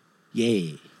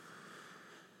 Yeah.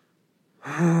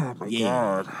 Oh my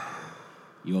God.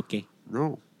 You okay?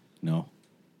 No. No.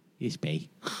 It's bad.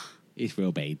 It's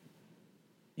real bad.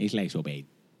 It's like so bad.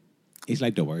 It's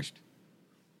like the worst.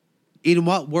 In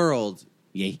what world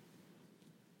Yeah.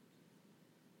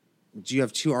 do you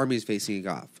have two armies facing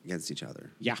off against each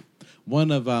other? Yeah.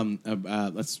 One of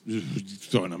let's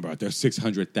throw a number out there,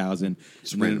 600,000.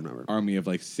 Just a random number. Army of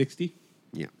like 60.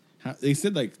 Yeah. They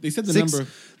said the number.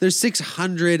 There's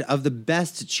 600 of the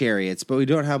best chariots, but we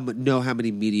don't know how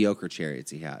many mediocre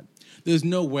chariots he had. There's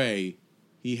no way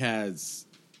he has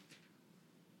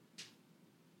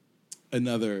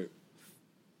another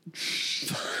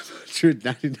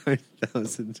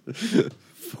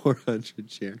 599,400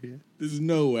 chariots. There's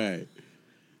no way.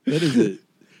 That is it.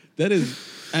 That is,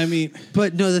 I mean.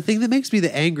 But no, the thing that makes me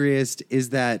the angriest is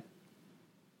that,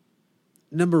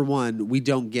 number one, we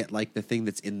don't get like the thing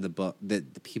that's in the book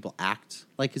that the people act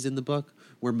like is in the book,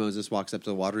 where Moses walks up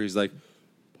to the water. He's like,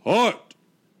 "Part."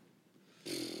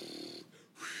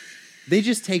 They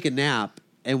just take a nap,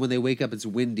 and when they wake up, it's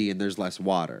windy and there's less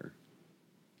water.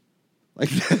 Like,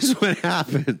 that's what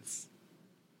happens.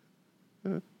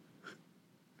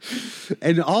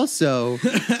 And also,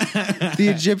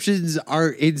 the Egyptians are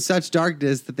in such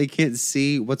darkness that they can't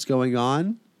see what's going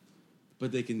on.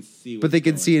 But they can see. But they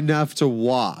can see enough to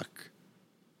walk.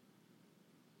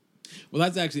 Well,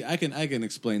 that's actually I can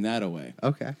explain that away.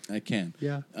 Okay, I can.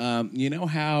 Yeah. You know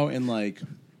how in like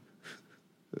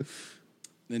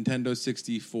Nintendo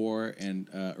 64 and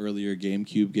earlier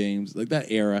GameCube games, like that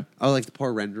era. Oh, like the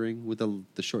poor rendering with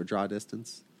the short draw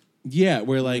distance. Yeah,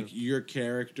 where like your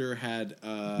character had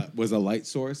was a light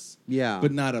source. Yeah.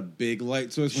 But not a big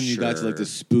light source when you got to like the Sure.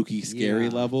 spooky, scary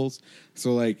Yeah. levels.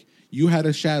 So like you had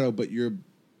a shadow, but your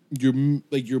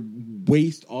your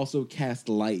waist also cast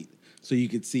light, so you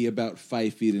could see about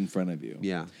 5 feet in front of you.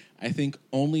 Yeah. I think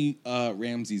only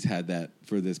Ramses had that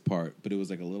for this part, but it was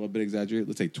like a little bit exaggerated.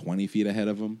 Let's say 20 feet ahead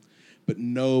of him. But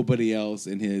nobody else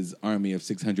in his army of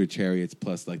 600 chariots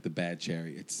plus like the bad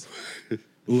chariots.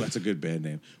 Ooh, that's a good band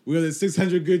name. We're the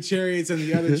 600 good chariots and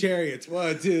the other chariots.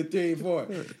 1, 2, 3, 4.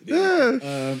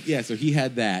 Yeah, so he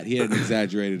had that. He had an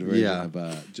exaggerated version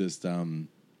of just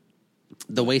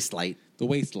the waist light. The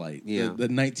waist light. Yeah. The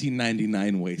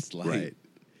 1999 waist light. Right.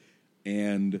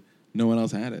 And no one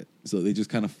else had it. So they just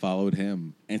kind of followed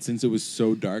him. And since it was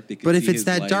so dark, they could But see if it's his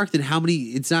that light. dark, then how many?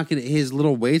 It's not going to. His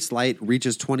little waist light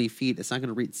reaches 20 feet. It's not going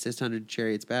to reach 600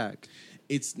 chariots back.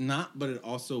 It's not, but it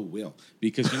also will.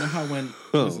 Because you know how when...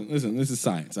 Listen, this is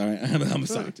science, all right? I'm a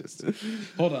scientist.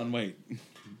 Hold on, wait.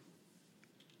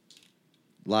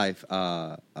 Life.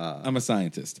 I'm a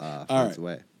scientist. All Finds right. a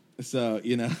way. So,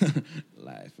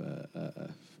 life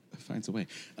finds a way.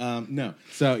 No.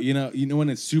 So, you know when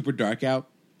it's super dark out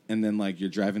and then, like, you're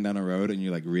driving down a road and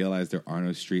you, like, realize there are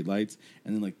no street lights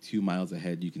and then, like, 2 miles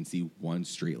ahead you can see one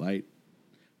street light,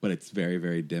 but it's very,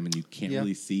 very dim and you can't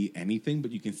really see anything,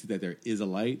 but you can see that there is a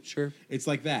light. Sure. It's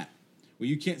like that, where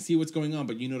you can't see what's going on,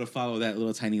 but you know to follow that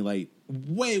little tiny light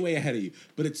way, way ahead of you.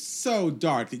 But it's so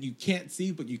dark that you can't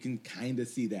see, but you can kind of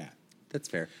see that. That's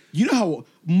fair. You know how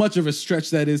much of a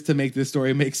stretch that is to make this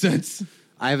story make sense?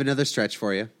 I have another stretch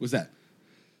for you. What's that?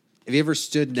 Have you ever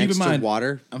stood Keep next in mind, to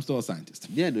water? I'm still a scientist.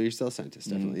 Yeah, no, you're still a scientist,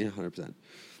 definitely. Yeah, 100%.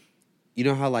 You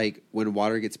know how, like, when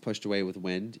water gets pushed away with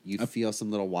wind, you feel some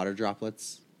little water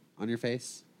droplets on your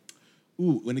face?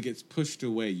 Ooh, when it gets pushed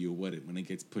away, you wouldn't. When it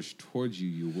gets pushed towards you,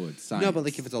 you would. Science. No, but,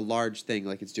 like, if it's a large thing,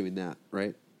 like it's doing that,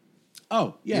 right?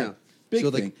 Oh, yeah. Big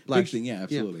So, thing. like, Big thing, yeah,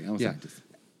 absolutely. I'm a scientist.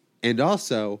 And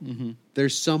also,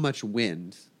 there's so much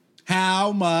wind.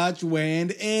 How much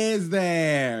wind is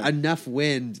there? Enough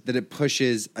wind that it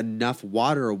pushes enough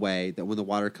water away that when the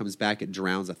water comes back, it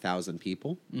drowns 1,000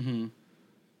 people. Mm-hmm.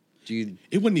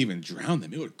 It wouldn't even drown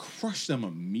them. It would crush them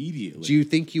immediately. Do you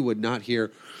think you would not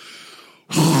hear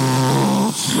the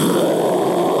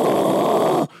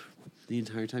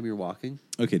entire time you're walking?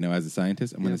 Okay, now as a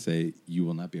scientist, I'm going to say you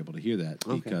will not be able to hear that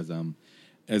because,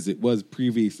 as it was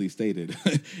previously stated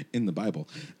in the Bible,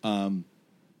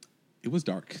 it was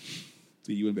dark,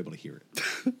 so you wouldn't be able to hear it.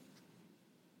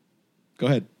 Go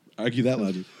ahead, argue that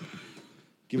logic.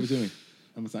 Give it to me.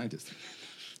 I'm a scientist.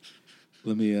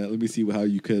 Let me see how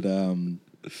you could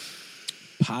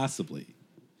possibly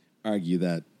argue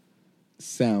that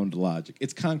sound logic.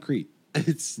 It's concrete.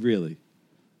 It's really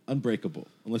unbreakable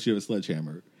unless you have a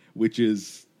sledgehammer, which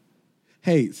is,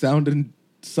 hey, sound and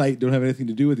sight don't have anything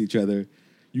to do with each other.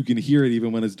 You can hear it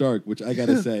even when it's dark, which I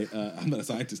gotta say, I'm not a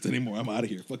scientist anymore. I'm out of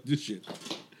here. Fuck this shit.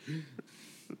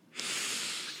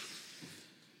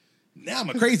 Now I'm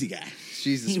a crazy guy.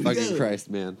 Jesus fucking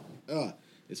Christ, man.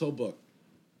 This whole book.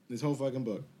 This whole fucking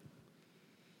book.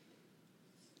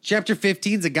 Chapter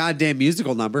 15 is a goddamn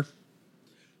musical number.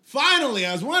 Finally,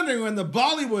 I was wondering when the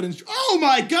Bollywood... oh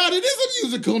my God, it is a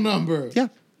musical number. Yeah.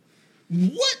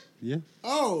 What? Yeah.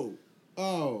 Oh.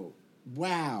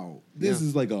 Wow. This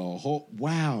is like a whole...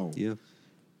 Wow. Yeah.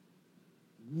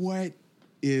 What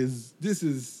is... This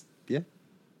is... Yeah.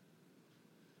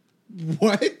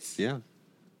 What? Yeah. I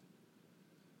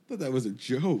thought that was a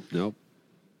joke. Nope.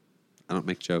 I don't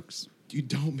make jokes. You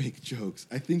don't make jokes.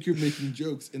 I think you're making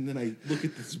jokes, and then I look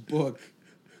at this book,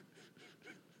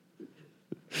 and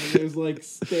there's like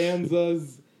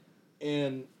stanzas,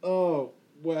 and oh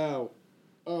wow,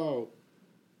 oh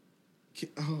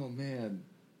man,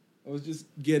 I was just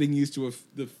getting used to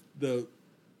the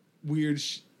weird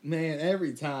man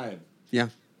every time. Yeah.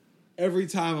 Every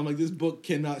time I'm like, this book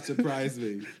cannot surprise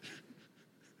me.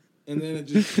 And then it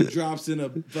just drops in a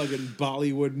fucking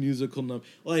Bollywood musical number.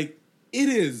 Like, it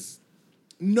is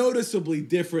noticeably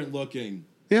different looking.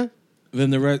 Yeah. Than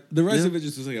the rest of it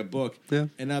just looks like a book. Yeah.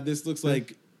 And now this looks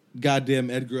like goddamn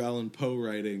Edgar Allan Poe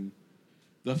writing.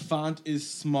 The font is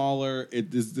smaller.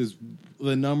 The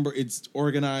number, it's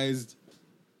organized.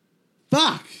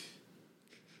 Fuck!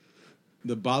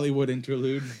 The Bollywood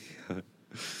interlude.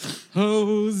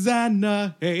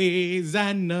 Hosanna, hey,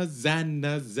 Zanna,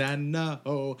 Zanna, Zanna,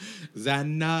 ho.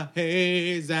 Zanna,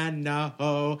 hey, Zanna,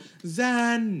 ho.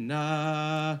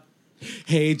 Zanna.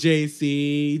 Hey,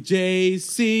 JC,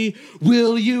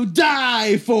 will you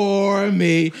die for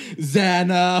me?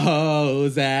 Zanna, ho,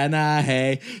 Zanna,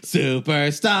 hey,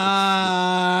 superstar.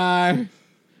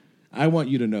 I want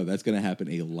you to know that's going to happen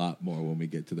a lot more when we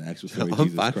get to the actual story. I'm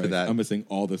Jesus fine Christ. for that. I'm going to sing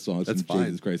all the songs That's from fine.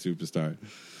 Jesus Christ Superstar.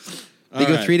 They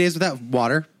go 3 days without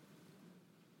water.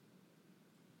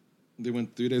 They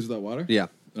went 3 days without water? Yeah.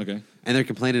 Okay. And they're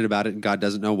complaining about it, and God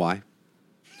doesn't know why.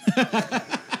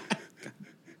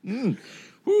 Whew,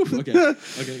 okay.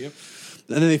 Okay, yep.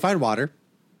 And then they find water.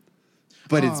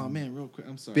 But it's man, real quick.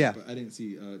 I'm sorry, Yeah. but I didn't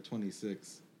see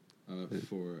 26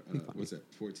 for, what's that,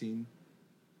 14?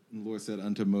 And the Lord said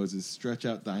unto Moses, stretch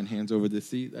out thine hands over the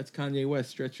sea. That's Kanye West.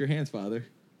 Stretch your hands, Father.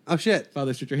 Oh, shit.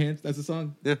 Father, stretch your hands. That's the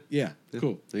song? Yeah. Yeah.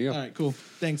 Cool. There you go. All right, cool.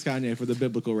 Thanks, Kanye, for the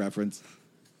biblical reference.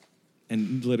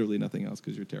 And literally nothing else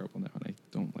because you're terrible now and I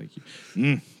don't like you.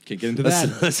 Can't get into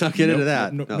that. Let's not get into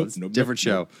that. Nope, No, nope, it's nope, different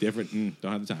show. nope. Different.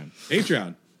 Don't have the time.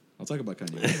 Patreon. I'll talk about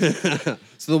Kanye.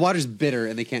 So the water's bitter,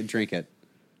 and they can't drink it.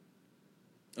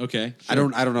 Okay. I sure.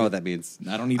 don't know what that means.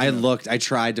 I don't even I know. looked. I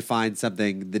tried to find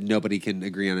something that nobody can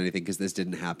agree on anything because this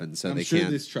didn't happen. So I'm they sure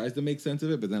can't. this tries to make sense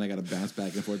of it, but then I got to bounce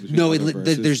back and forth between No, other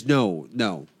verses. there's no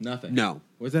nothing. No.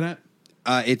 Where's that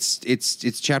at?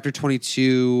 It's chapter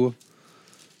 22.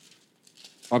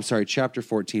 Oh, I'm sorry, chapter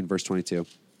 14, verse 22.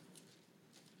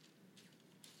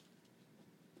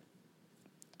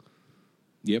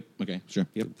 Yep. Okay. Sure.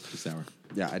 Yep. Just sour.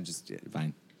 Yeah, I just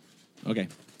Fine. Okay.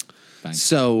 Fine.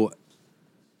 So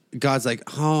God's like,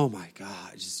 oh my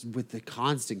God, just with the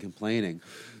constant complaining.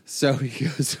 So he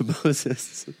goes to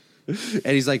Moses and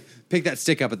he's like, pick that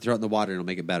stick up and throw it in the water and it'll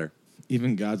make it better.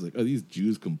 Even God's like, oh, these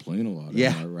Jews complain a lot.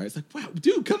 Yeah. Right? It's like, wow,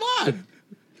 dude, come on.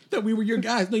 That we were your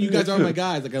guys. No, you guys are my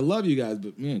guys. Like, I love you guys,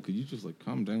 but man, could you just like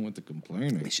calm down with the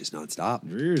complaining? It's just nonstop.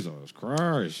 Jesus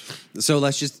Christ. So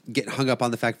let's just get hung up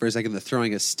on the fact for a second that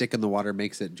throwing a stick in the water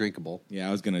makes it drinkable. Yeah,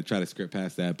 I was gonna try to script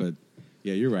past that, but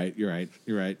yeah, you're right. Yep,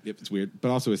 it's weird.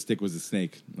 But also, a stick was a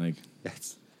snake. Like,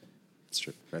 It's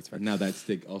true. That's right. now that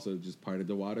stick also just parted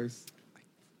the waters.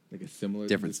 Like a similar,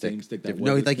 Different the stick. same stick that Different- was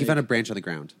no, a like you snake. found a branch on the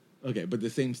ground. Okay, but the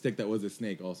same stick that was a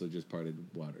snake also just parted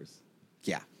waters.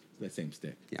 Yeah. That same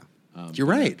stick. Yeah. and You're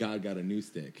right. God got a new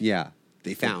stick. Yeah.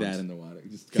 They Put found that in the water.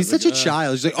 Just He's God's such a like,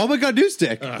 child. He's like, oh my God, new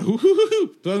stick. Throw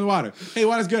it in the water. Hey,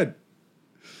 water's good.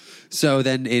 So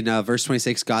then in verse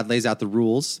 26, God lays out the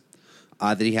rules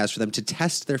that he has for them to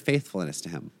test their faithfulness to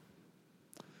him.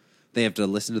 They have to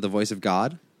listen to the voice of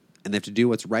God, and they have to do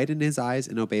what's right in his eyes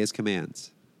and obey his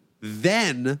commands.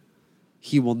 Then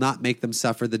he will not make them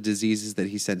suffer the diseases that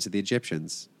he sent to the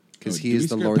Egyptians, because he is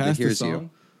the Lord that hears you.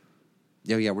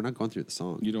 Yeah, we're not going through the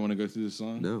song. You don't want to go through the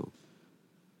song? No.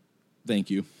 Thank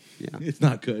you. Yeah. It's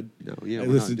not good. No, yeah, I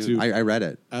we're listened not doing- to. I read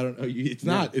it. I don't know. It's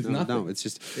not. It's no, nothing. No, it's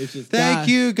just God. thank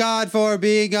you, God, for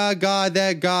being a God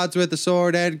that God's with the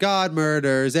sword and God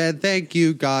murders. And thank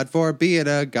you, God, for being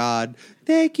a God.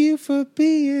 Thank you for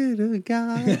being a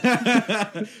God.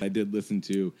 I did listen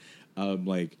to,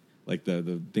 like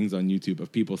the things on YouTube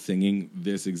of people singing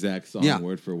this exact song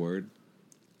word for word.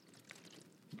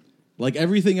 Like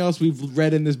everything else we've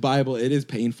read in this Bible, it is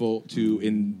painful to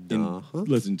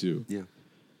listen to. Yeah.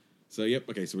 So, yep.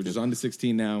 Okay, so we're just on to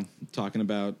 16 now, talking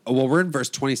about... Oh, well, we're in verse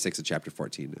 26 of chapter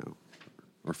 14 now.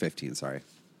 Or 15, sorry.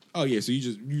 Oh, yeah, so you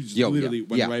just literally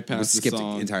went right past the skipped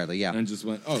song. it entirely, yeah. And just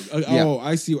went, Yeah.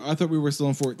 I see. I thought we were still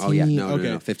in 14. Oh, yeah, no, okay.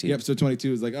 no, 15. Yep, so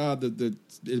 22 is like, the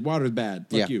water's bad.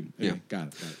 Fuck Yeah, you. Okay, yeah. got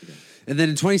it. Okay. And then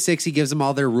in 26, he gives them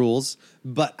all their rules.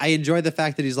 But I enjoy the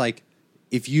fact that he's like,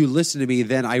 if you listen to me,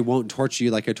 then I won't torture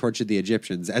you like I tortured the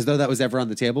Egyptians. As though that was ever on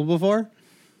the table before.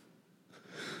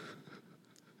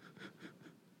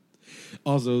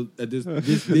 Also,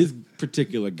 this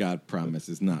particular God promise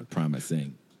is not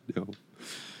promising. No.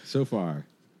 So far,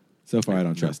 I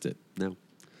don't trust it. No.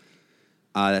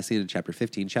 That's the end of chapter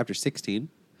 15. Chapter 16,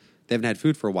 they haven't had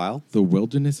food for a while. The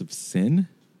wilderness of sin?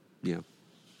 Yeah.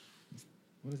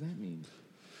 What does that mean?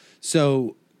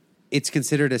 So it's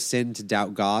considered a sin to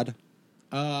doubt God,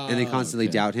 and they constantly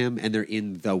doubt him, and they're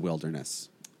in the wilderness.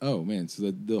 Oh man!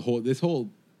 So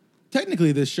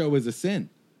technically this show is a sin.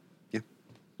 Yeah.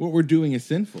 What we're doing is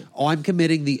sinful. Oh,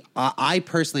 I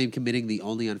personally am committing the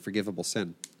only unforgivable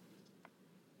sin.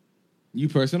 You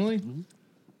personally?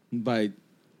 Mm-hmm. By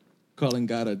calling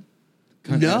God a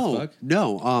cunt ass fuck?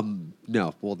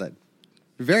 No. Well, that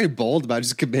you're very bold about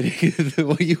just committing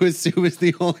what you assume is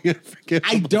the only unforgivable.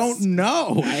 I don't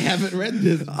know. I haven't read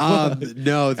this.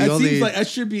 No, Seems like I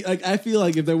should be like. I feel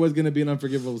like if there was going to be an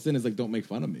unforgivable sin, it's like don't make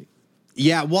fun of me.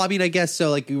 Yeah, well, I mean, I guess so.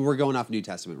 Like, we're going off New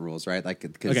Testament rules, right? Like,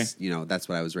 because Okay. That's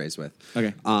what I was raised with.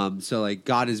 Okay. So like,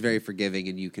 God is very forgiving,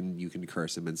 and you can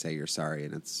curse him and say you're sorry,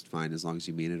 and it's fine as long as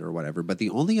you mean it or whatever. But the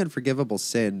only unforgivable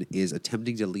sin is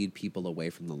attempting to lead people away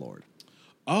from the Lord.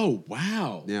 Oh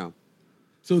wow! Yeah.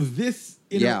 So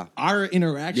our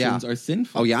interactions are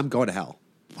sinful. Oh yeah, I'm going to hell.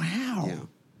 Wow. Yeah.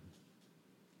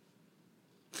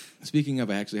 Speaking of,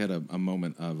 I actually had a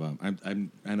moment of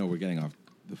I know we're getting off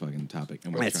the fucking topic.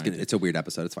 And It's a weird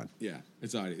episode. It's fine. Yeah,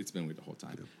 it's been weird the whole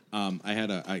time. I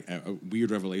had a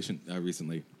weird revelation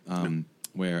recently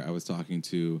where I was talking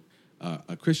to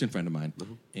a Christian friend of mine,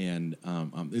 and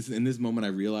in this moment I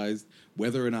realized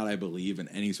whether or not I believe in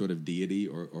any sort of deity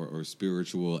or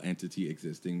spiritual entity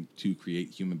existing to create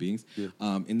human beings.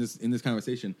 In this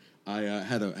conversation, I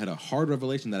had a hard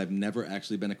revelation that I've never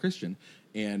actually been a Christian,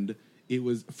 and it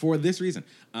was for this reason.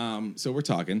 So we're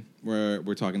talking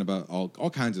about all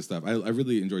kinds of stuff. I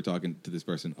really enjoy talking to this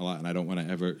person a lot, and I don't want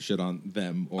to ever shit on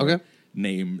them or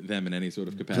name them in any sort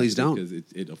of capacity. Please don't, because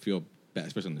it'll feel bad,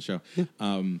 especially on the show.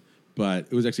 But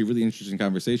it was actually a really interesting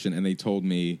conversation, and they told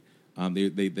me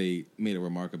they made a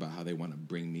remark about how they want to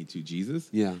bring me to Jesus.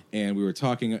 Yeah, and we were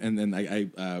talking, and then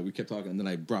we kept talking, and then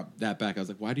I brought that back. I was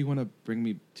like, "Why do you want to bring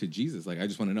me to Jesus? Like, I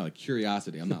just want to know, like,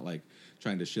 curiosity. I'm not like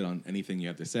trying to shit on anything you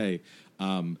have to say."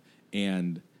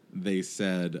 And they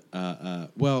said,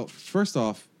 "Well, first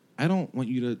off, I don't want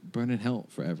you to burn in hell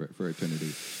forever, for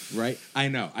eternity, right?" I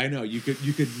know. You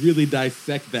could really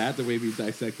dissect that the way we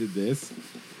dissected this.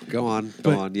 Go on.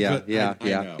 Yeah.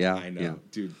 I know,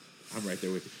 dude. I'm right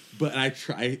there with you. But I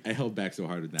held back so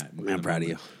hard with that. I'm proud of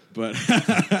you. But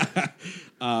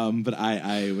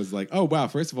I was like, oh wow.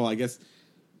 First of all, I guess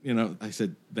I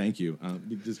said thank you.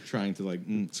 Just trying to like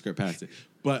skirt past it.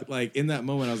 But like in that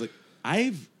moment, I was like,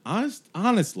 I've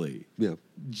honestly,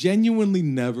 genuinely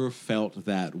never felt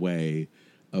that way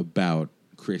about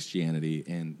Christianity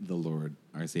and the Lord,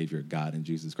 our Savior, God, and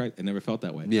Jesus Christ. I never felt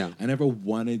that way. Yeah. I never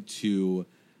wanted to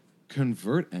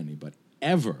convert anybody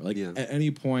ever. Like at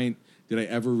any point did I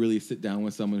ever really sit down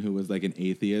with someone who was like an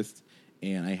atheist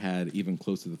and I had even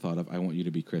close to the thought of, I want you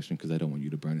to be Christian because I don't want you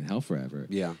to burn in hell forever.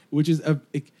 Yeah. Which is a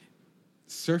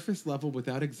surface level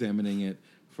without examining it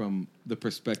from the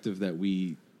perspective that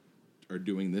we are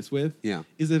doing this with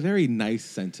is a very nice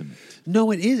sentiment.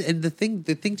 No, it is. And the thing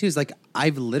too is like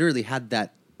I've literally had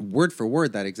that word for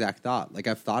word, that exact thought. Like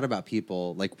I've thought about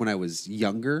people like when I was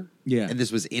younger and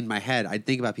this was in my head, I'd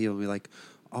think about people and be like,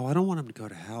 oh, I don't want them to go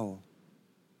to hell.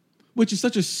 Which is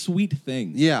such a sweet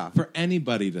thing for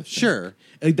anybody to think. Sure.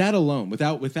 Like that alone,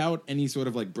 without any sort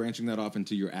of like branching that off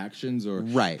into your actions or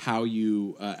how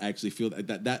you actually feel,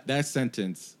 that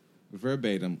sentence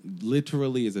verbatim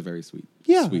literally is a very sweet.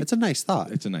 It's a nice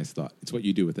thought. It's a nice thought. It's what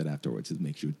you do with it afterwards. It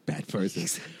makes you a bad person.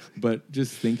 But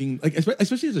just thinking, like,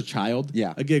 especially as a child,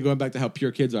 again, going back to how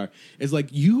pure kids are, it's like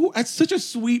that's such a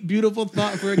sweet, beautiful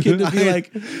thought for a kid to be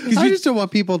like, I just don't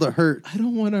want people to hurt. I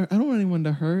don't want anyone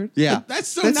to hurt. Yeah. Like, that's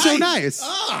so nice.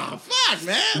 Oh, fuck,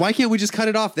 man. Why can't we just cut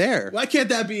it off there? Why can't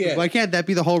that be it? Why can't that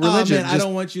be the whole religion? Oh, man, I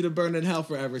don't want you to burn in hell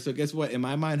forever. So guess what? In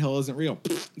my mind, hell isn't real.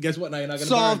 Guess what? Now you're not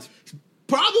going to burn.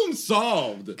 Problem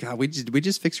solved. God, we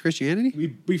just fixed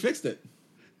Christianity? We fixed it.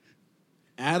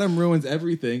 Adam ruins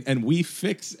everything, and we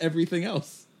fix everything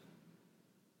else.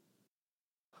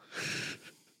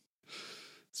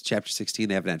 It's chapter 16.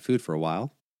 They haven't had food for a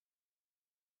while.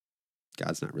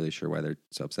 God's not really sure why they're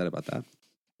so upset about that.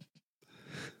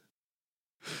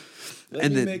 Let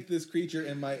me make this creature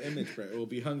in my image, Brett. It will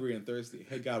be hungry and thirsty.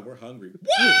 Hey, God, we're hungry.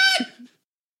 What?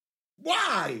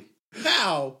 Why?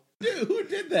 How? Dude, who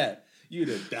did that? You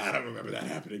did. I don't remember that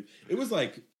happening. It was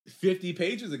like 50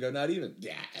 pages ago, not even.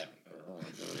 Yeah.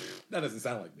 That doesn't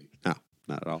sound like me. No,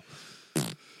 not at all.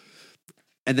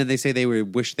 And then they say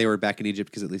wish they were back in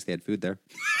Egypt because at least they had food there.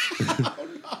 Oh,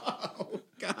 no.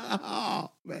 God.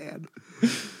 Oh, man.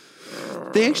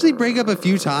 They actually bring up a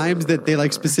few times that they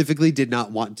like specifically did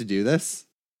not want to do this.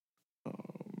 Oh,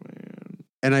 man.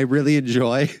 And I really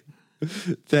enjoy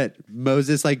that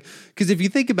Moses, like, because if you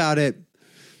think about it,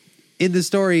 in the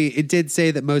story, it did say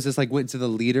that Moses like went to the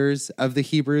leaders of the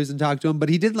Hebrews and talked to them, but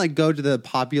he didn't like go to the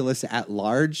populace at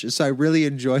large. So I really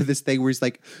enjoy this thing where he's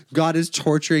like, God is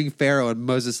torturing Pharaoh, and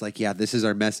Moses like, yeah, this is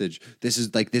our message. This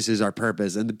is our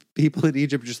purpose. And the people in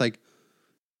Egypt are just like,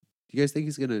 do you guys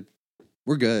think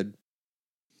we're good? Do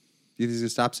you think he's gonna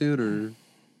stop soon or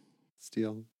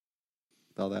steal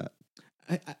all that?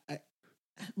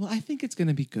 I think it's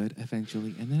gonna be good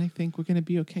eventually, and then I think we're gonna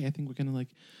be okay. I think we're gonna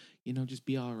just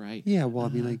be all right. Yeah, well, I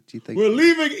mean, like, do you think... We're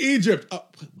leaving Egypt! Oh,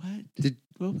 what?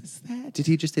 What was that? Did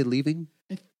he just say leaving?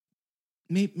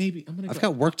 Maybe. I'm going to I've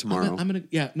got work tomorrow. I'm going to...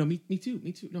 Yeah, no, me too.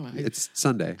 No, it's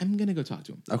Sunday. I'm going to go talk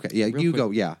to him. Okay, yeah, you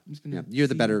go, yeah. You're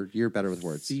better with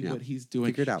words. See what he's doing.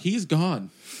 Figure it out. He's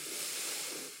gone.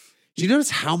 Do you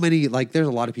notice how many, like, there's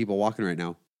a lot of people walking right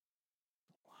now?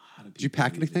 Did you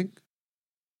pack anything?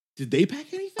 Did they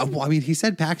pack anything? Well, I mean, he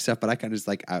said pack stuff, but I kind of just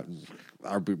like...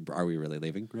 Are we really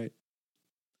leaving? Right?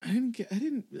 I didn't get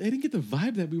the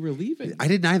vibe that we were leaving. I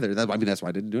didn't either. That's why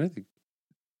I didn't do anything.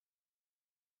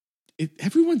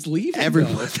 Everyone's leaving.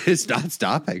 Everyone though. is not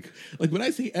stopping. Like when I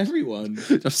say everyone,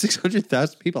 There's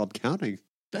 600,000 people. I'm counting.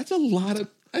 that's a lot of.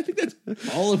 I think that's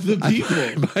all of the people.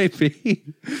 It might be.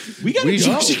 We gotta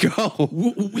go. should go.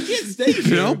 We can't stay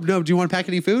here. No. Do you want to pack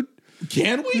any food?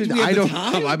 Can we? Do we have I the don't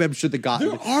time? know. I'm sure they got.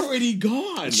 They're already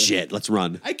gone. Shit, let's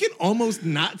run. I can almost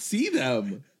not see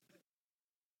them.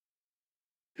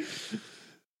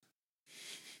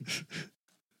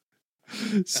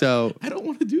 So I don't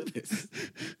want to do this.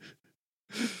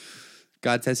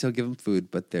 God says he'll give him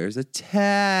food, but there's a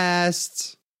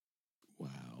test. Wow.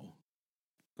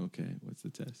 Okay, what's the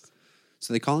test?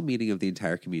 So they call a meeting of the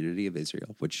entire community of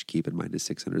Israel, which keep in mind is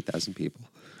 600,000 people.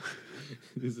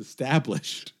 It is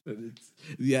established. It's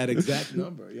that exact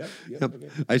number. Yep.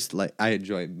 Okay. I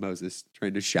enjoy Moses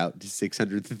trying to shout to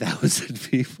 600,000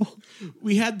 people.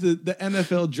 We had the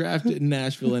NFL draft in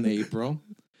Nashville in April.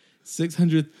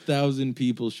 600,000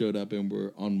 people showed up and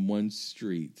were on one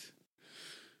street.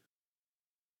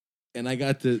 And I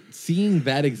got to seeing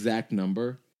that exact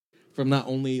number from not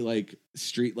only like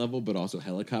street level, but also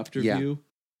helicopter view.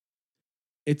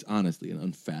 It's honestly an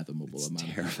unfathomable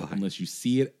amount of people unless you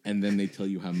see it and then they tell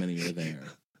you how many are there.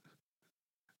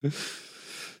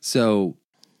 So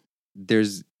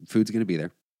there's food's going to be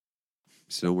there.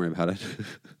 So don't worry about it.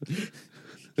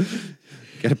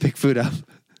 Got to pick food up.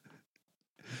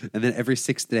 And then every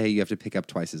sixth day, you have to pick up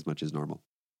twice as much as normal.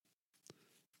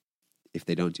 If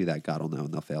they don't do that, God will know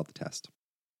and they'll fail the test.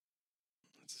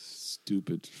 It's a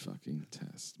stupid fucking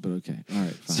test. But okay. All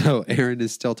right. Fine. So Aaron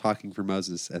is still talking for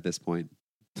Moses at this point.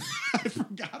 I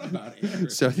forgot about Aaron.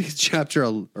 So I think it's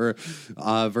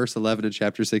verse 11 in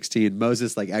chapter 16.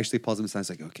 Moses like actually pulls him aside.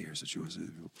 He's like, okay, here's what you want to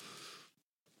do.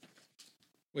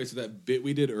 Wait, so that bit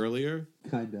we did earlier?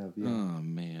 Kind of, yeah. Oh,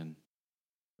 man.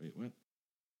 Wait, what?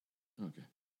 Okay.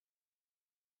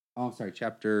 Oh, I'm sorry.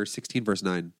 Chapter 16, verse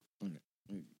 9. Okay.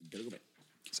 You gotta go back.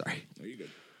 Sorry. No, you're good.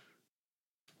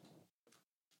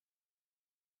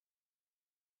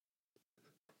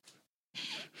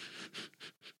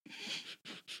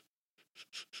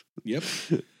 Yep.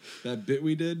 That bit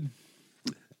we did.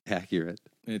 Accurate.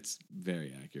 It's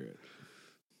very accurate.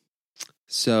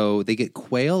 So they get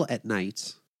quail at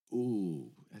night.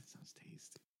 Ooh, that sounds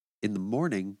tasty. In the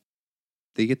morning,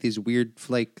 they get these weird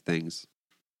flake things.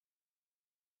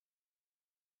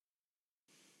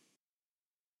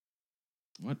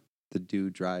 What? The dew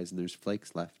dries and there's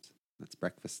flakes left. That's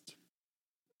breakfast.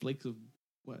 Flakes of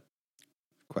what?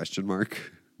 Question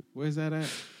mark. Where's that at?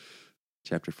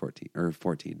 Chapter 14, or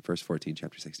 14, verse 14,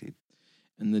 chapter 16.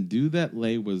 And the dew that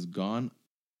lay was gone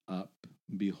up,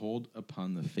 behold,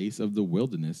 upon the face of the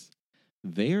wilderness,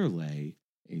 there lay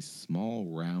a small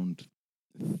round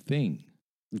thing,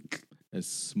 as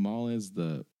small as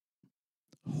the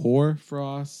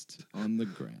hoarfrost on the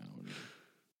ground.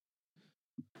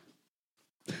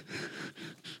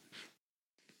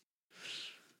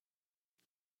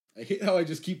 I hate how I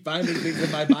just keep finding things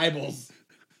in my Bibles.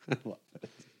 I love it.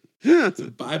 It's a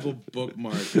Bible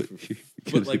bookmark.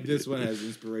 But like this one has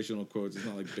inspirational quotes. It's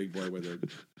not like Big Boy where they're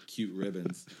cute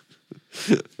ribbons.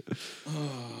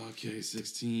 Oh, okay,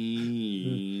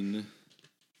 16.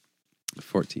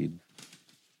 14.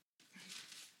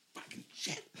 Fucking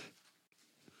shit.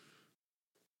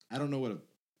 I don't know what a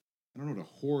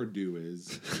hoardo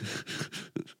is.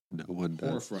 No one does.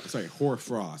 Hoarfrost. HOAR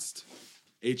frost.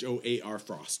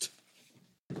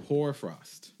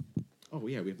 Hoarfrost. Oh,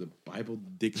 yeah, we have the Bible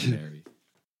dictionary.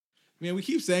 Man, we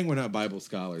keep saying we're not Bible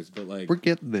scholars, but like... We're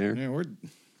getting there. Yeah,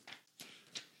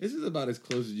 this is about as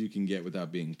close as you can get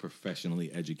without being professionally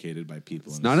educated by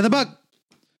people. It's not in the book.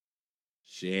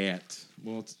 Shit.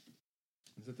 Well, is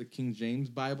that the King James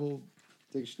Bible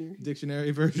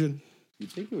Dictionary version?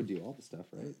 You'd think it would do all the stuff,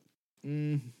 right?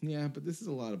 Yeah, but this is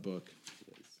a lot of book.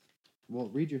 Well,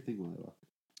 read your thing while I look.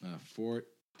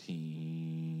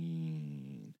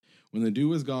 14. When the dew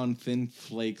was gone, thin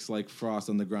flakes like frost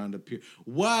on the ground appeared.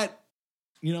 What?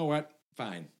 You know what?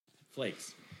 Fine.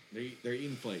 Flakes. They're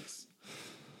eating flakes.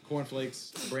 Corn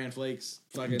flakes, bran flakes.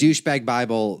 Fucking Douchebag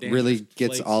Bible really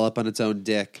gets flakes. all up on its own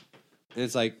dick. And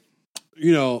it's like,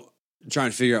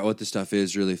 trying to figure out what this stuff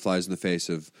is really flies in the face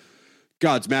of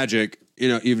God's magic.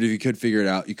 Even if you could figure it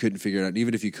out, you couldn't figure it out. And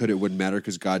even if you could, it wouldn't matter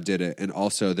because God did it. And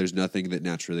also, there's nothing that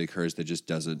naturally occurs that just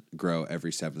doesn't grow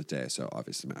every seventh day. So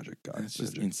obviously, magic. God. It's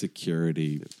just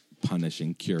insecurity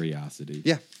punishing curiosity.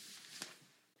 Yeah.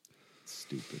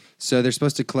 Stupid. So they're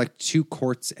supposed to collect 2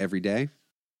 quarts every day.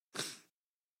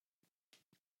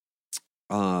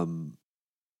 And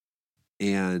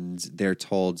they're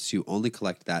told to only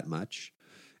collect that much.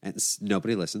 And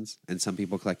nobody listens. And some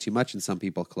people collect too much and some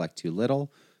people collect too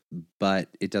little. but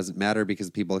it doesn't matter because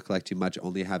the people that collect too much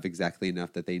only have exactly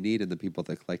enough that they need, and the people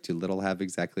that collect too little have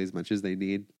exactly as much as they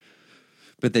need.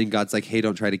 But then God's like, hey,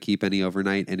 don't try to keep any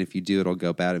overnight, and if you do, it'll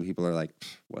go bad. And people are like,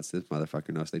 what's this motherfucker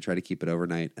know? So they try to keep it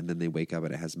overnight, and then they wake up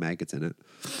and it has maggots in it.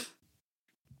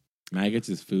 Maggots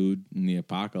is food in the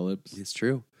apocalypse. It's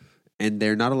true. And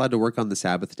they're not allowed to work on the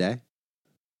Sabbath day.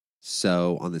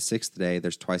 So on the sixth day,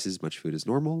 there's twice as much food as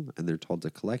normal, and they're told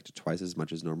to collect twice as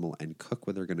much as normal and cook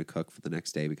what they're going to cook for the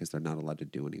next day because they're not allowed to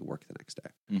do any work the next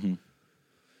day. Mm-hmm.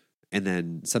 And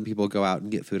then some people go out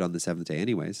and get food on the seventh day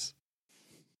anyways.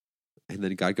 And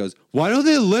then God goes, why don't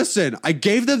they listen? I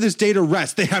gave them this day to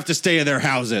rest. They have to stay in their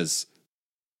houses.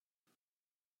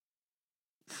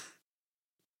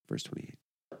 Verse 28.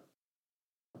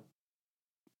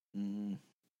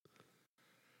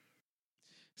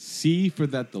 See, for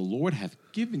that the Lord hath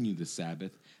given you the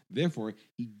Sabbath, therefore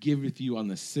he giveth you on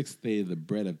the sixth day the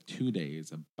bread of 2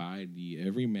 days. Abide ye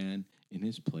every man in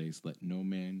his place, let no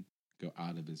man go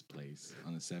out of his place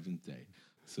on the seventh day.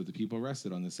 So the people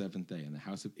rested on the seventh day, and the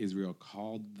house of Israel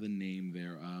called the name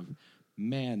thereof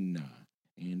manna,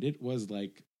 and it was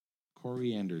like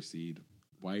coriander seed,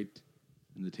 white,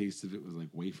 and the taste of it was like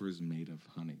wafers made of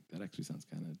honey. That actually sounds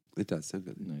kind of It does sound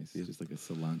good. nice, Yeah. just like a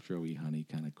cilantro-y honey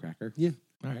kind of cracker. Yeah.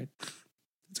 All right.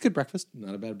 It's a good breakfast.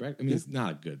 Not a bad breakfast. I mean, Yeah. it's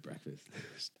not a good breakfast.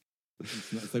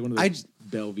 It's like one of those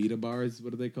Belvita bars.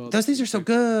 What are they called? Those things are so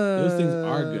good. Those things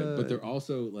are good, but they're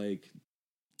also like,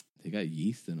 they got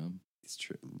yeast in them. It's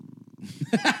true.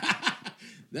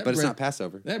 But But it's not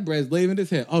Passover. That bread's leaving his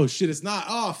head. Oh, shit, it's not.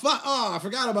 Oh, fuck. Oh, I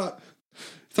forgot about.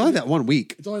 It's only that 1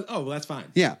 week. It's only. Oh, well, that's fine.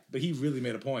 Yeah. But he really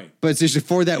made a point. But it's just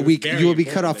for that It was week, very you will be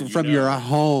cut off important from that you your know.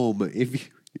 home if you.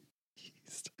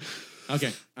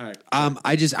 Okay. All right.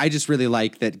 I just really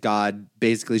like that God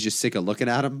basically is just sick of looking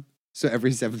at them. So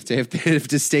every seventh day, if they have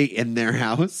to stay in their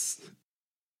house.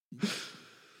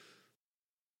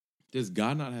 Does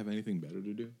God not have anything better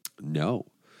to do? No.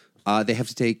 They have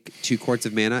to take 2 quarts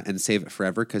of manna and save it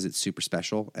forever because it's super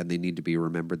special, and they need to be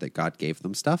remembered that God gave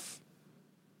them stuff.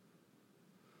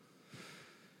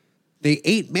 They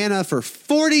ate manna for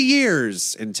 40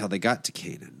 years until they got to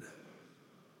Canaan.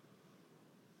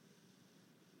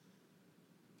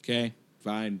 Okay.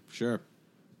 Fine. Sure.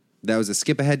 That was a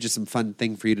skip ahead, just some fun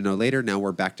thing for you to know later. Now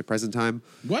we're back to present time.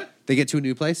 What? They get to a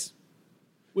new place.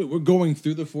 Wait, we're going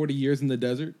through the 40 years in the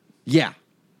desert? Yeah.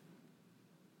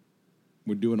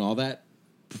 We're doing all that?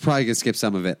 Probably gonna skip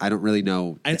some of it. I don't really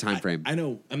know the time frame. I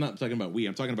know. I'm not talking about we.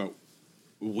 I'm talking about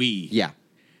we. Yeah.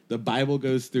 The Bible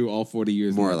goes through all 40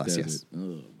 years More in or the less, desert. yes.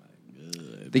 Oh, my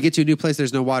God. They get to a new place.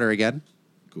 There's no water again.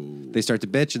 Cool. They start to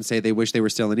bitch and say they wish they were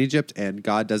still in Egypt, and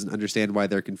God doesn't understand why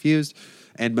they're confused.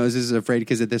 And Moses is afraid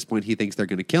because at this point he thinks they're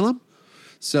going to kill him.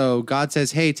 So God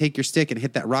says, hey, take your stick and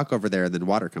hit that rock over there, and then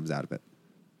water comes out of it.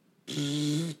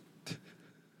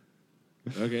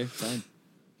 Okay, fine.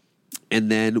 And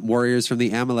then warriors from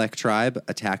the Amalek tribe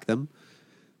attack them.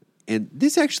 And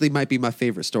this actually might be my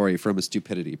favorite story from a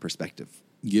stupidity perspective.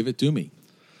 Give it to me.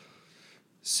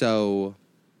 So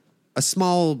a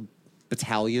small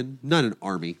battalion, not an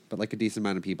army, but like a decent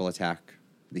amount of people attack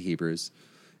the Hebrews.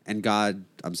 And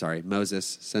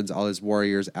Moses sends all his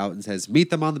warriors out and says, meet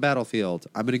them on the battlefield.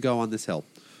 I'm going to go on this hill.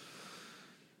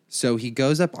 So he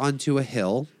goes up onto a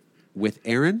hill with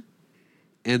Aaron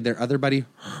and their other buddy,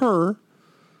 Hur.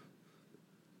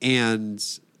 And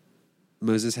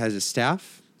Moses has his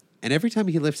staff. And every time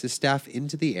he lifts his staff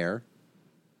into the air,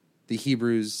 the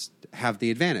Hebrews have the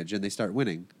advantage and they start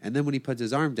winning. And then when he puts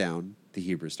his arm down, the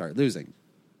Hebrews start losing.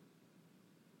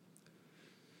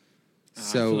 I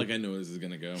So feel like I know where this is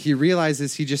going to go. he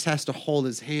realizes he just has to hold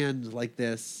his hand like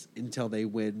this until they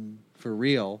win for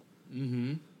real.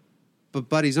 Mm-hmm. But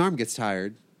Buddy's arm gets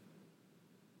tired.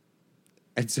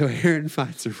 And so Aaron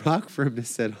finds a rock for him to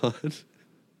sit on.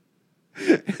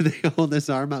 And they hold his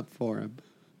arm up for him.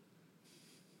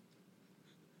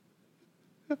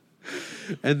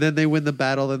 And then they win the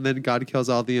battle, and then God kills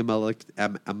all the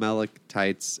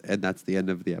Amalekites, and that's the end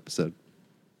of the episode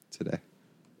today.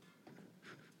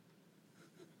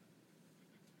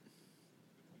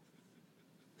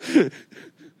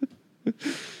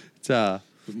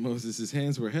 But Moses'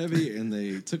 hands were heavy, and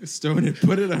they took a stone and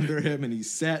put it under him, and he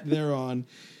sat thereon.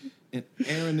 And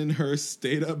Aaron and Hur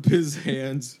stayed up his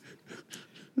hands,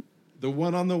 the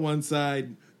one on the one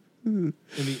side and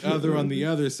the other on the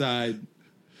other side.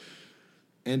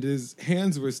 And his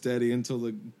hands were steady until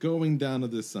the going down of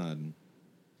the sun.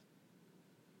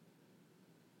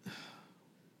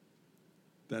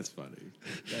 That's funny.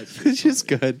 That's It's just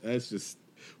funny. good. That's just,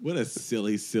 what a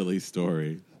silly, silly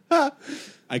story.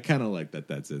 I kind of like that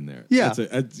that's in there. Yeah.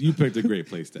 You picked a great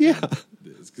place to Yeah. end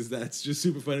this because that's just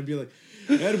super fun to be like,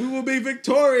 and we will be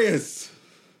victorious.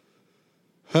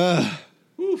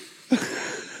 Oof.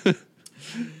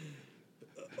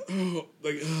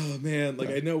 Oh man, like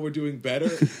I know we're doing better,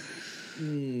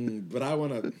 but I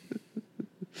want to.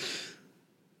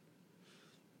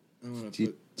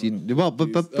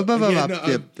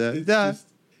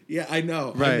 Yeah, I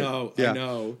know. Right. I know. Yeah. I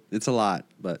know. It's a lot,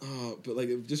 but But like,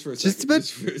 just for a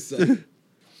second.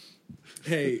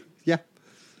 Hey, yeah,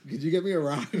 could you get me a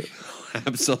rock?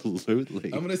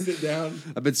 absolutely. I'm gonna sit down.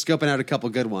 I've been scoping out a couple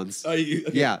good ones. Okay.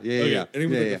 Yeah. Anything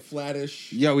with Yeah. a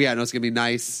flattish. Yo, yeah, no, it's gonna be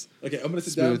nice. Okay, I'm gonna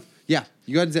sit Smooth. down. Yeah,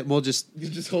 you go ahead and sit. We'll just. You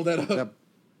just hold that up. Yep.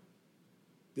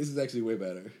 This is actually way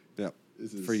better. Yep.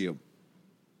 This is for you.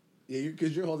 Yeah,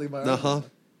 because you're holding my arm. Uh-huh.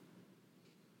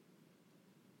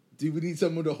 Do we need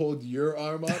someone to hold your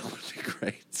arm up? That would be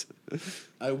great.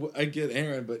 I get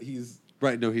Aaron, but he's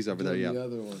Right. No, he's over there. doing Yeah. the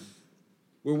other one.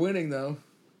 We're winning though.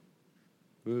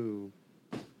 Ooh.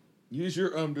 Use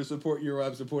your arm to support your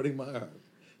arm supporting my arm.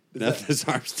 This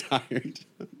arm's tired.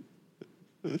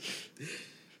 This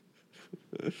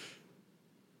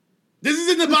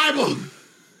is in the Bible.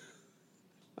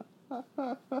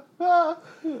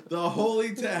 The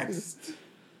holy text.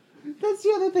 That's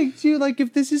the other thing too. Like,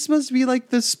 if this is supposed to be like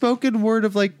the spoken word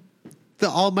of like the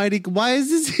Almighty, why is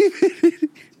this even?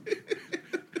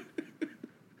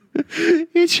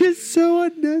 It's just so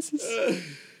unnecessary.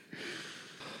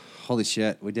 Holy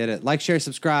shit, we did it! Like, share,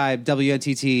 subscribe.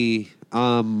 WNTT.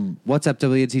 What's up,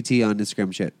 WNTT on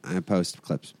Instagram? Shit, I post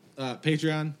clips.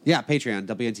 Patreon. Yeah, Patreon.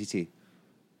 WNTT.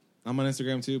 I'm on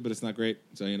Instagram too, but it's not great.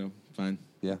 So fine.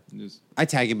 Yeah, Just, I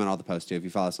tag him on all the posts too. If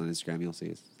you follow us on Instagram, you'll see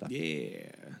his stuff. yeah.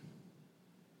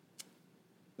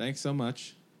 Thanks so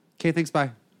much. Okay, thanks.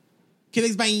 Bye. Okay,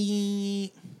 thanks.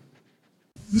 Bye.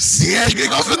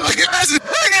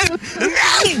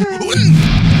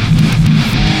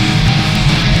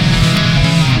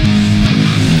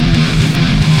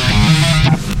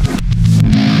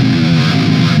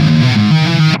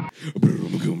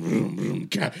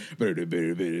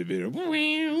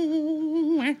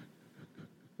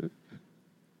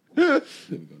 Let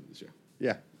me go to the show.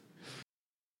 Yeah.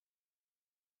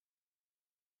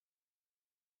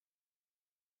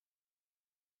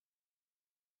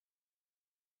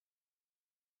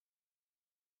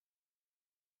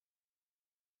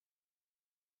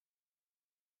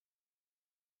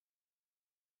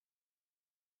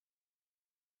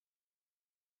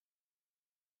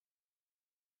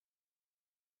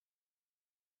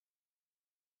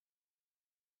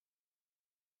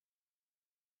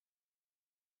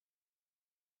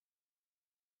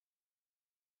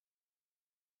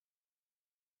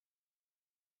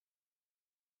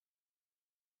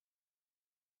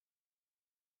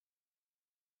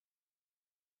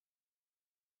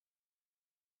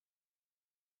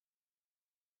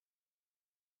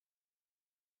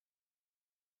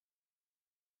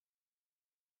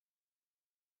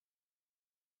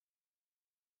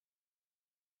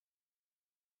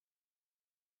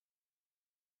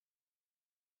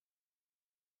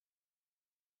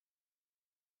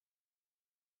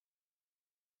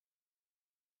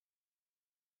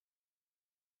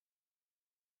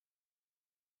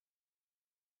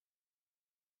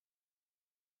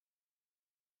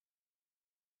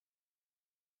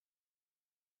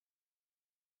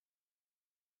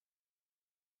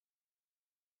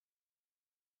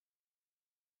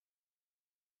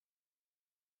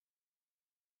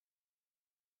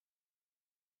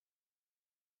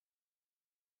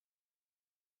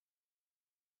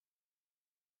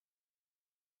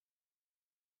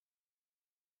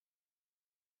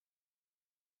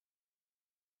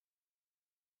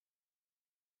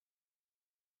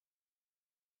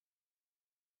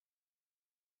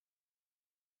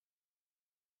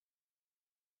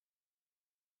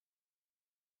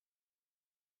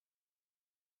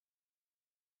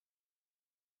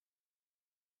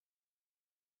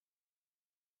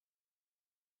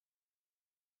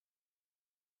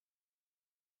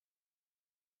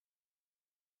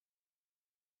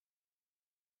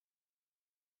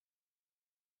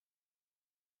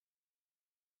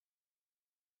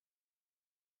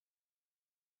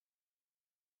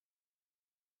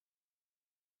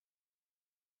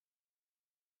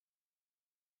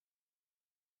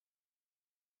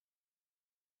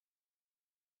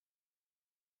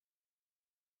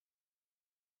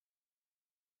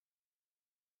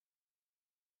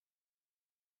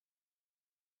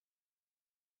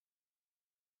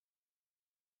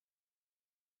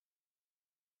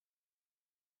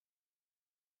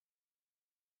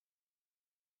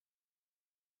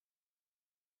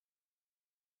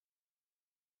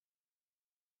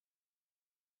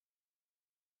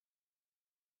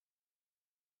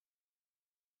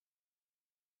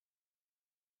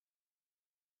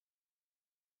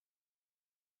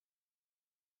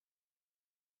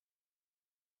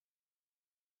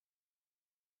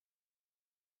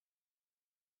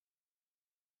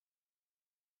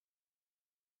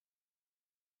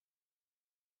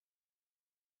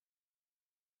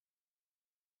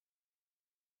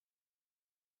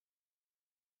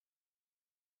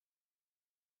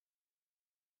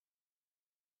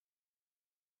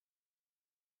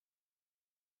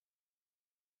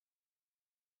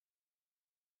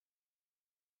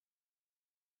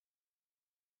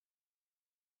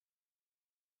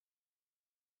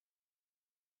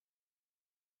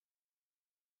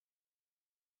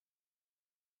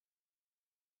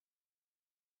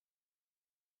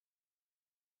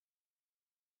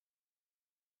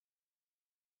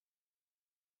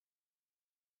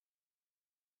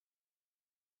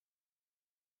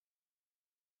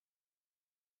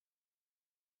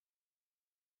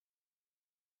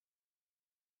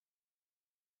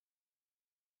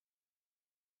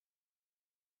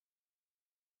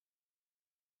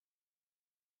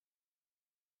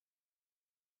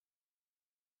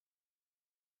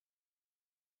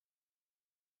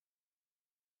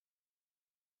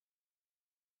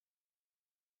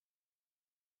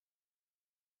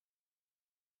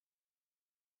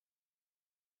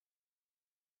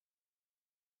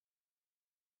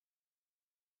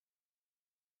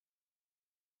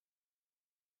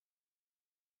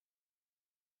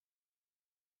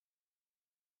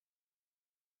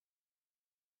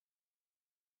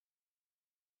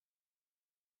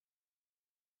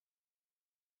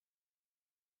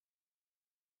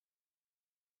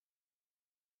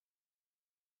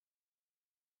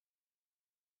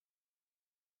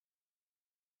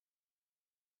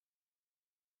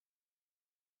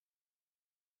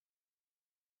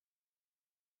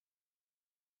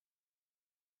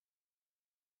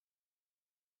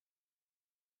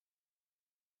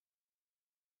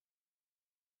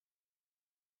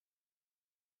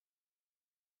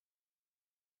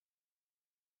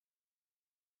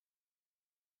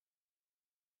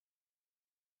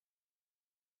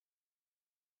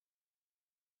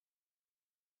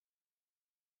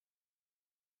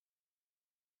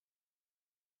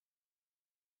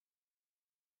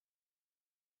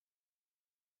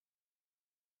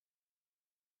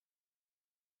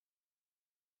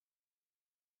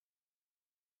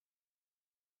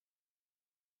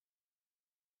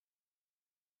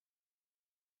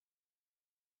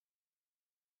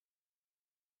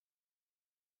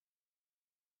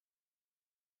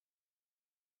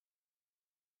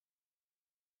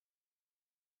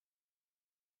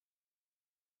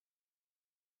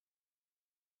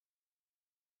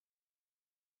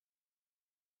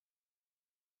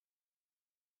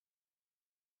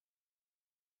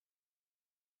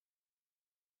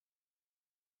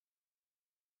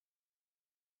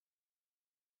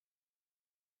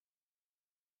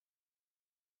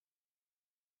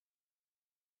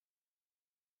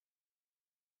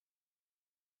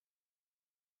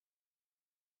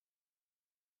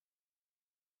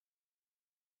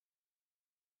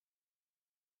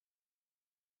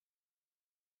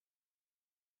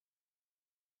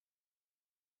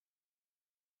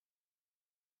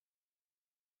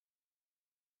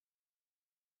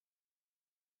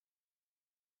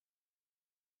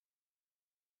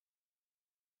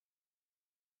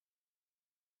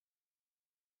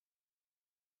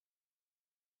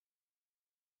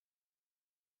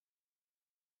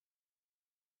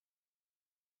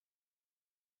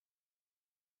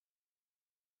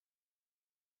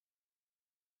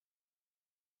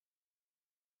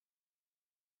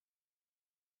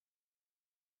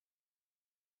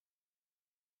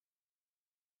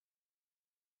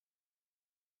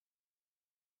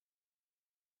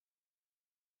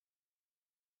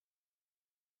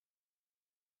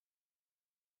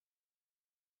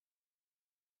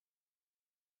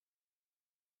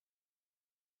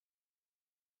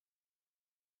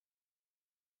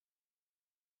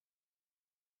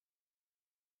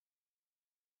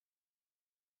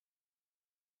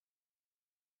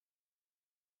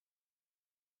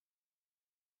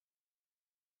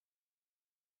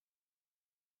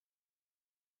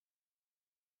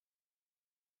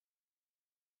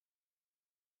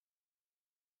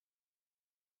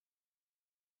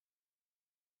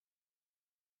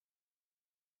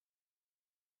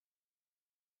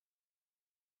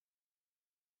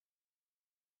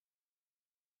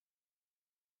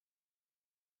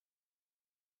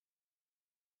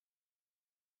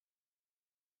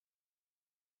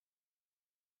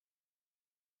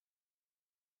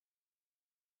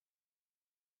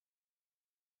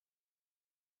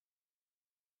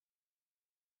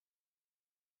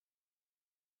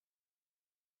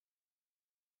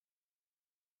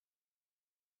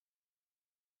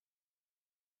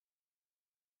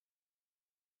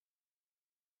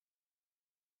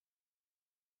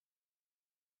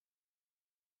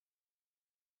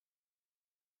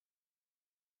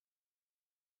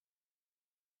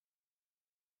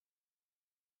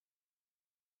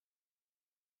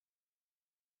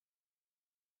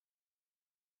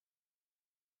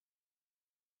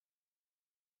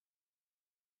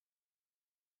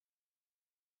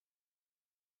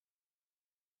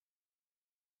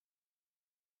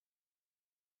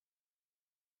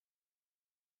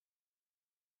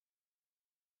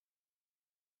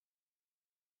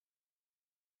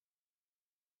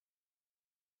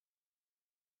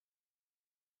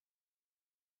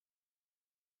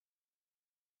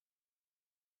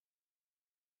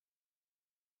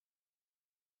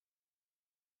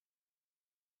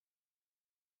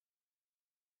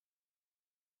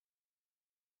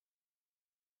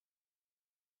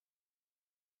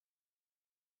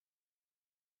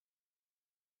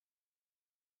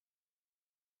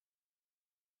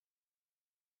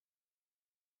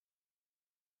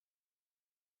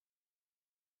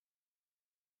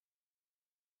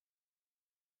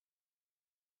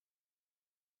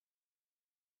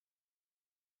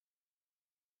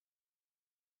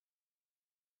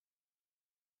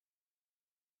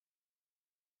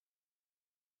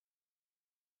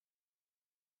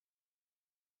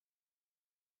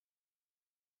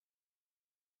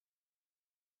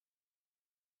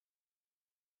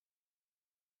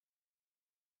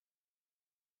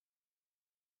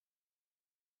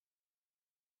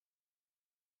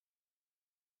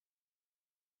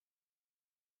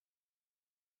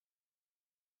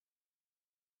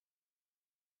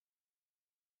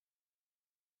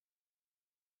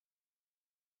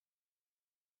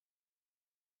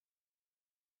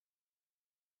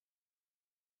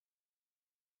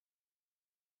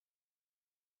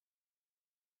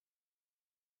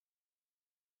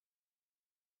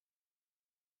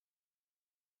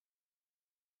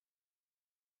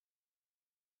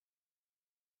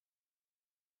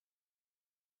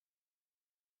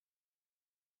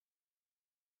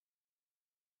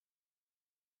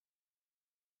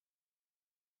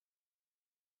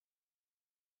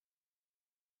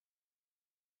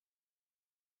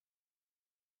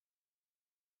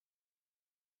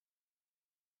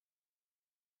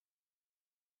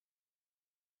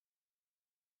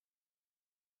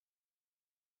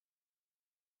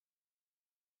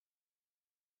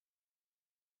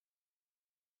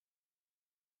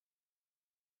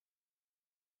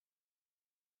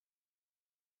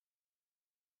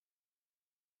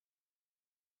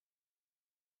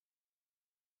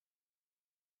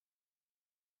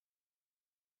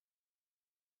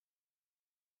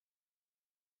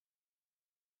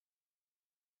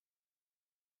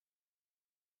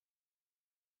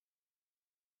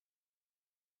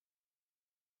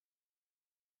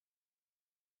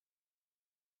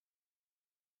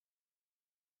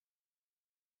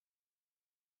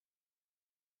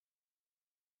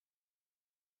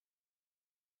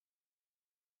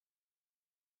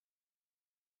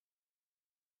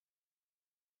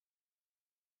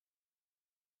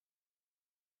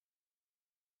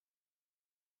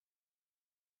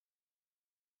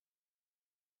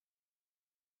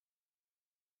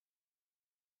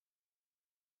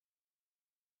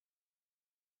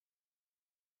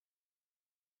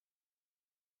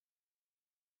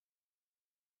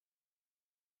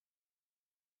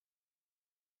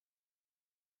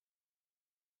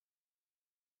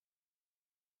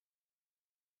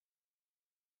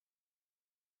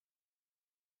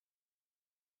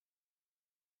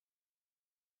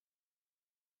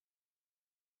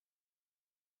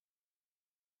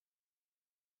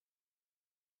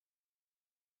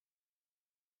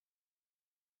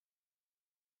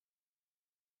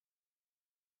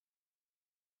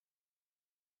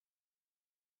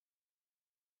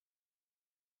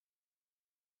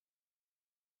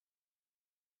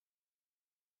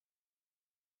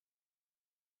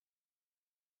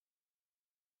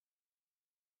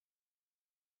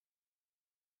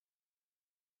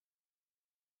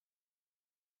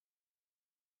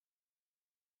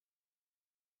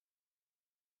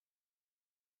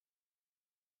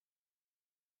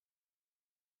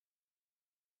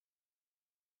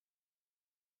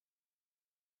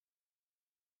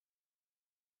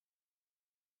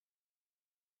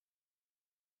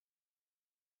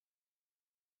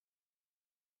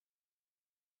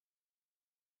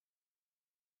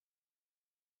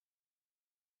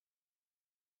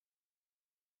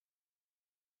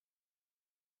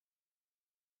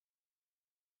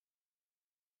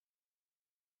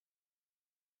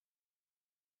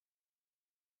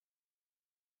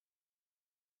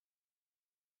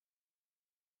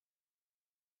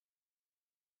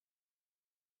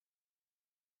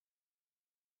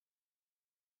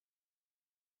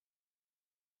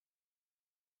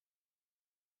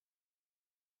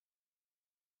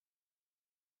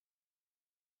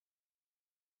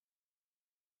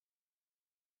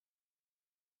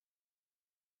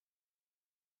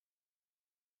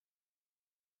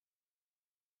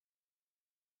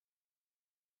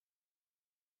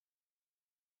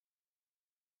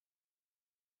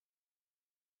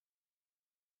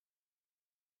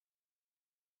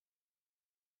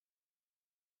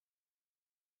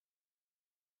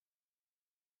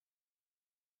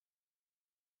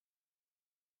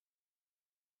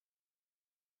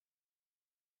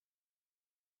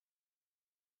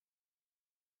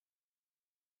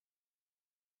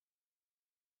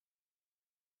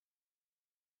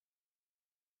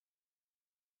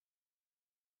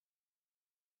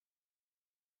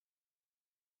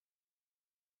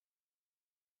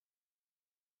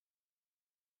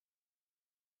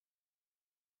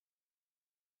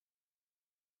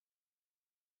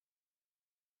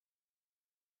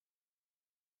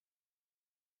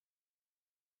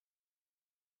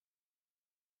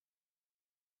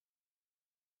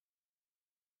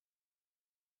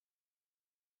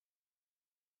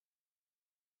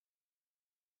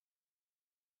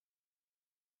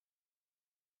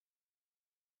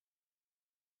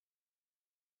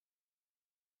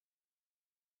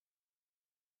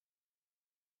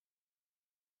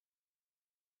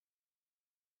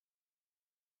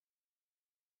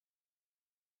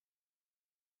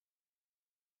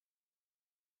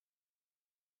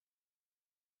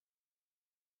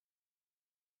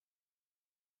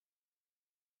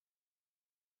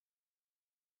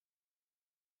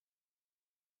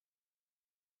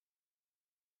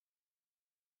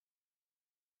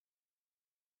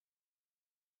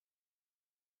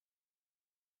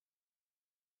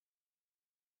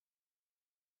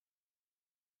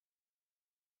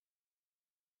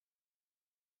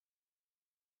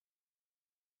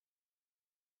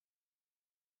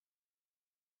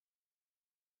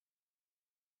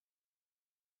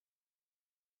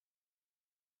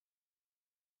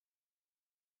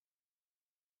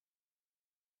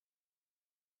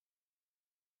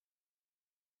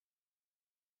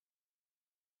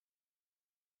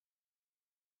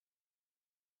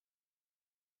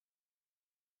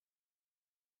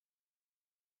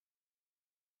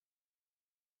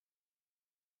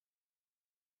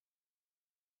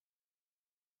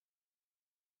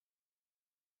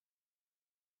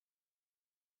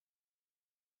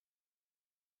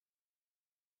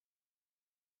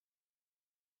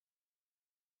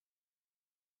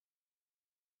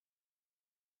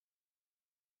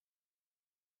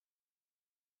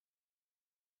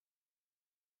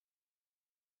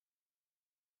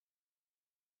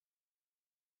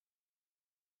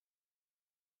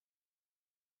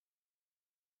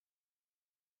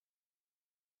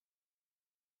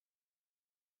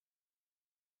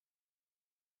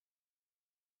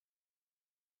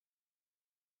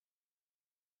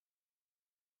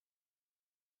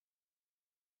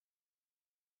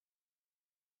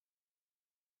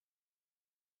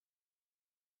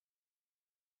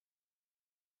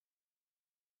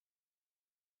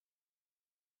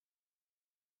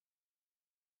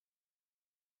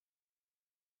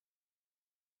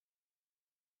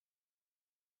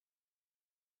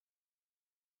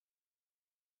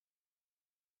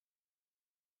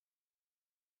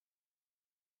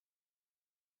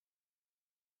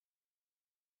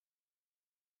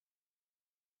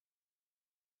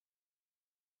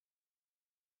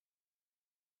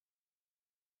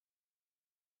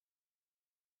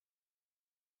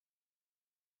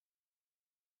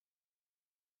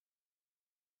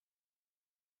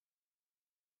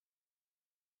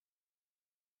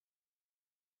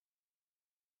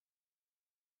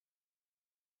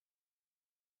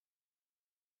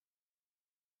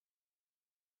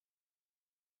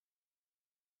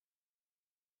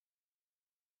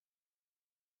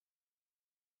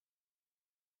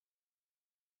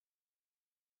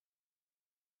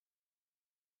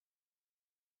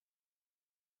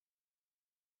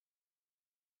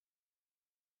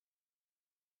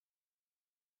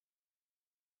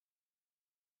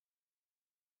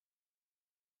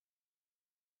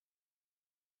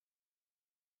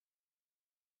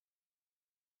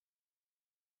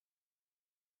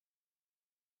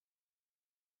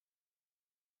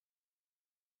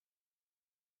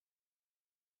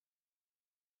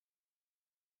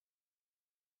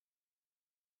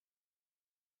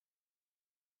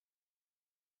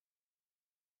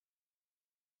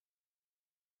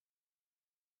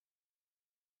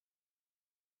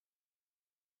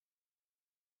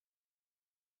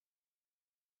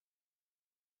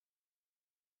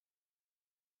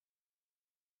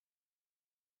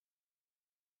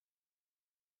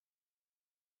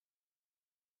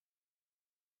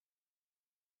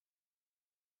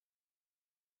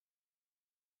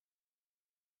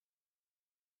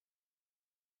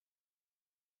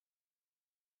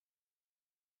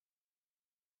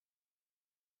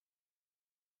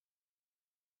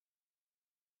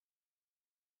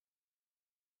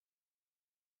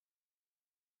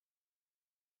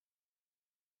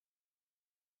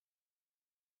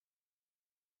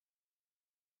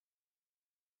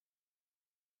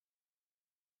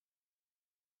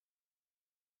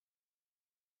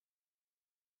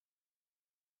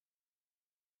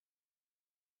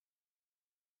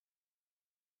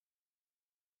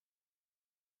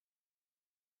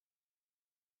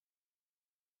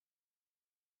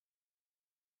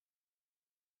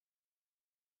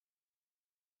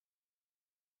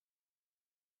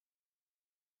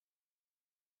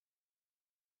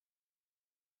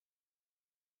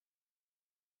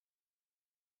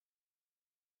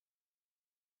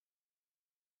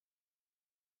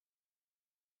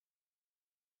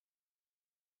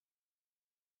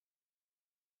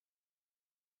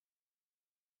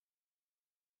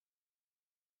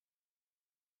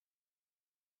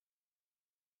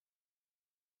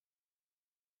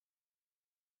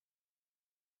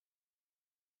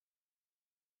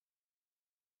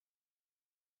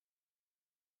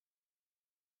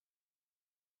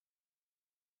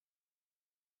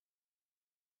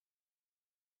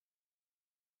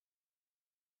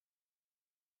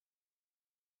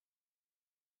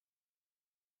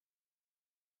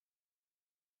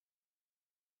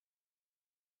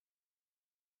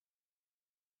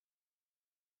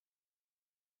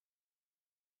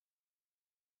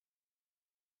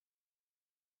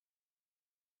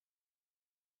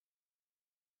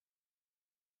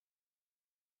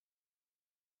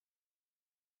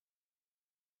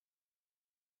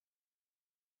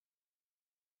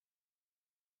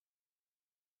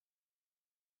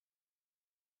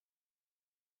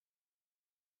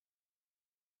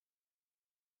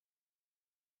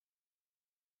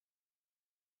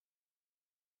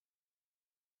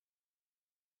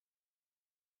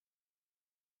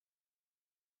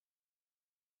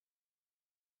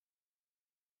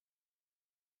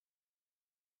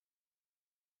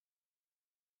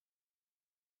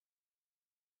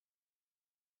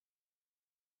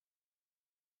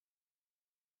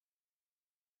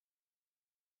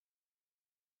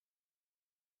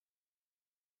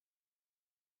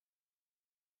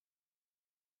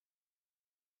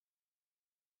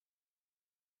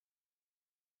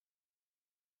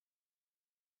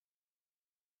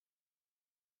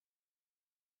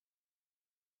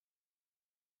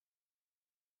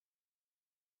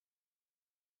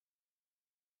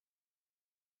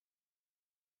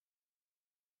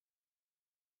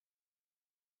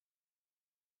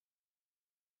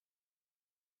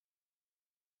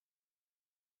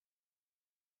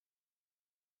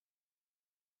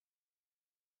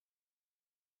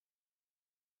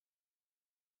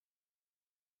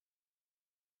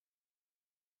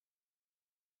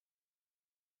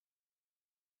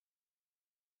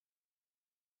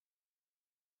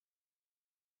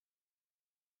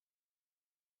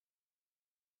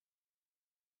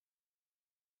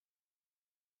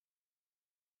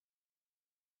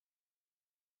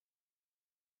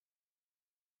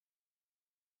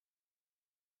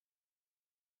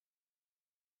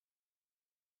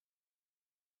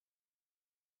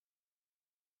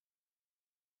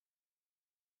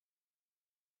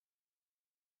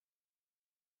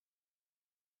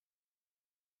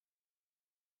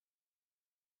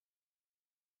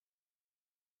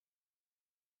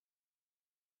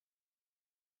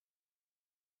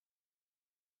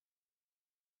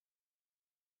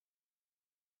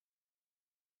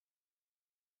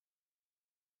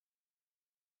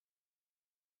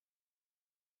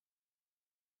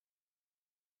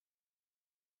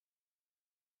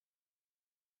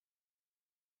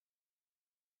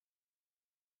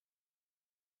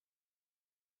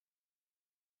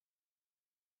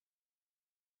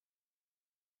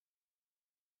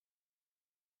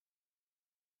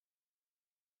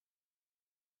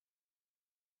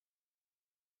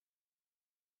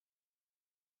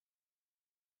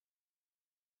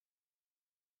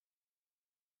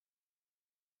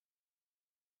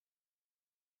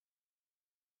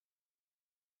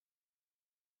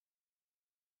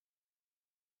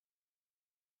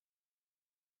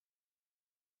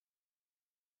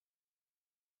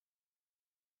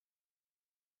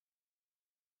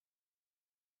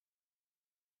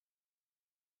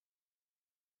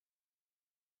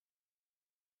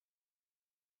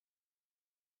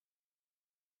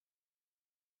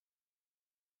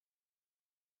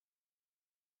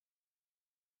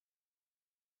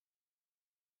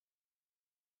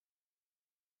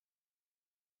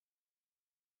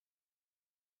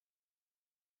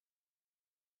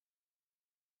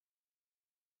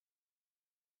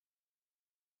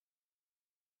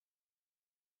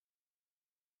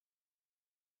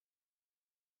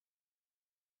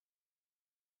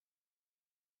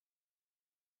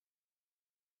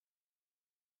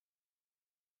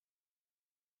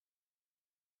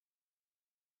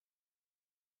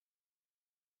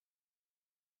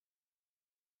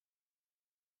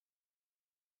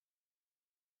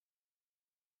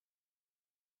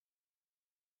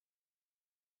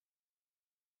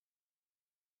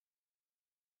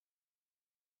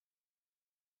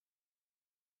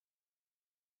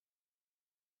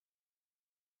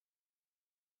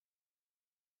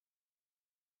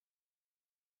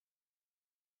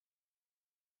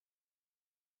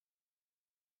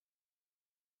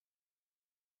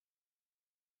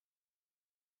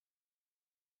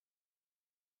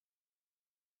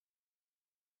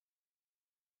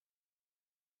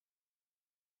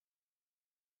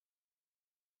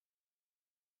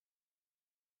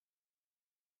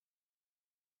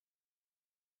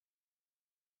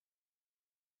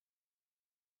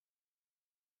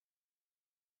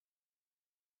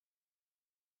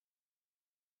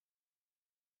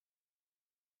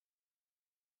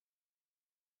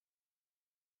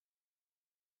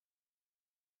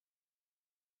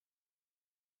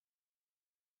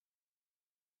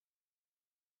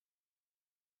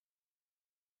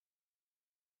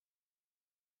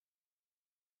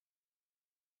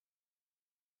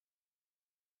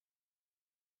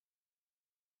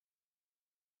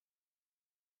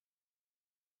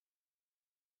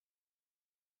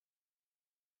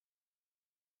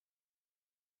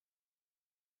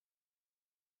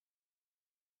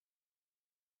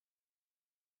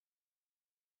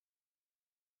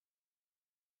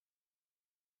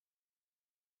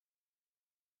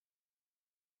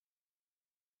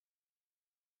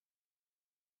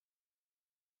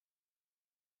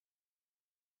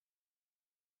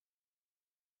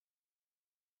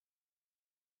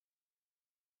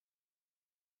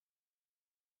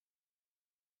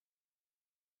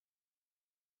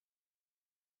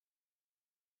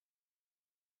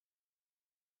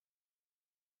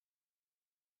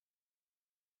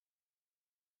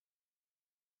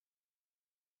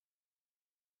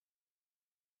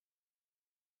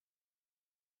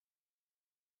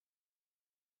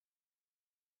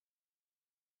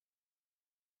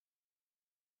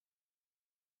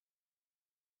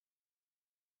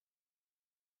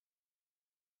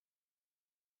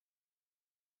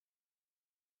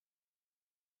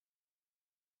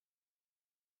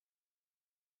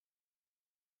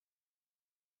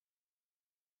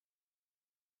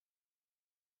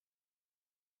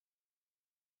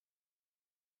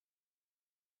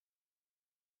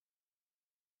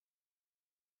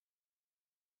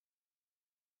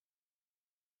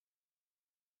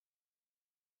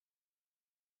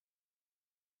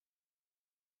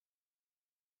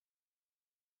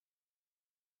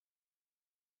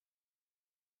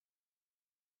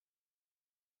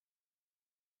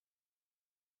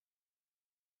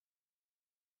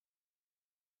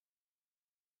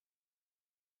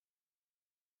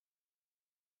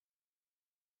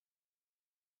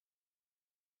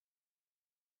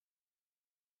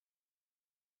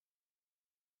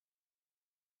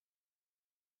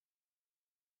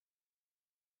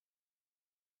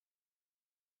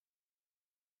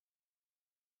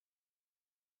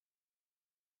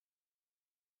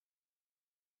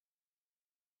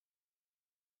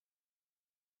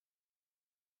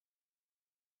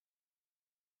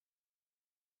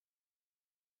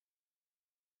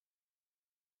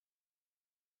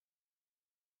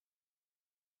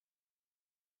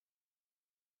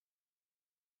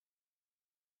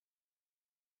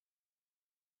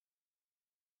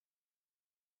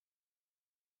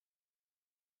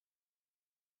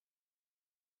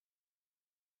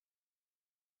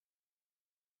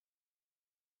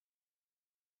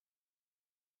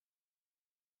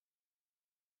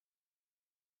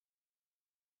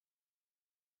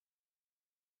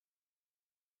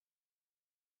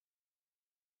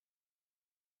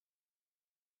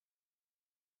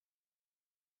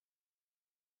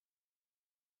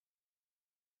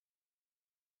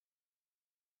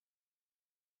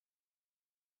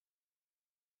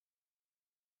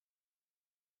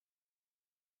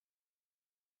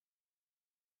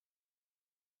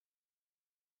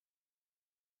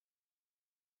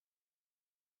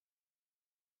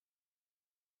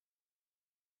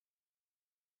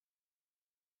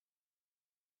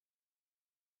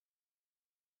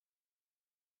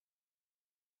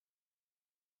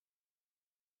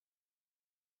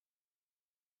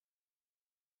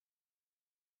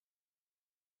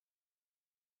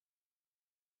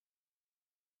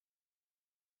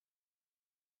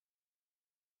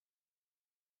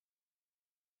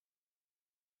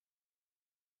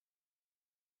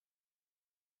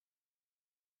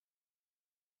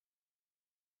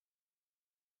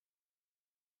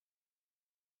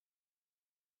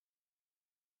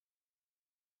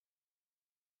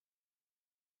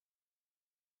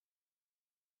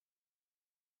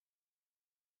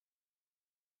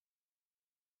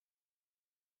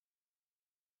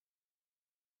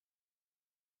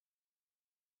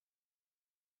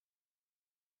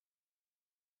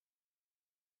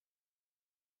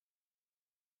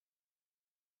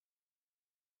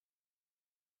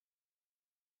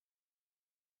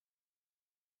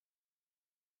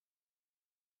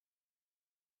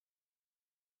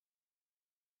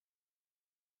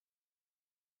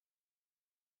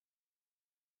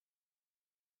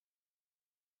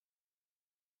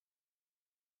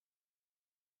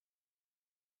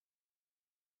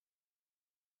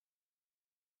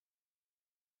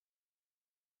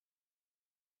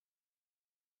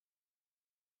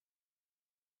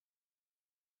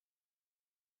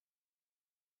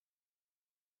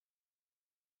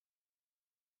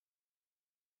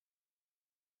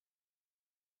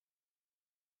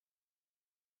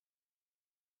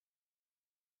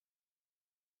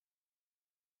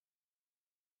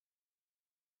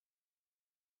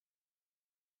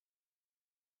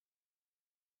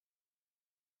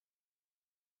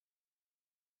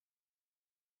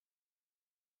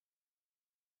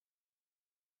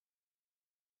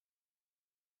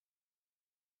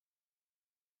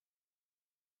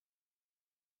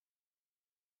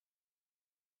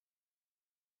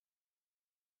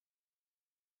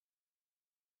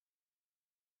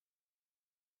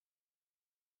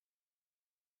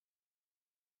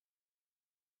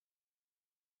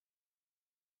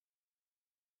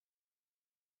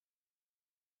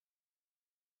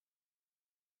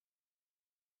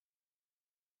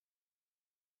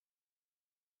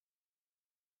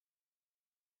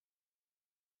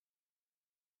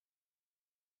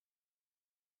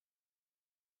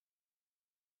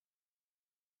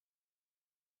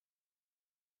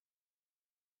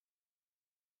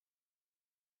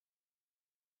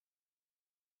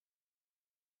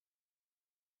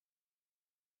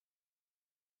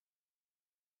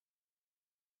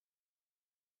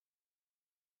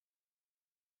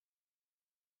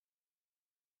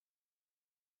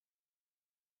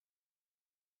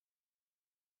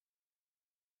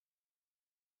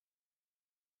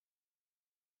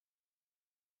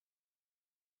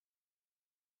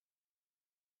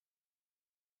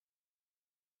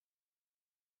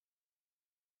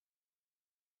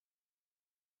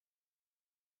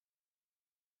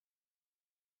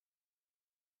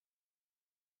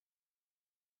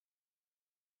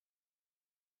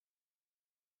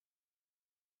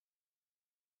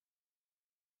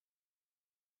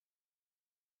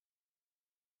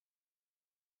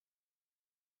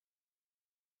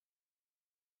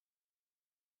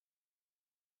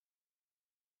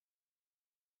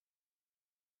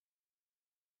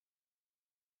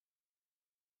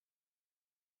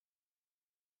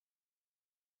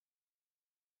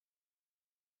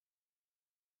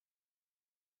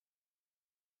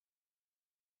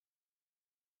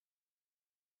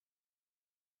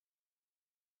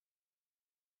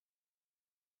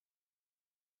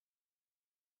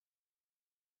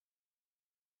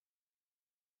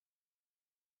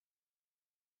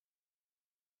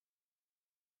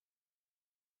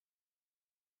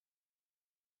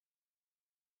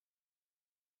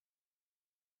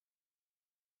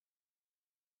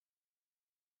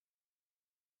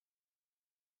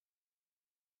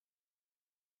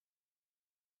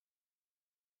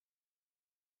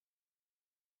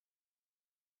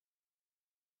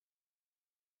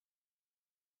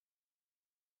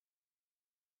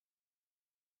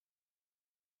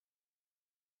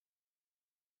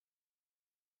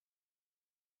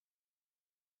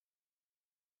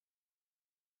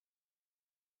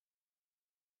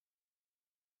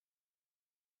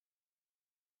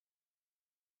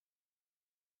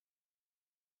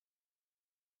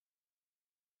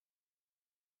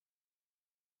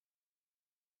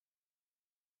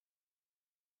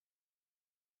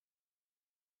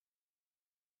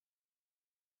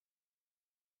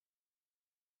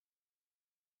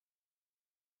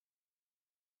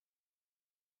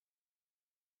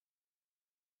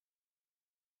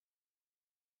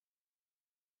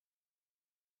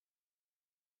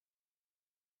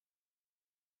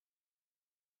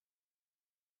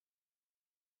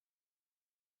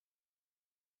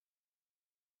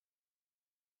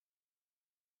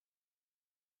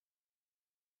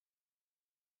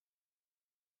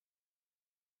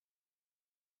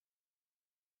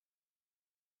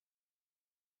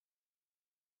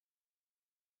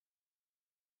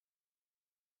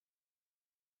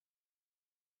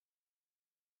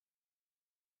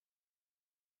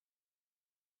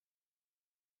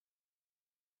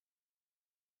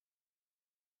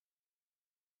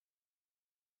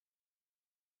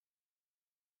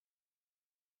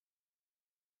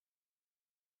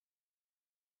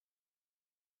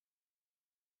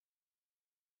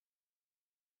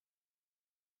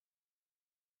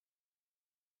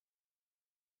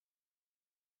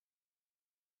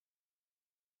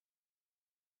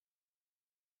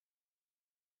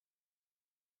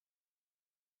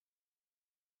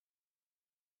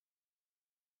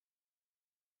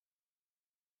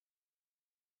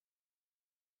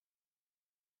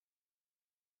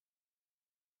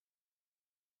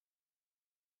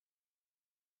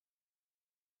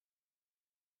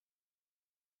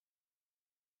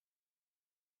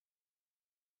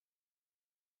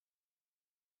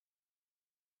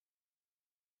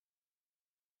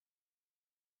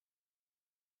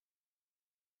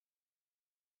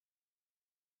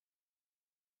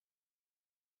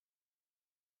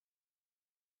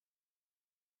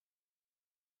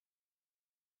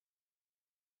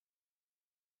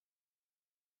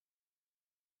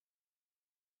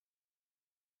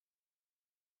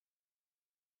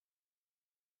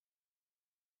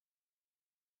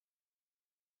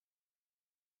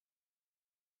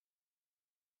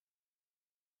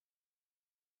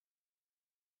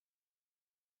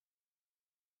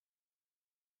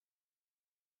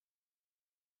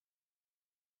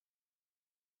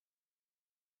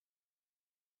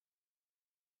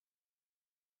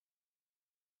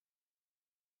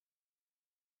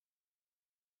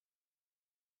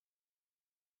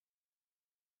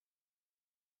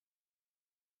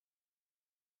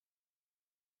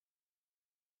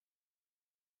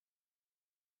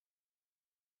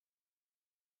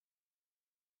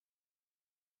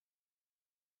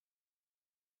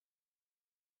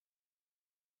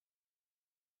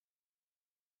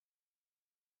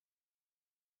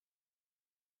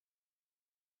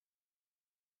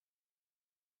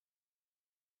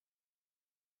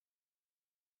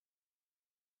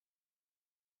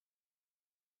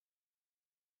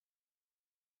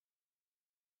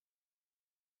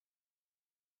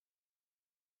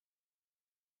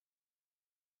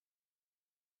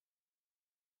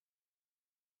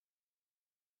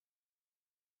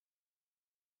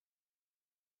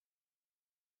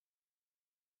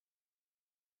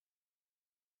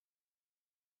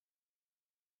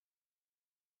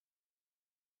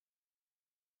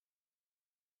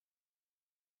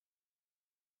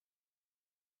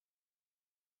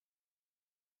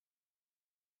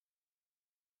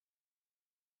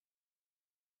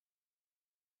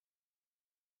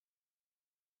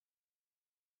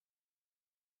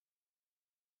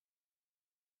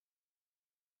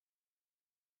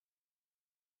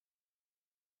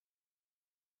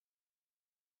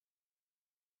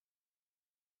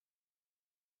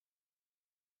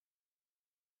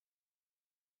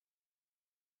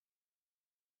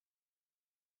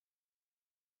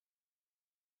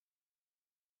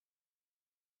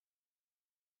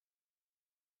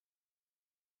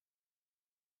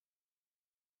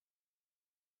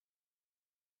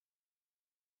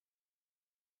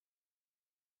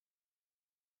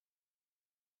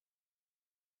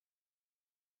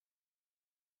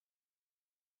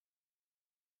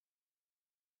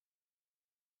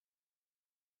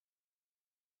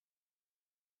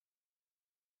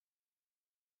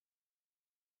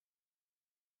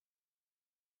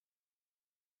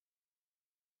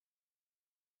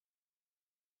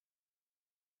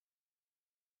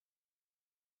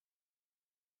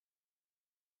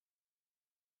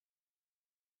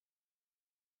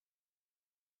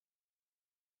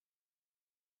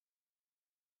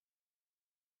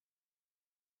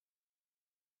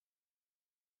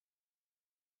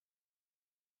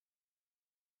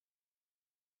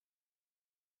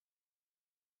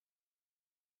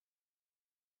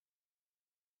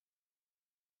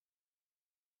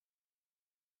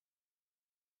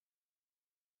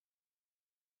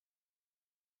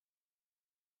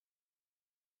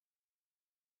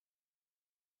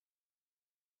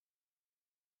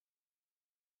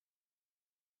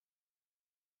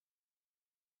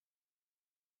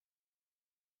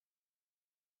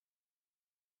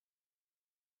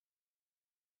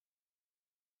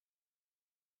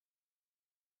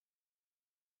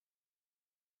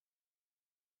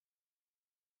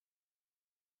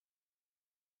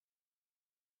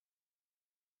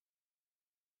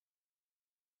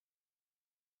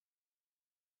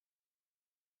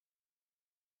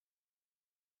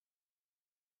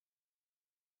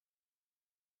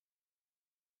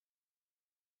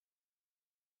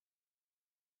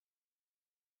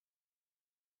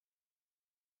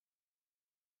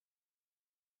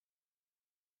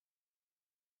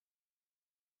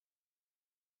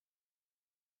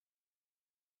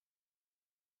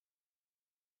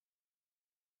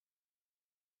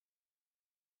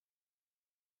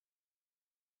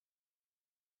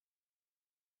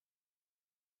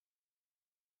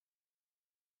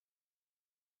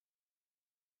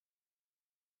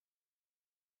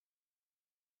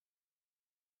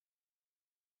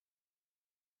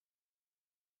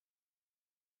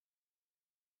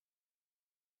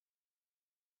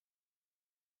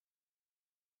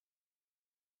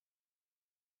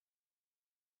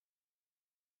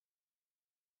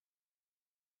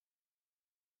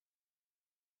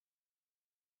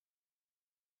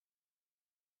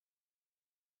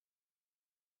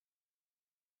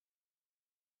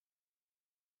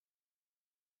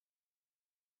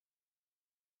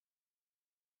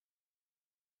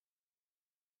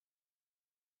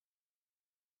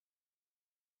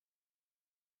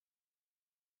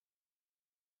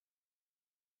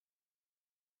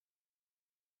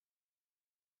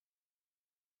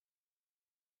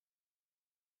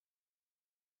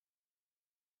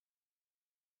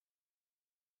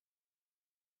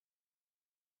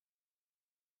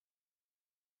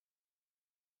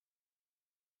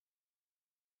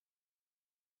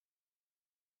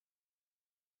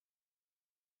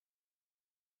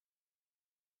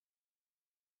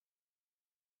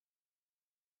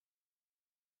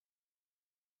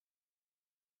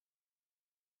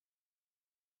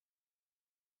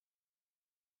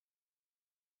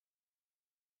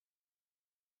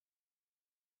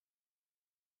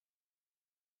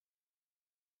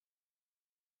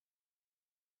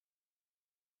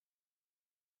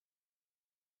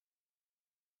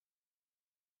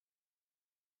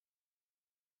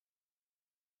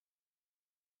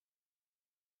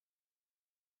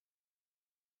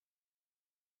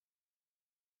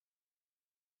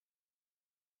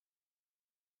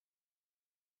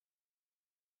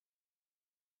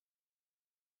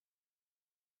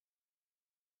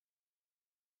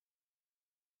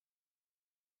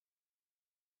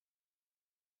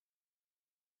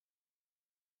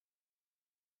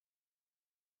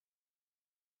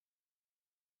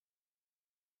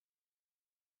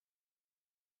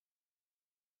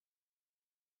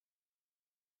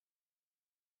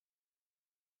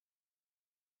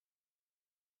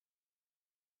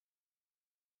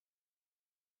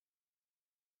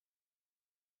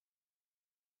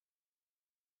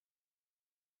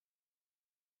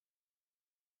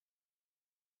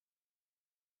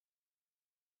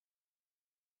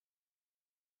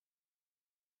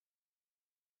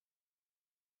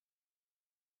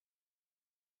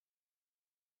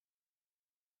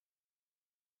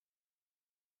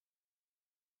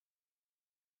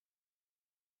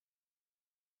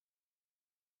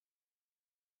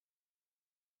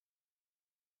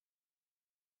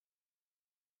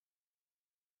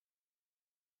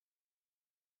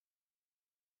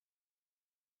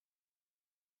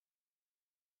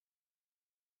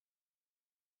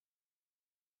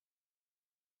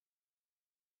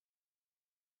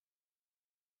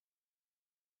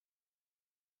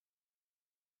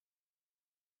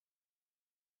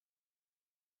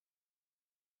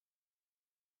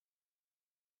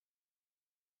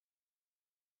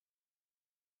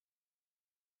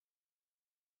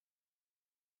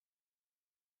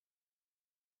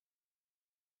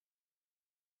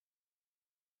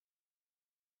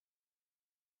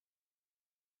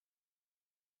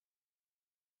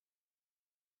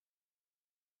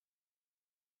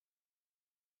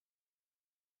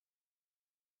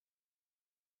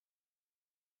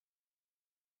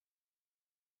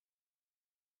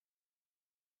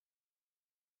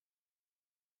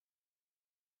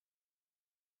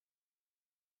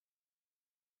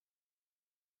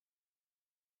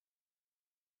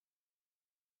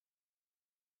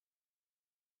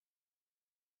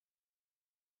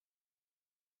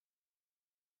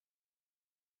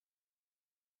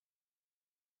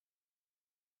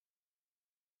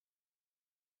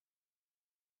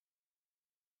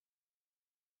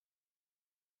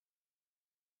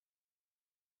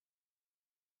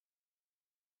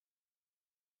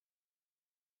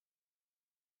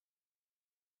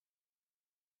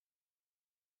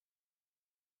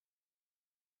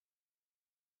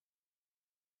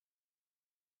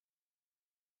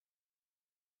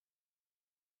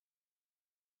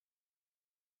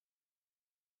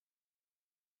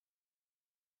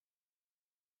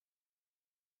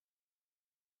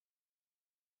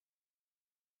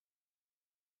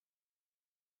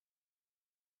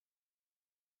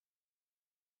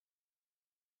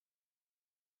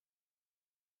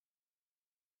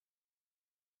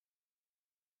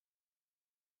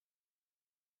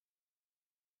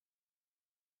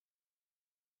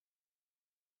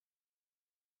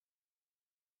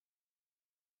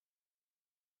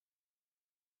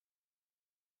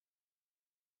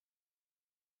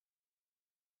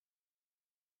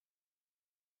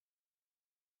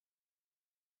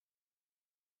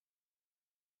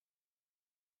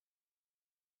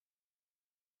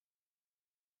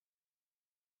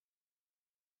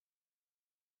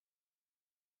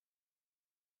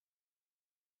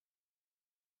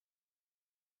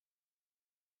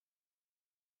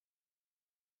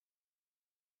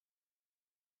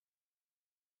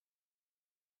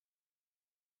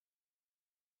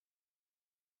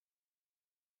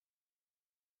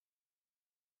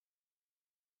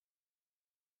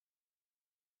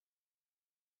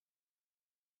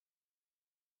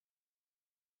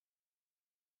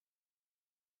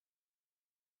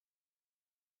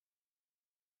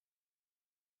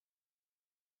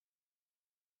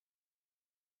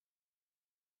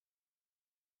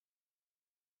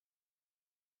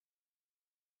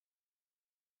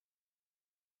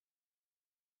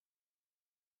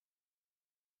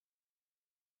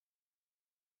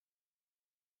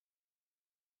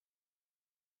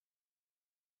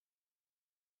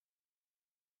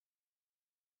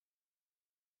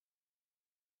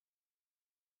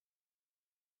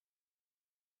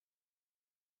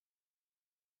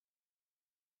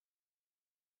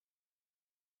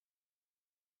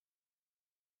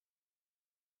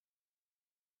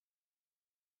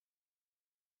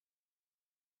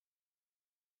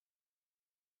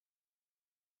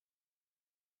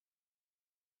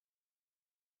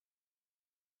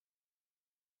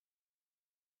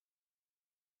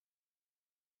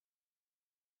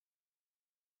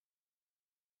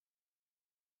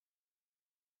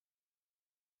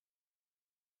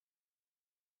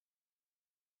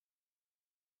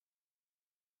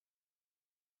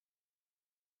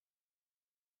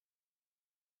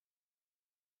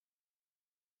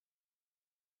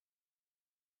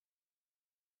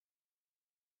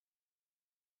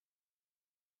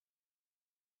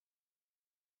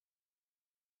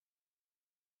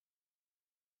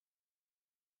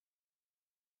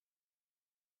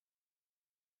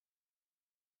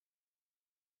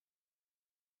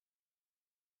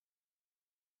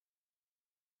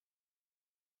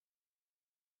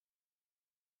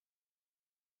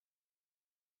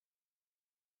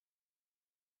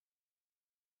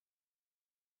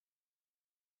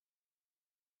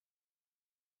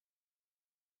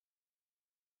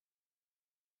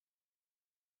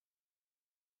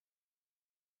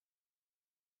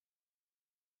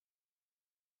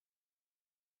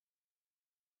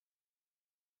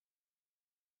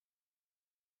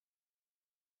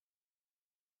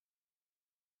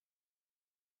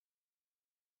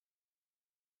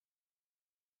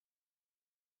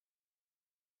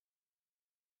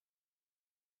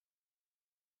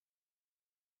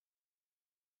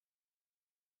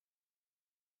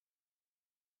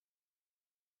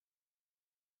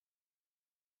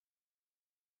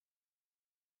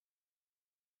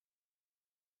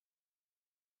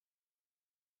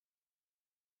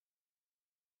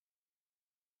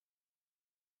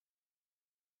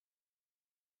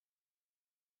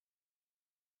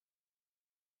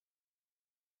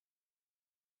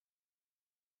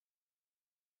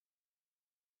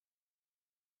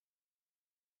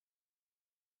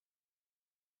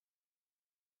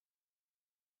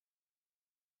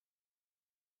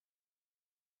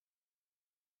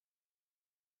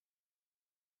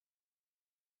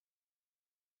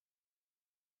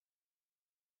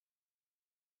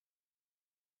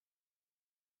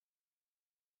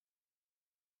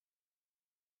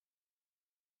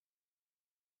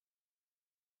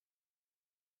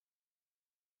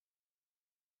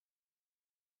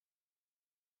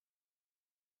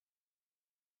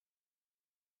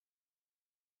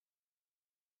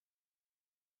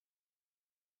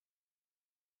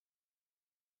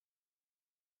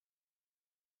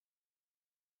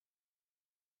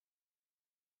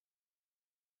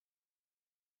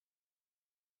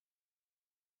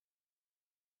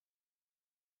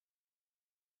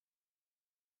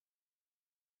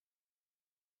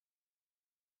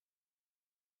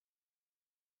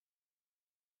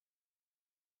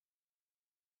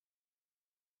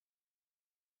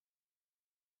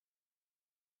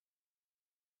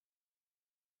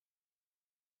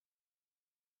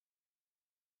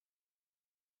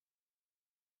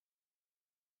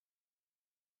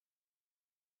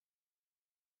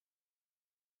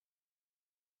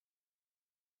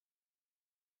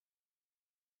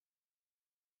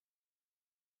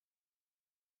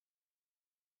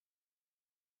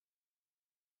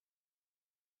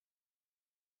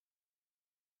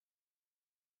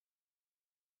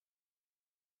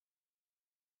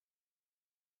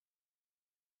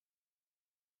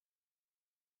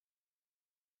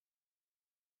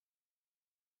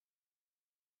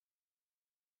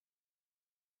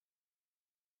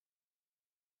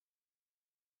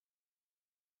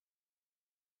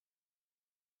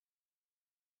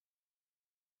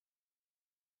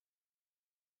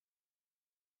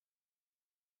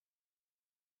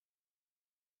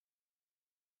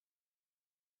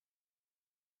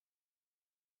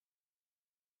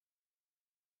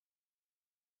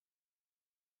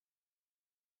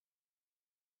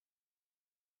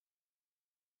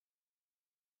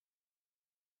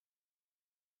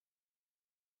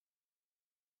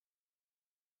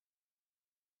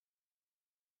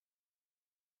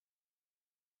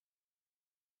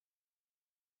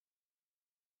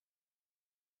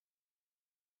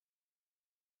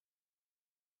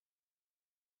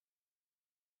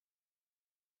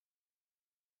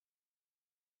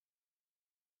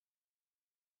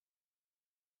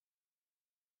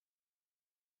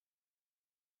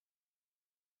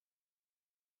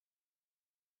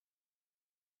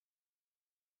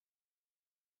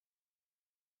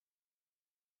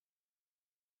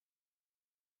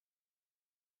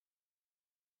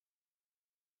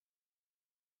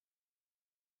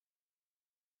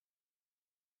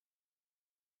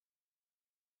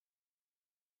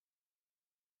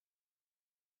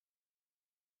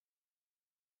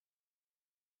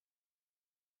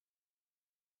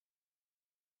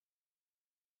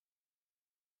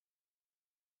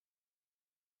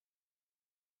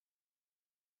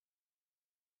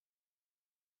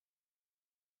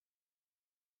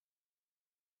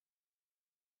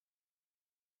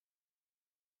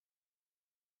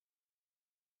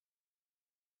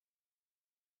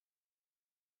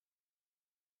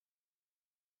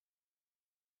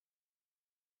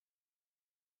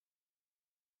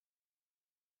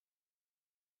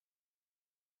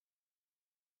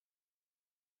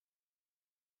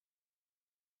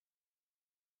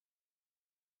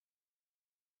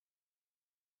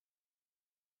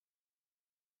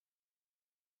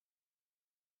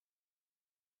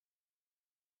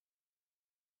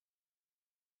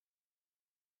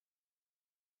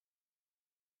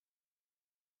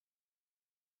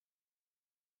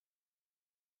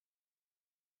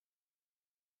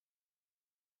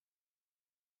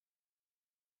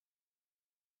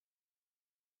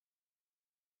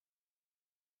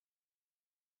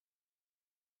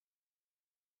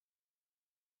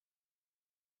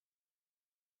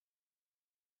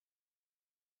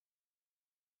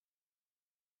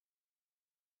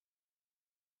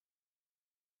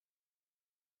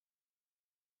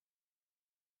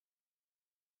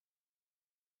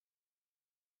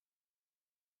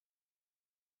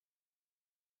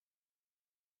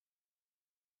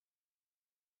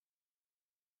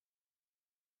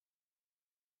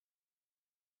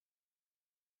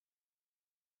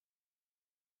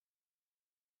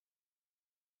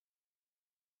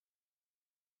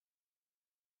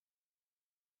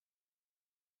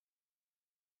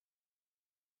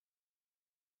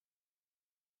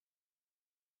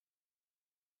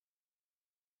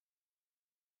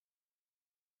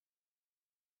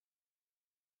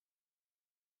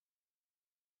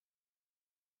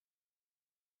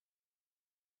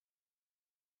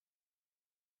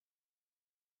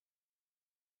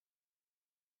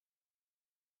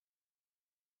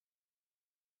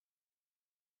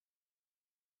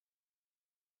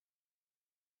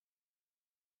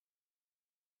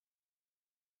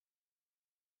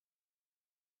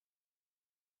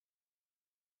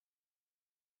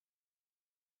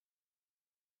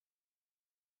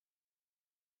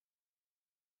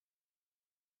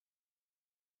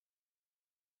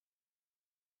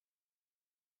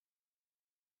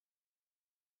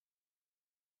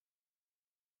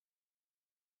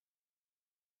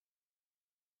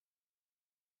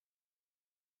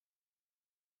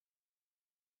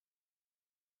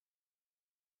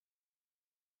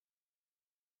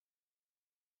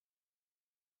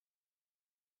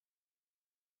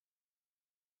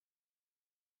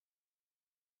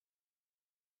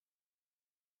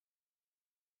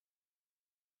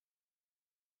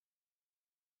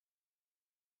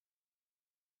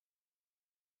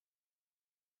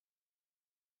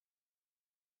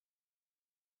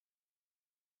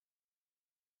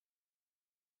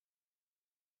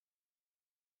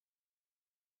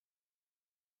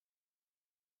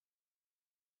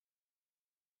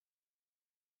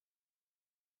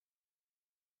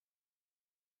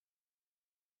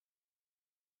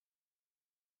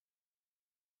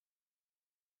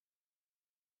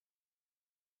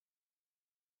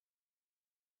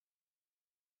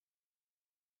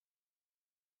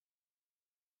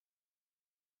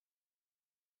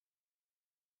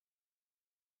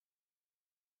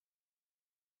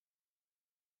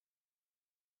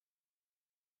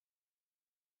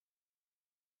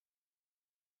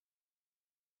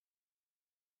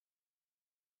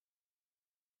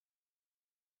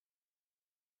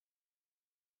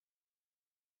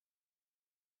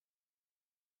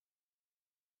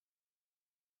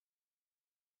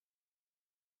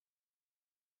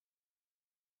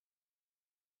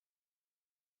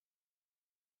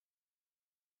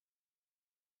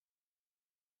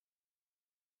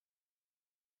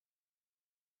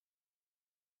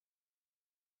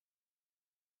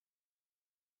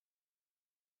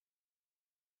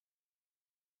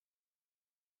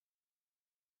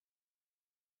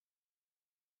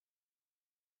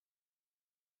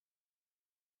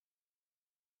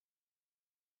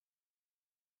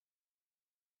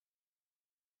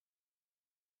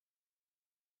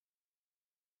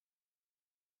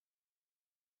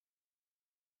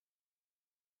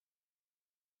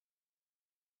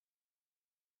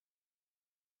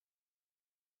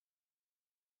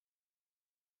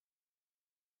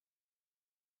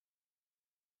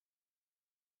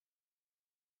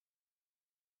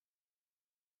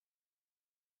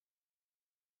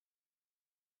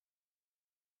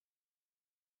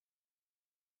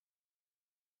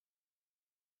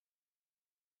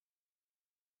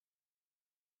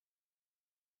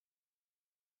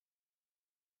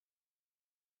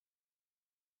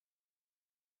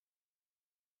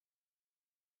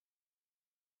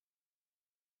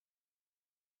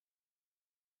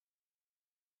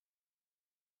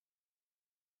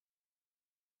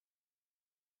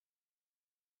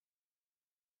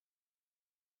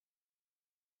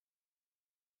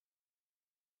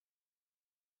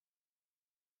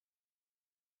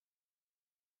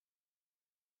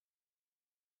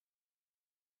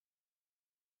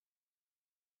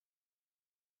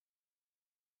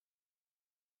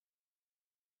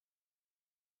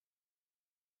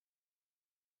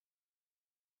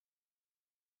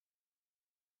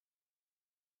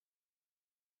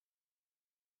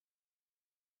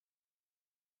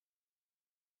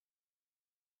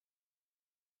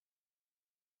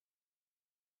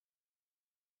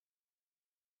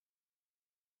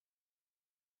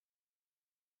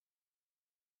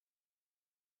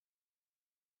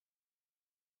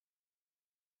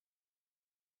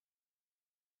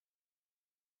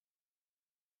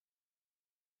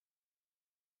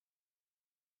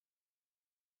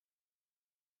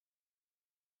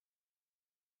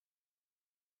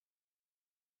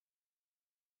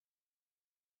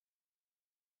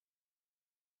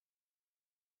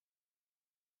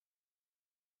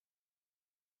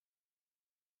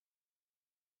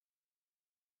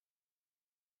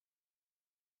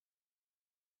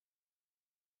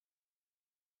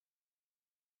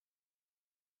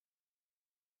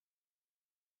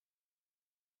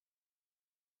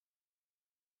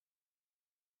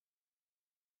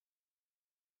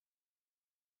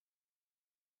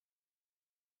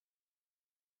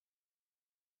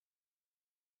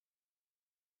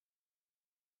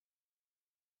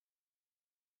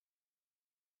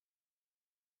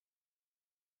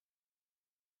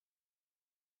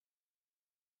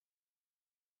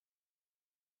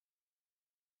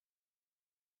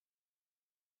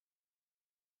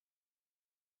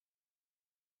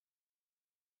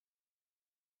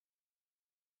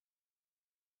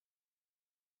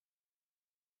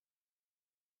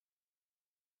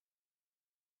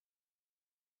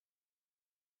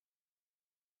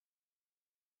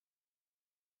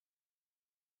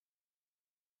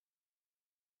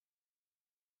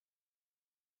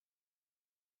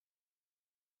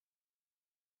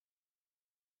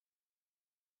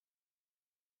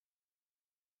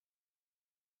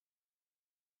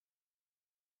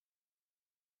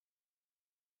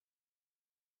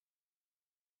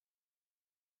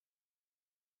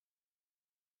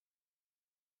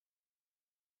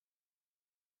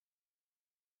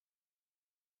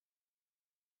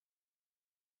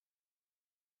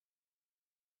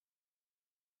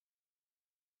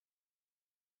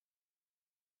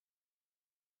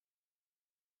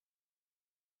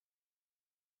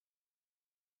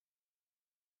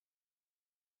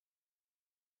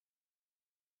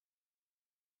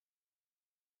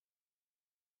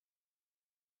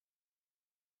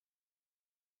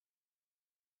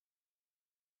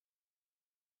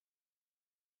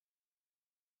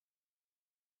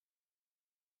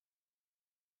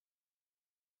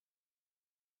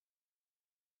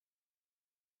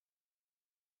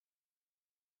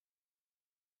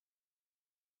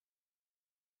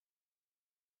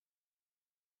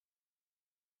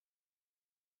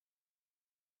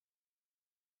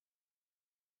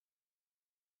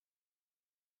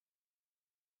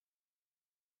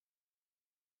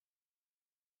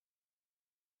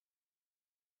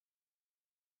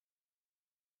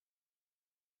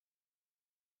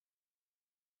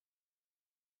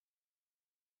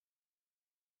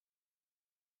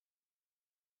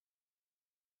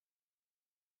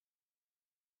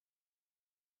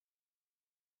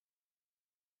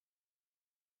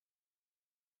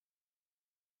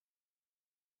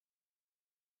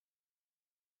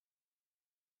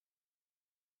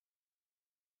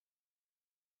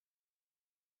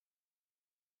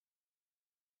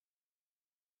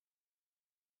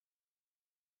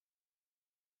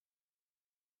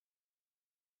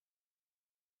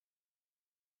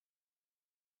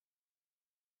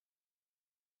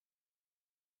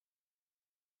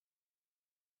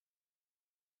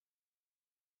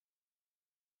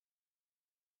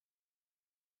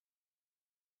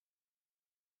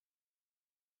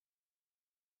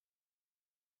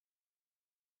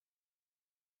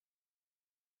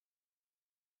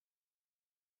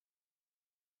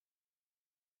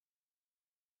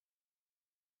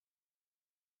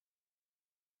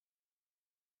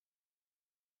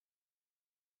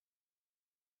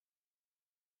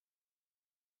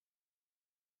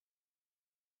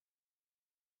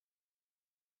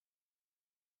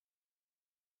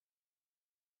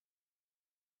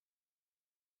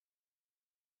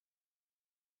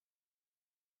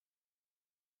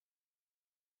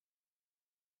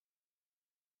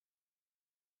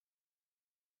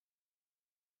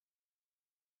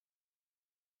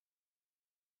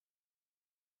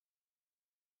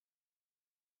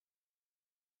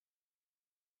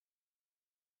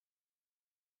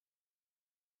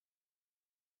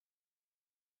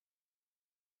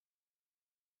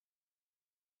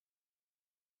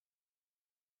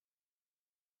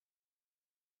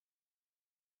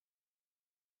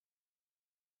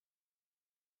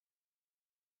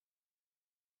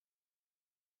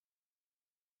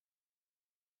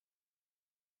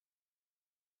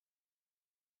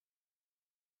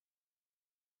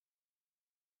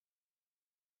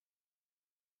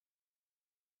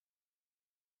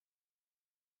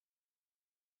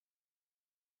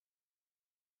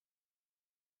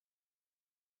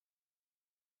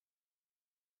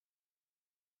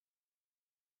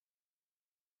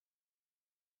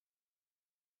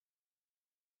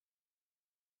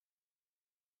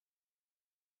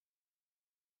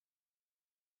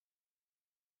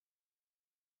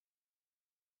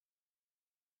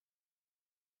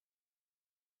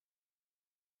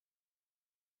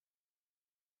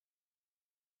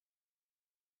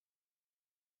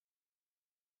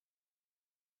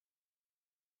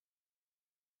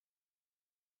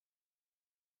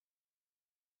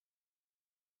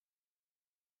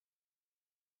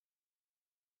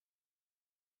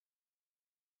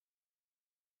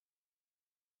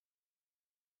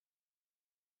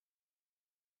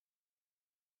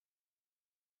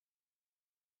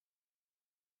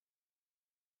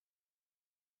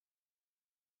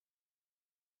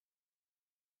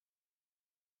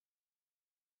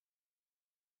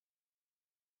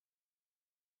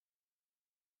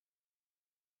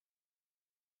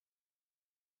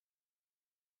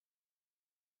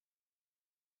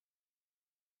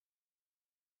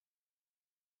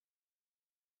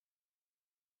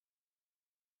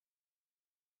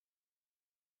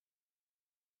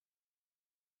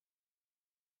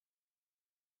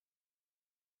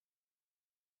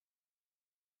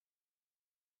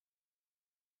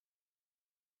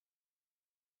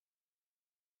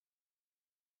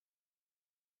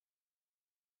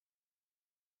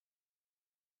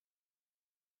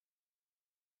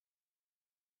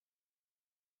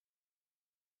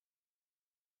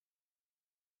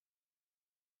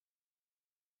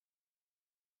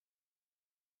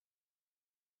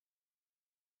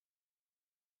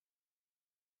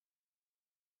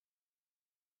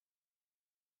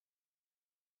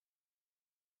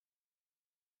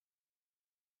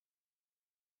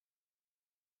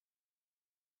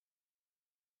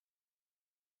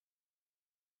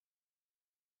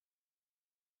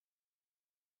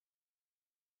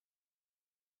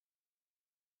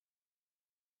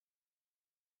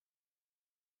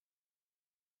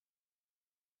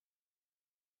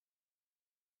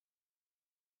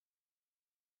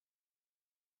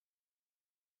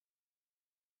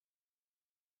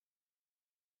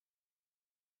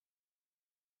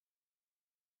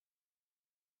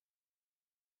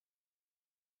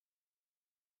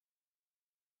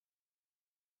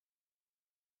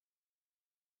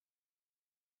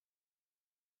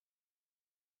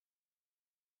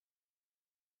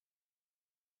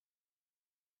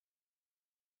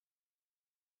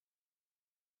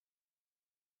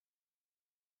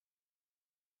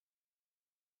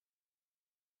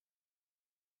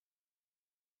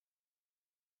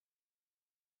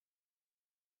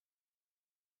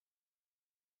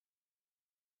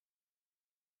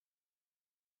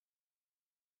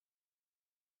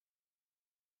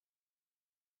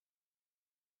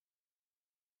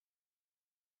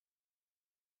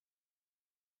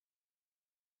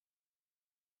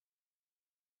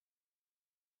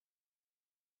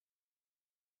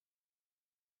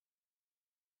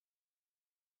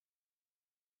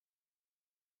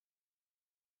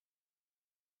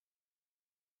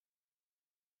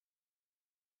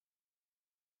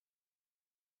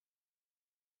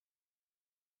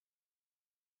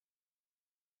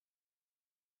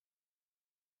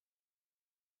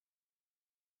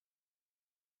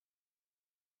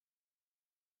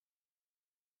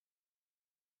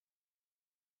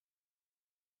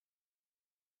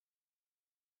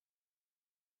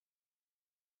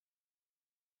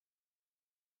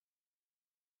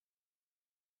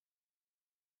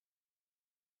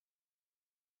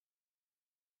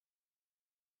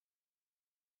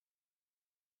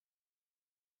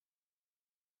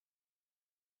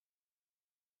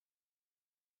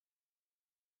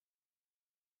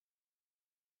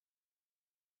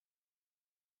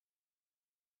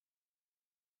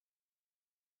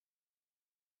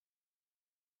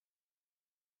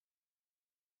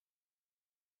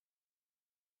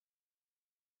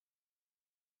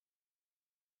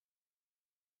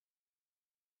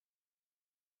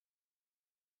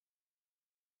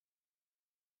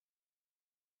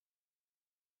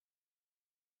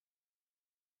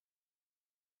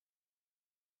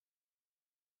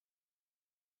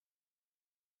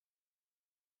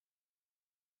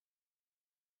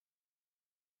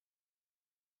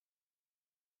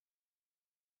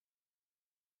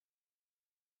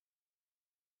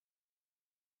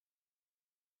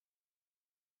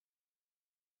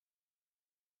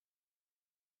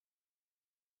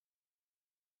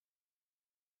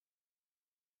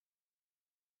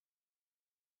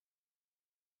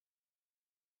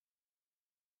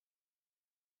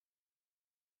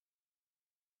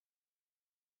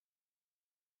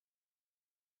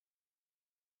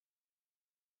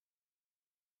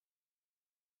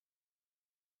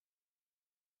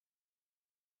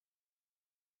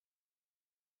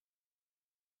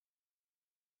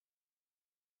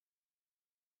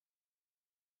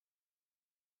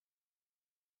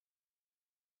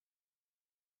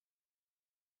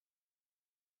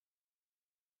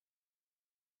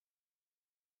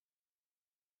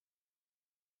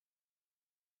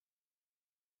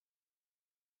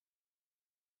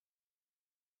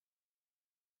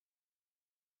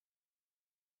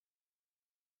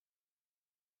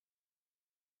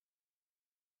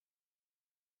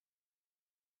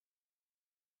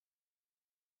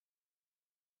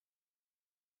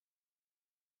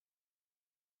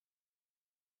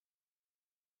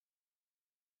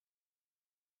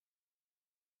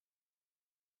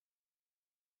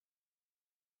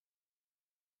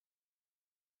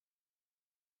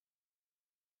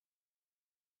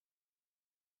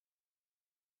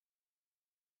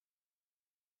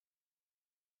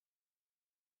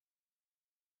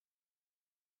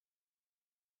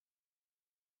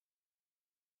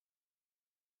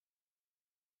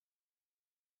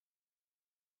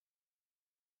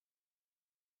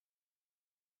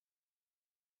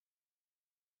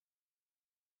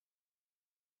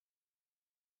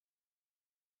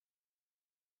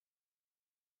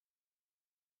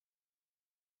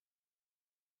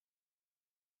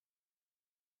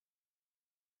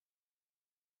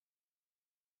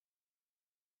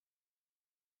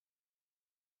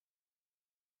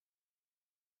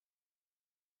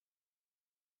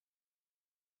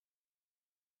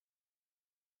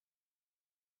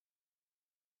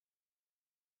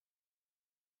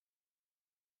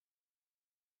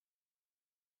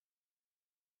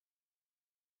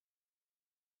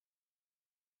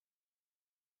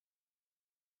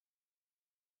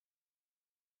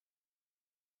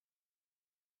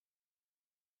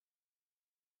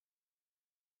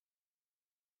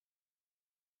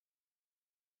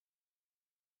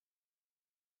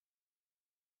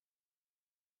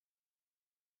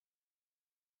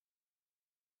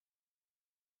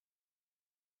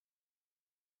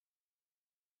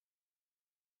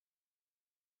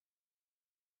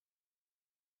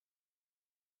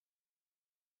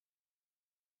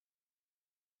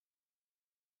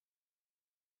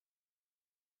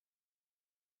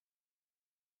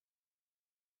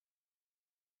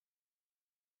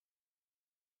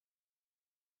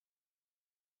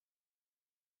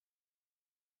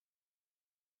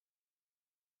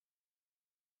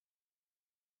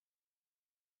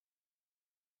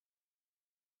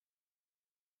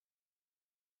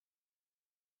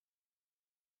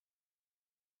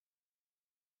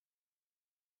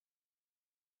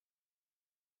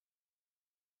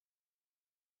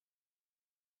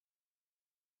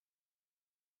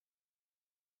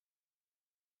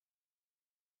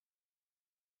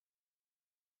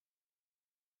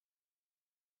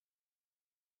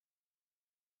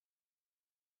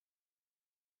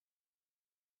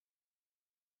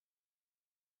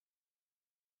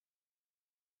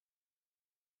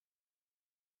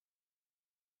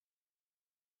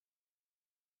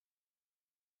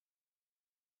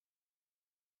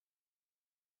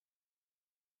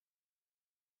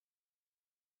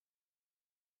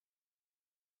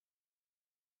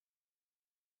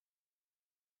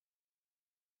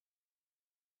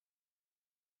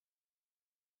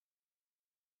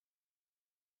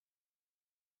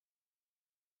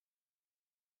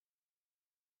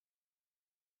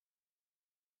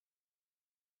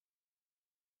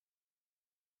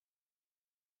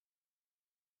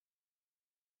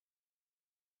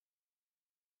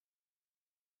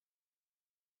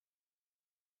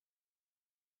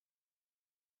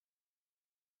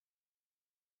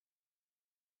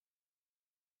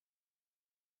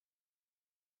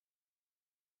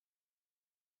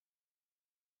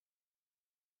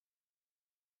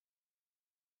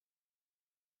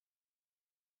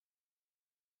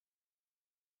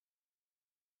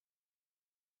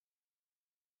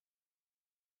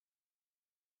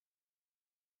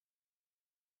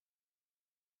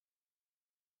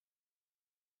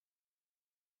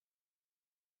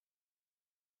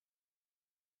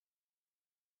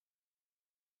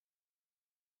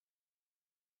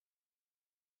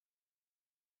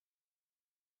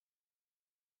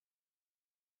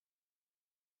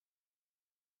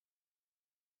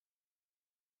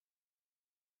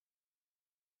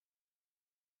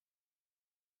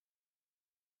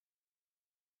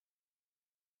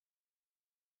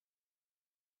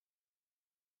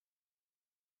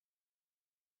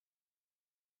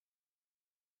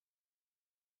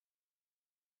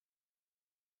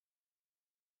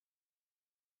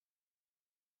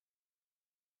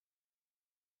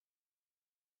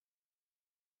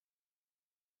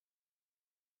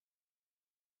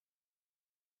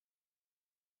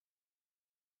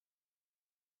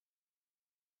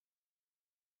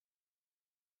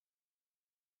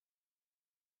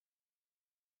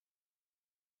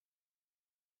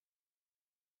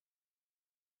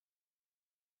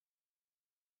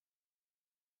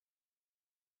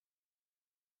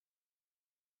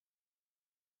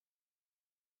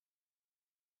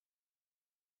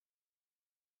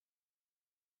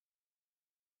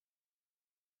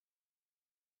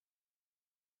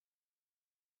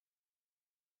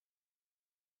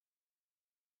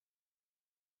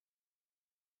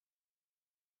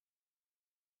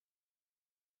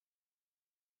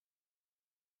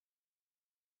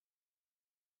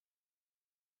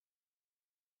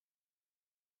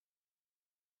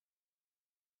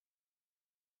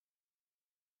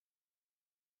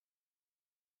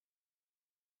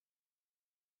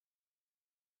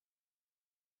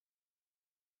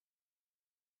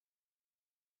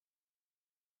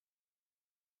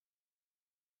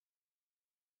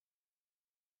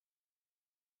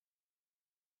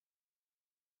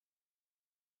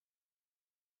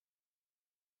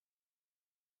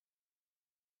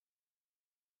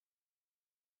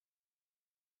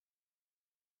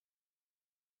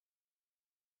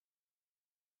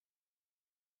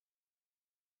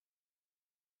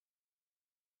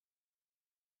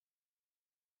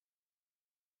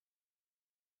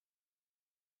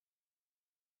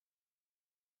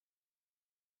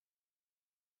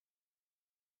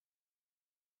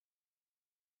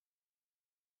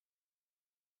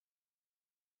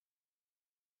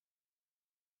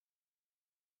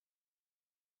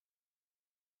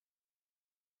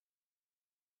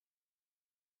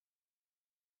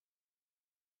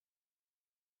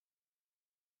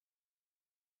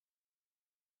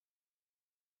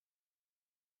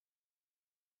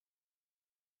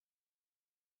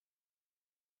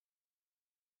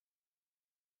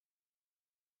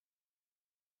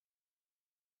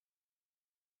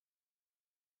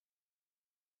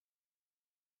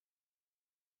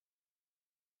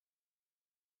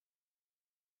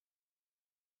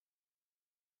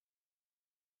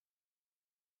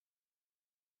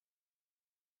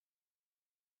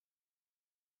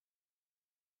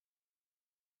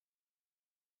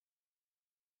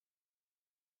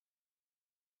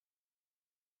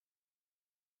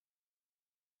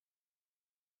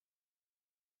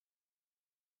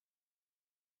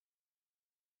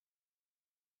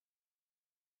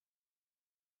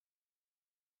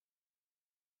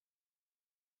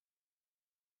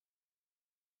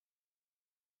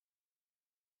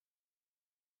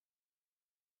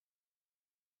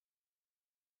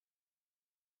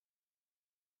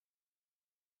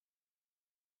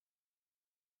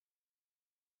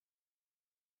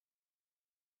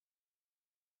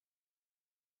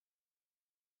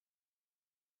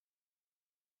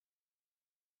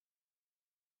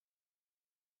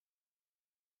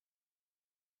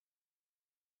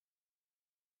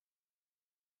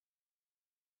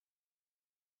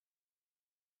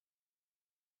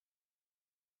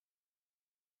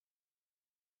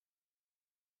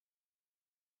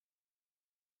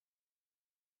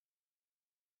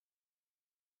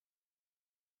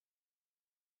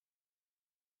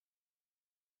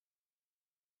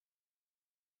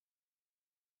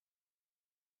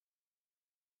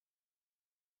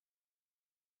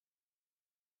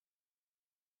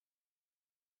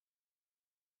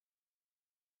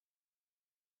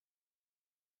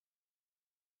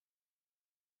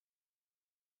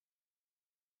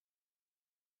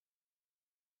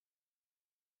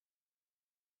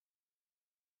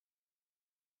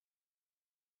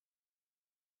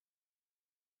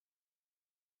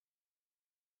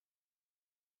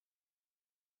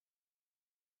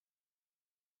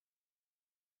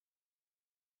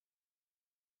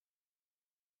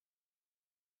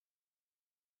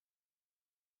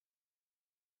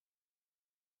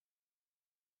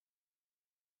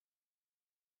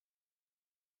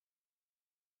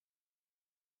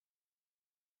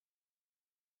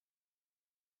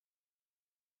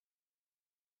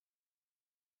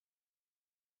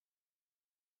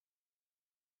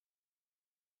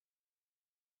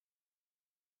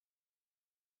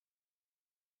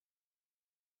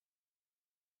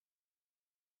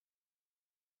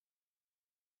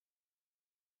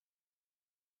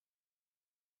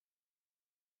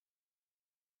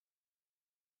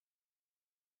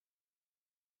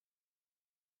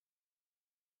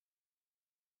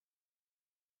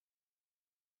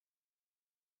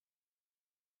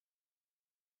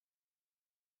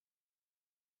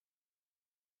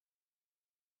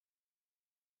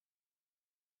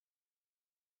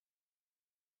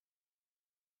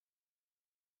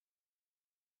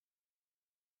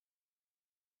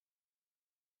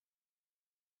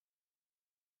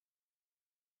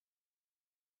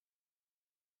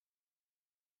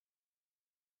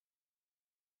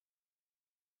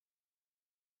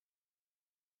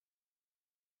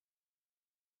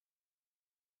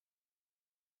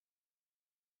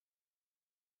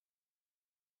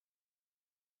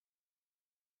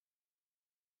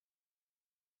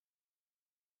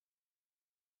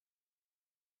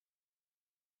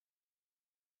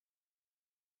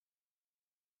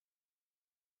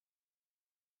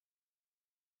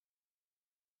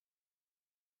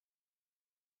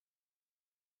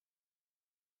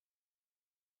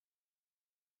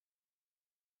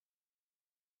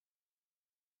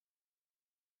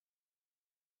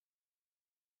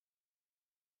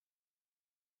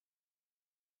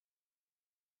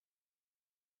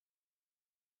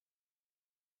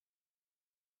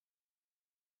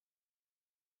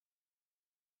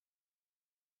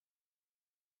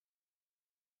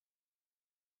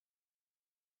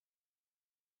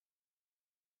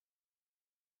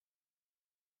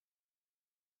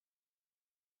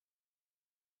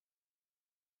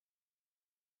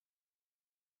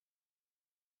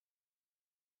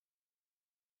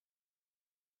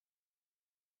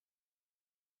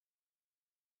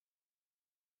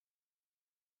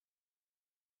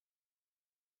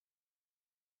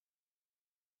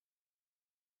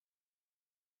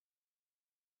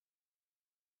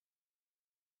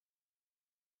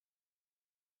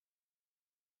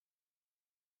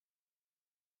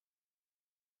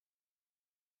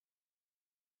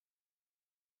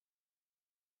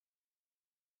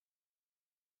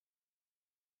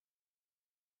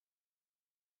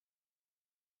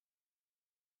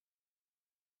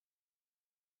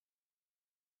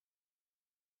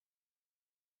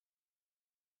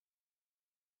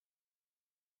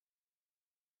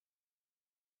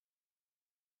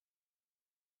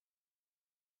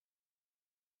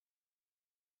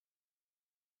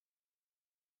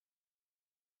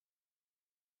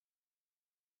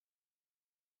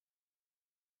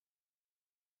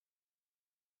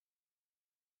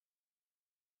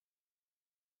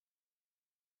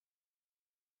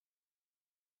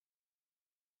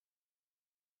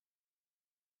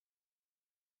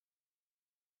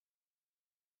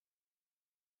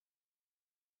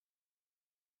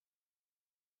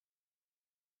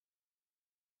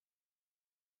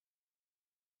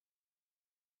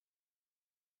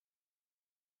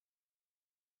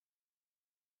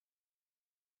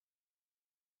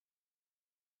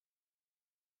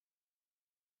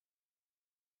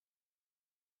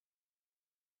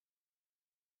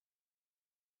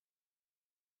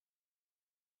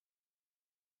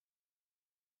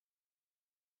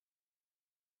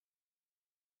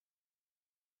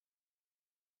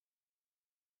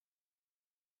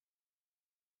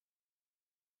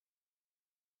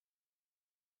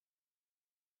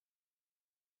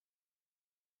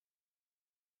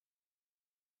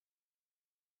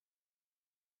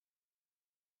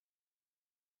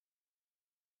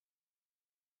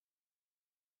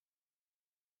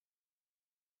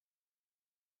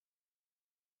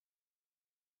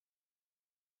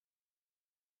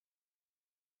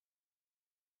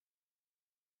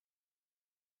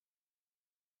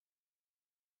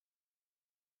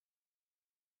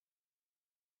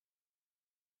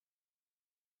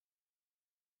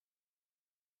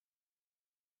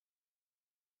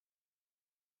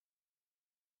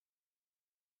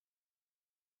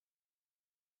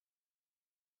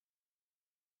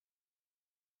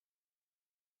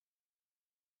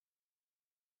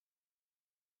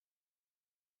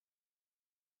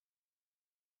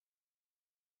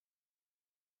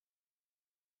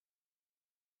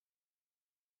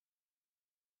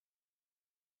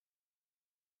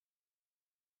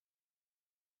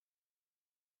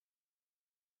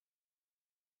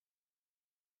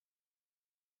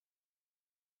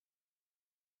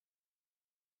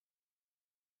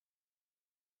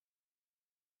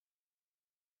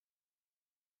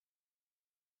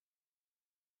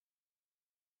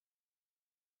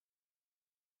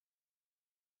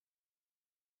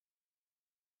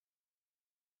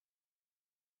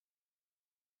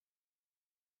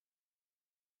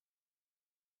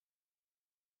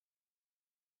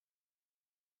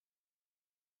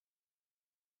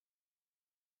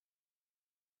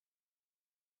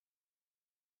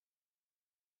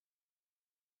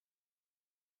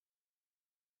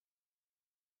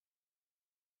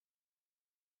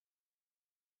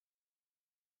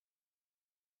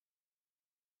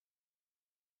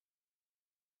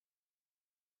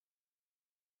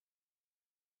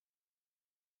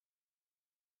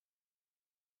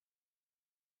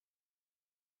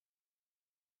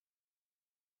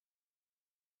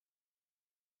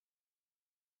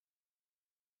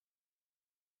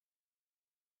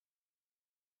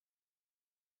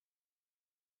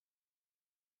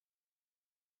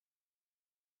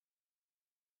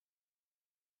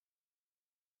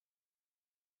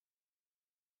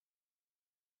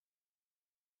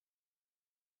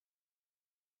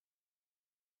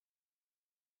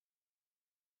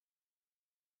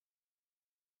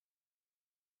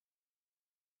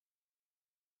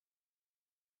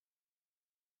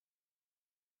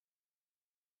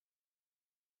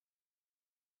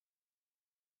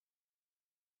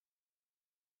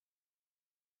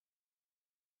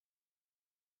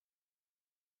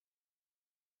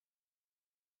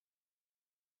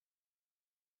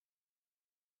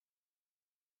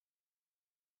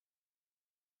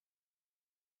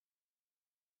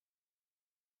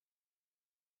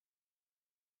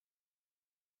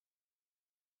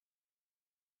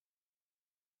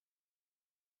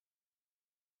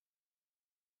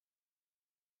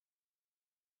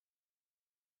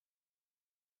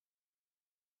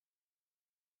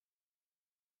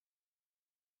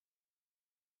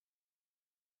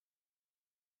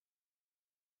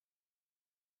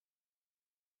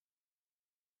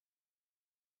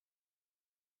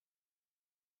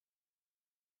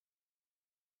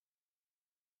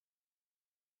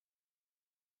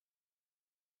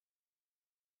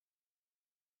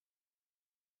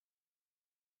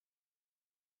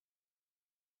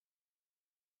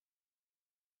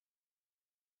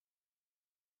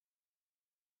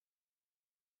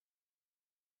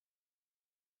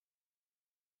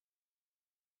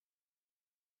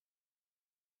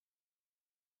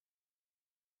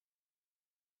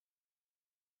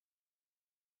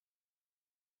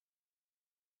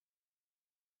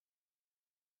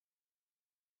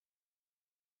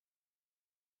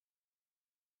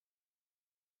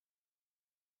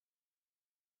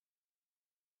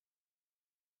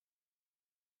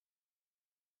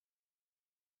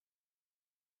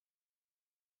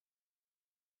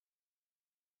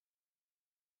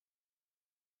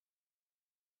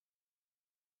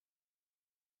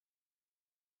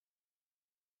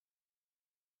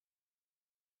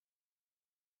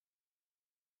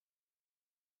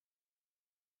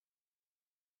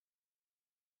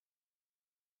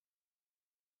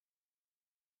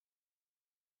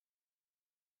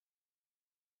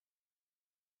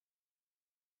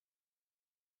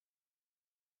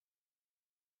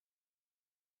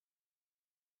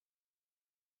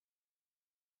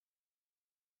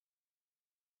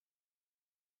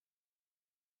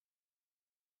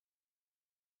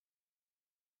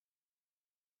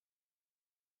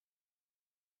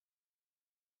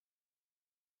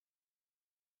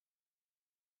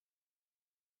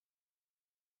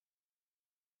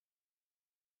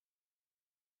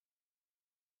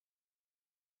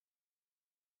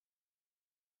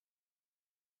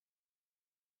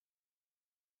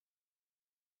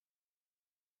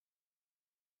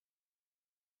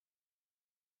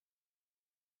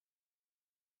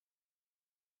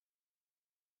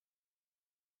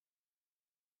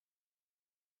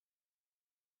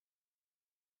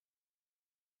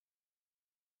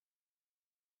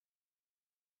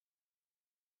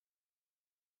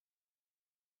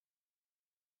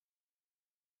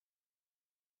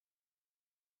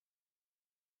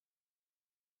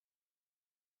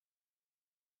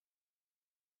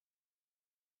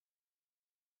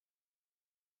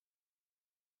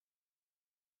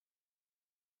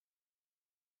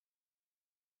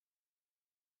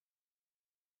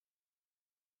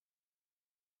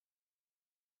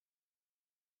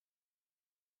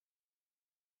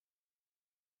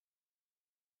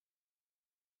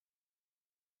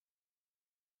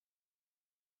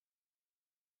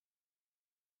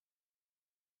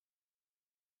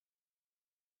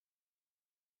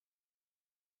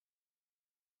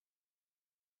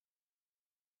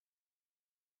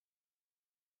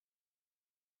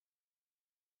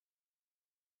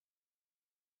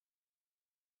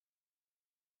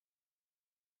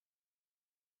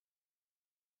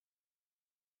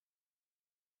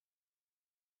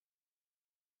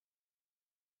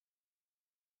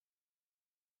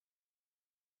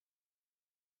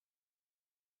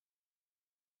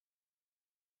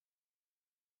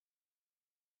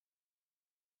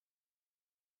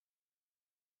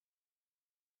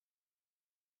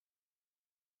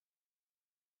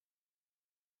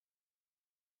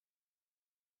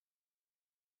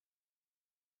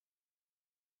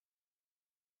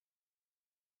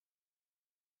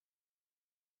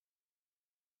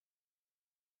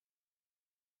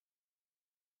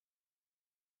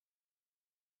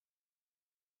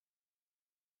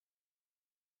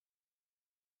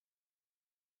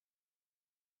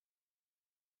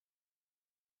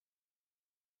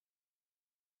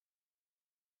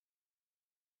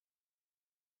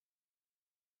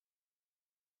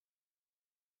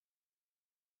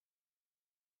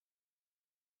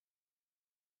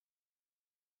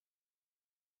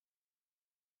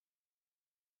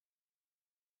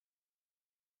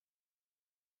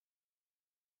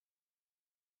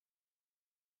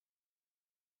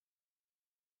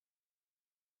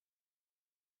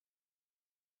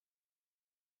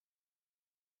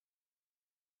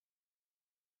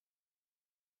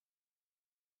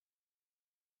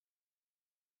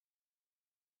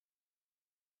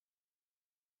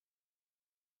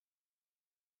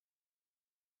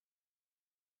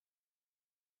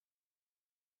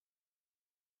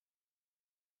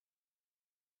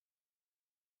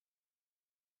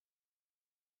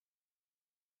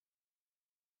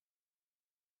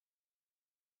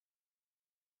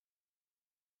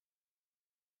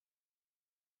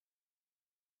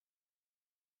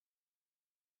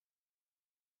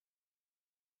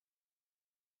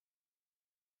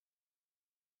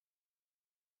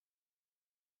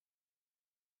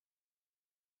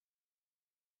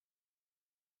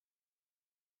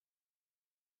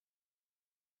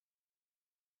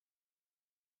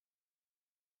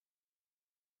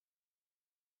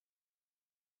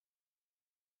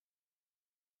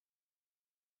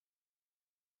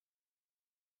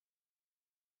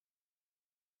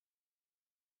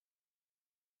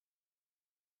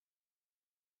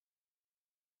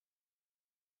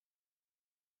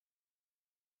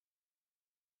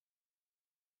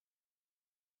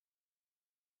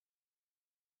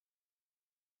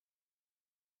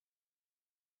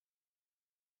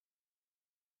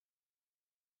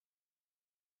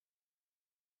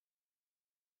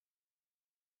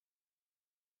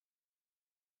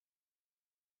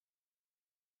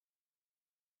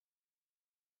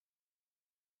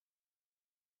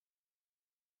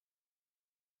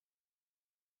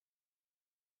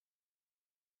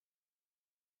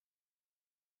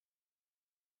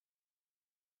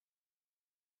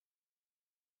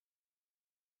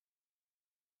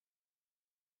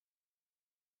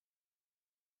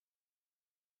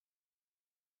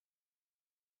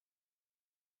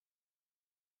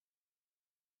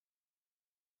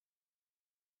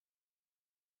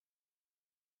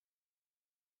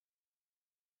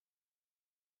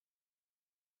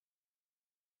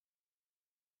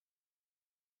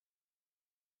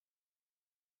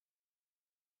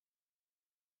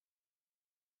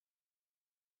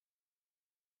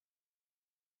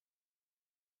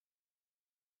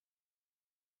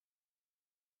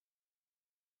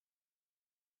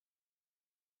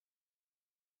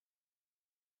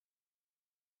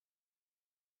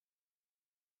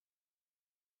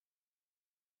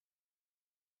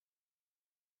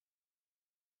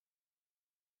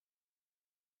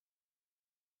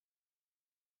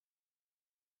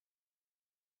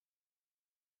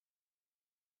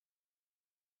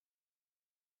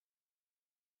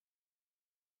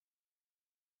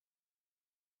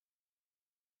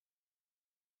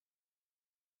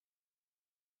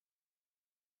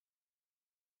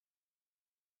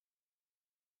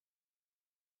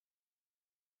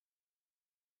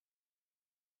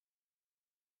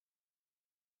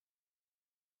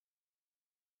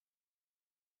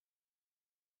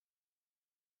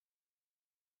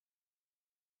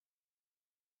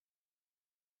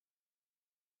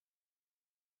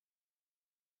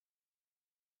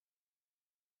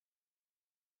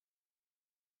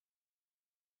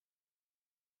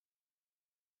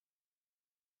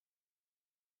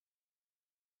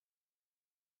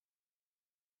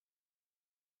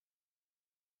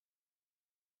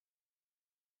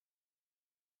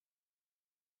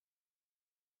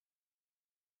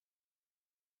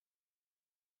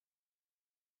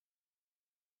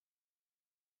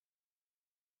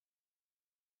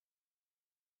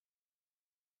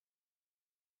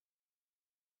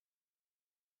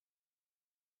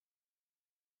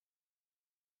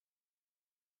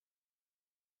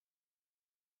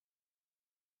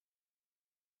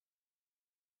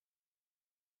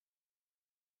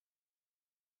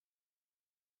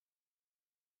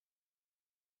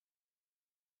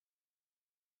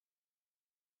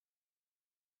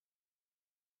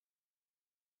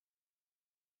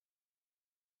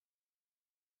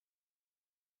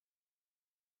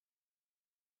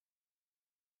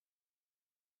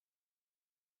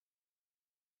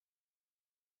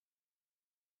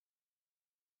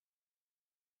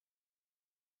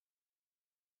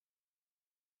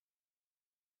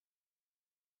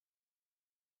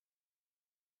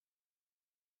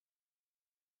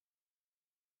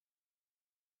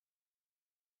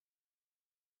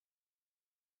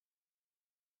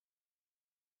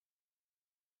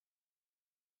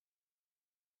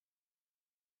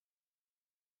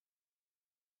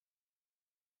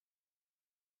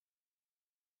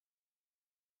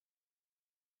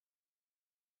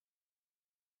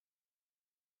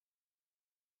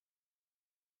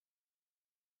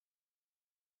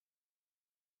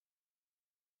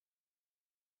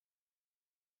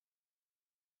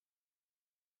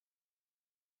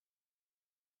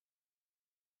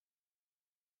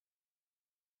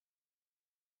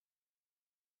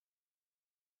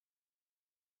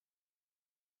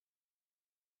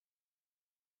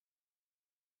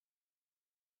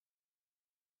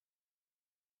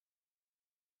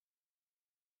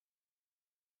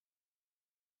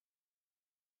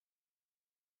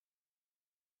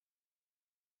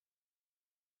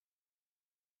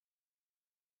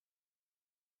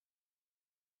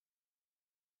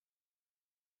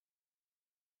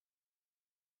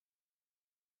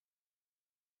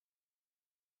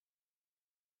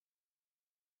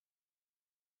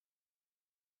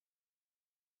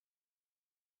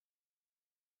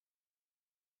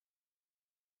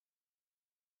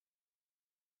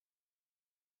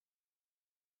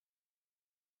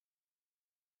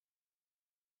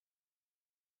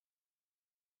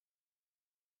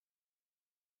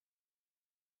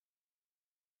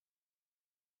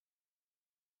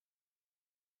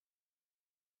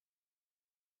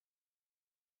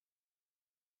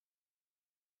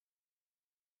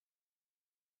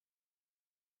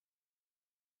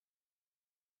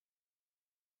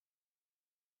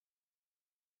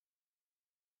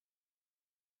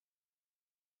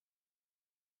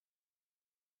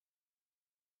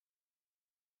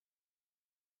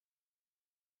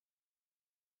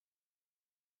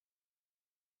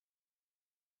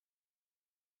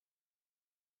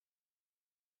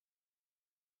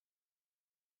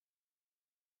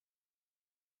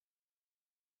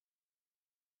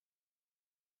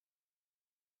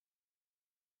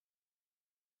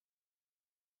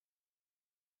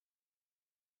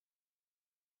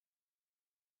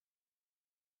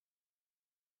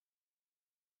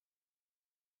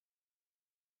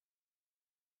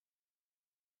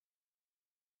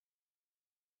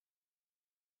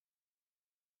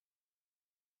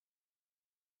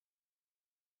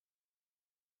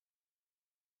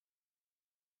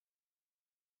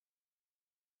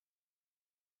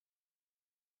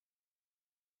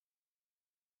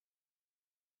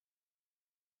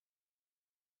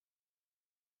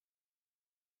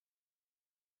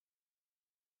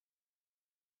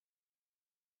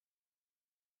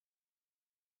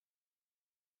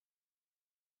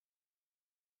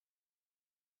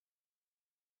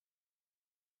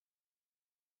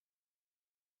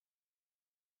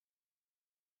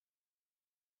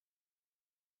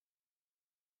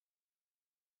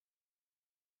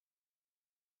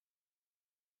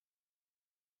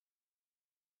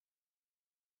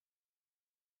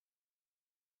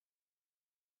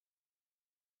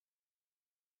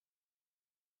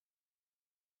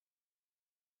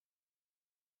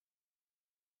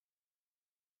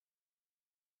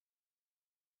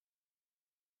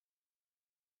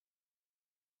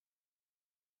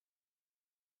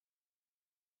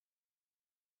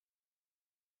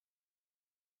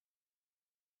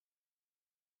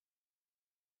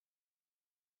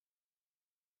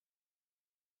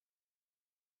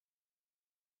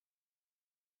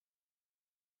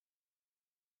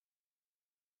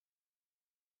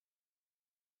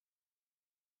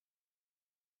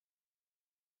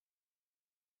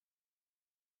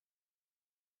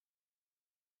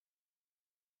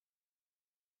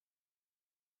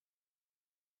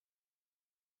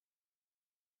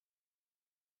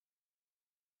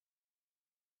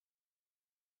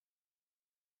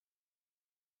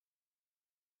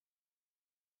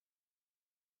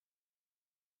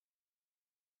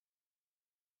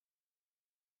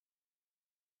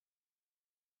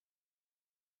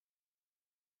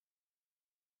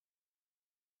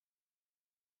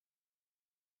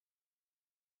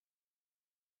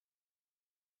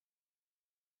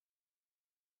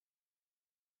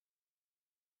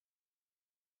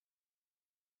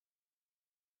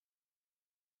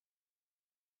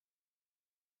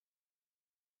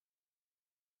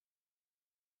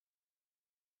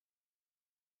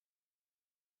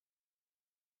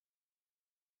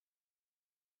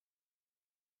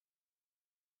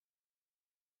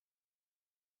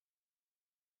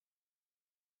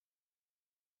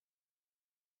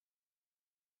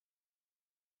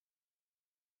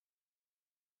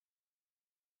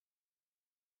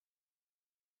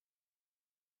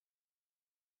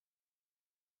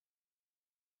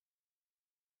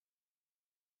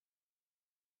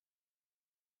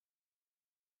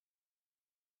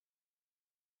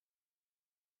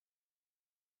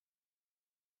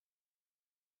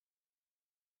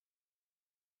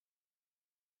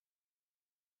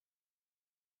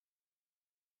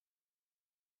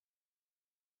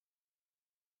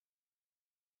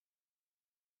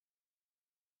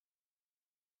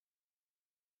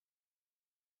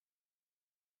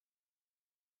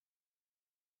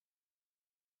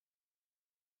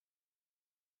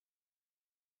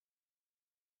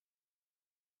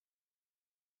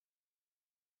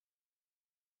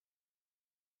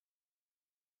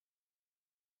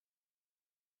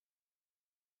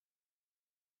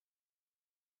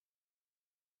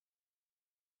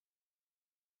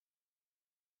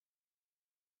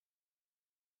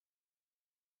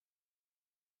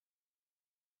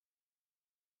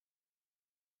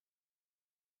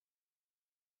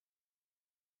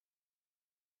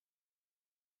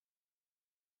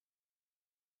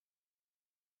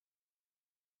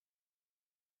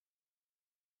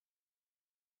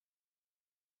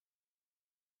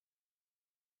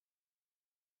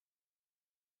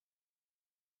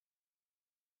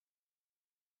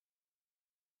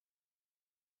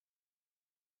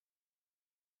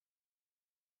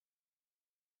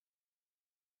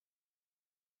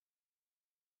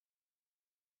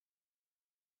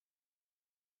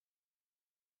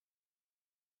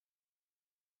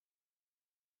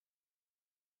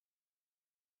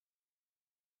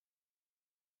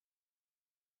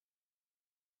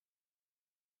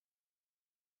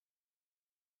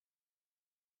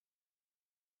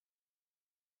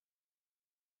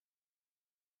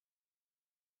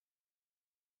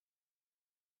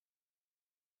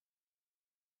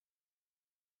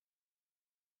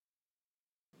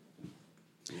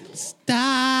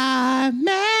 Starman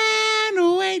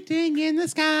waiting in the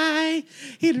sky.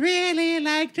 He'd really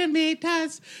like to meet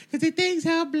us because he thinks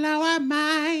he'll blow our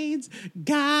minds.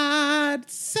 God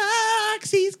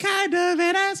sucks. He's kind of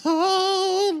an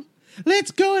asshole.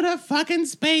 Let's go to fucking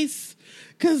space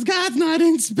because God's not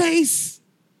in space.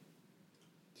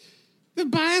 The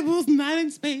Bible's not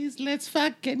in space. Let's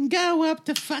fucking go up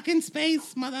to fucking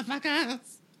space,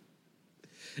 motherfuckers.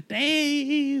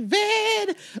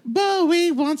 David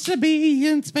Bowie wants to be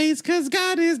in space because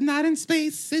God is not in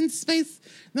space. In space,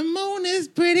 the moon is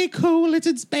pretty cool. It's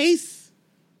in space.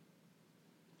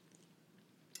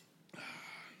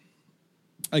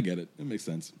 I get it. It makes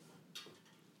sense.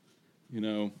 You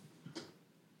know,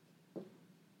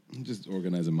 I'm just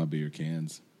organizing my beer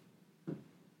cans.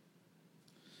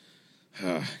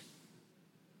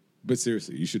 But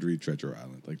seriously, you should read Treasure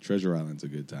Island. Like, Treasure Island's a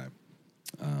good time.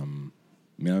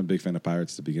 I mean, I'm a big fan of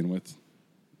pirates to begin with.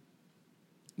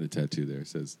 The tattoo there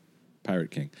says Pirate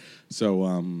King.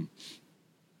 So,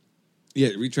 yeah,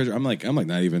 read Treasure. I'm like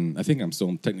not even, I think I'm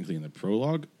still technically in the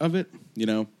prologue of it, you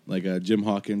know? Like, Jim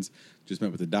Hawkins just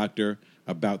met with the doctor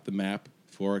about the map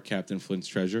for Captain Flint's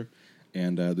treasure,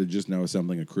 and they're just now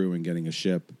assembling a crew and getting a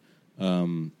ship.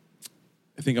 I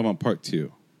think I'm on part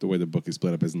 2. The way the book is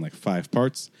split up is in like 5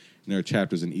 parts, and there are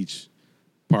chapters in each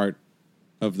part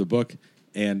of the book.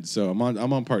 And so I'm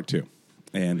on part 2,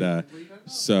 and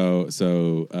so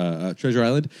Treasure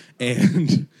Island,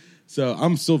 and so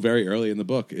I'm still very early in the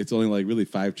book. It's only like really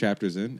 5 chapters in,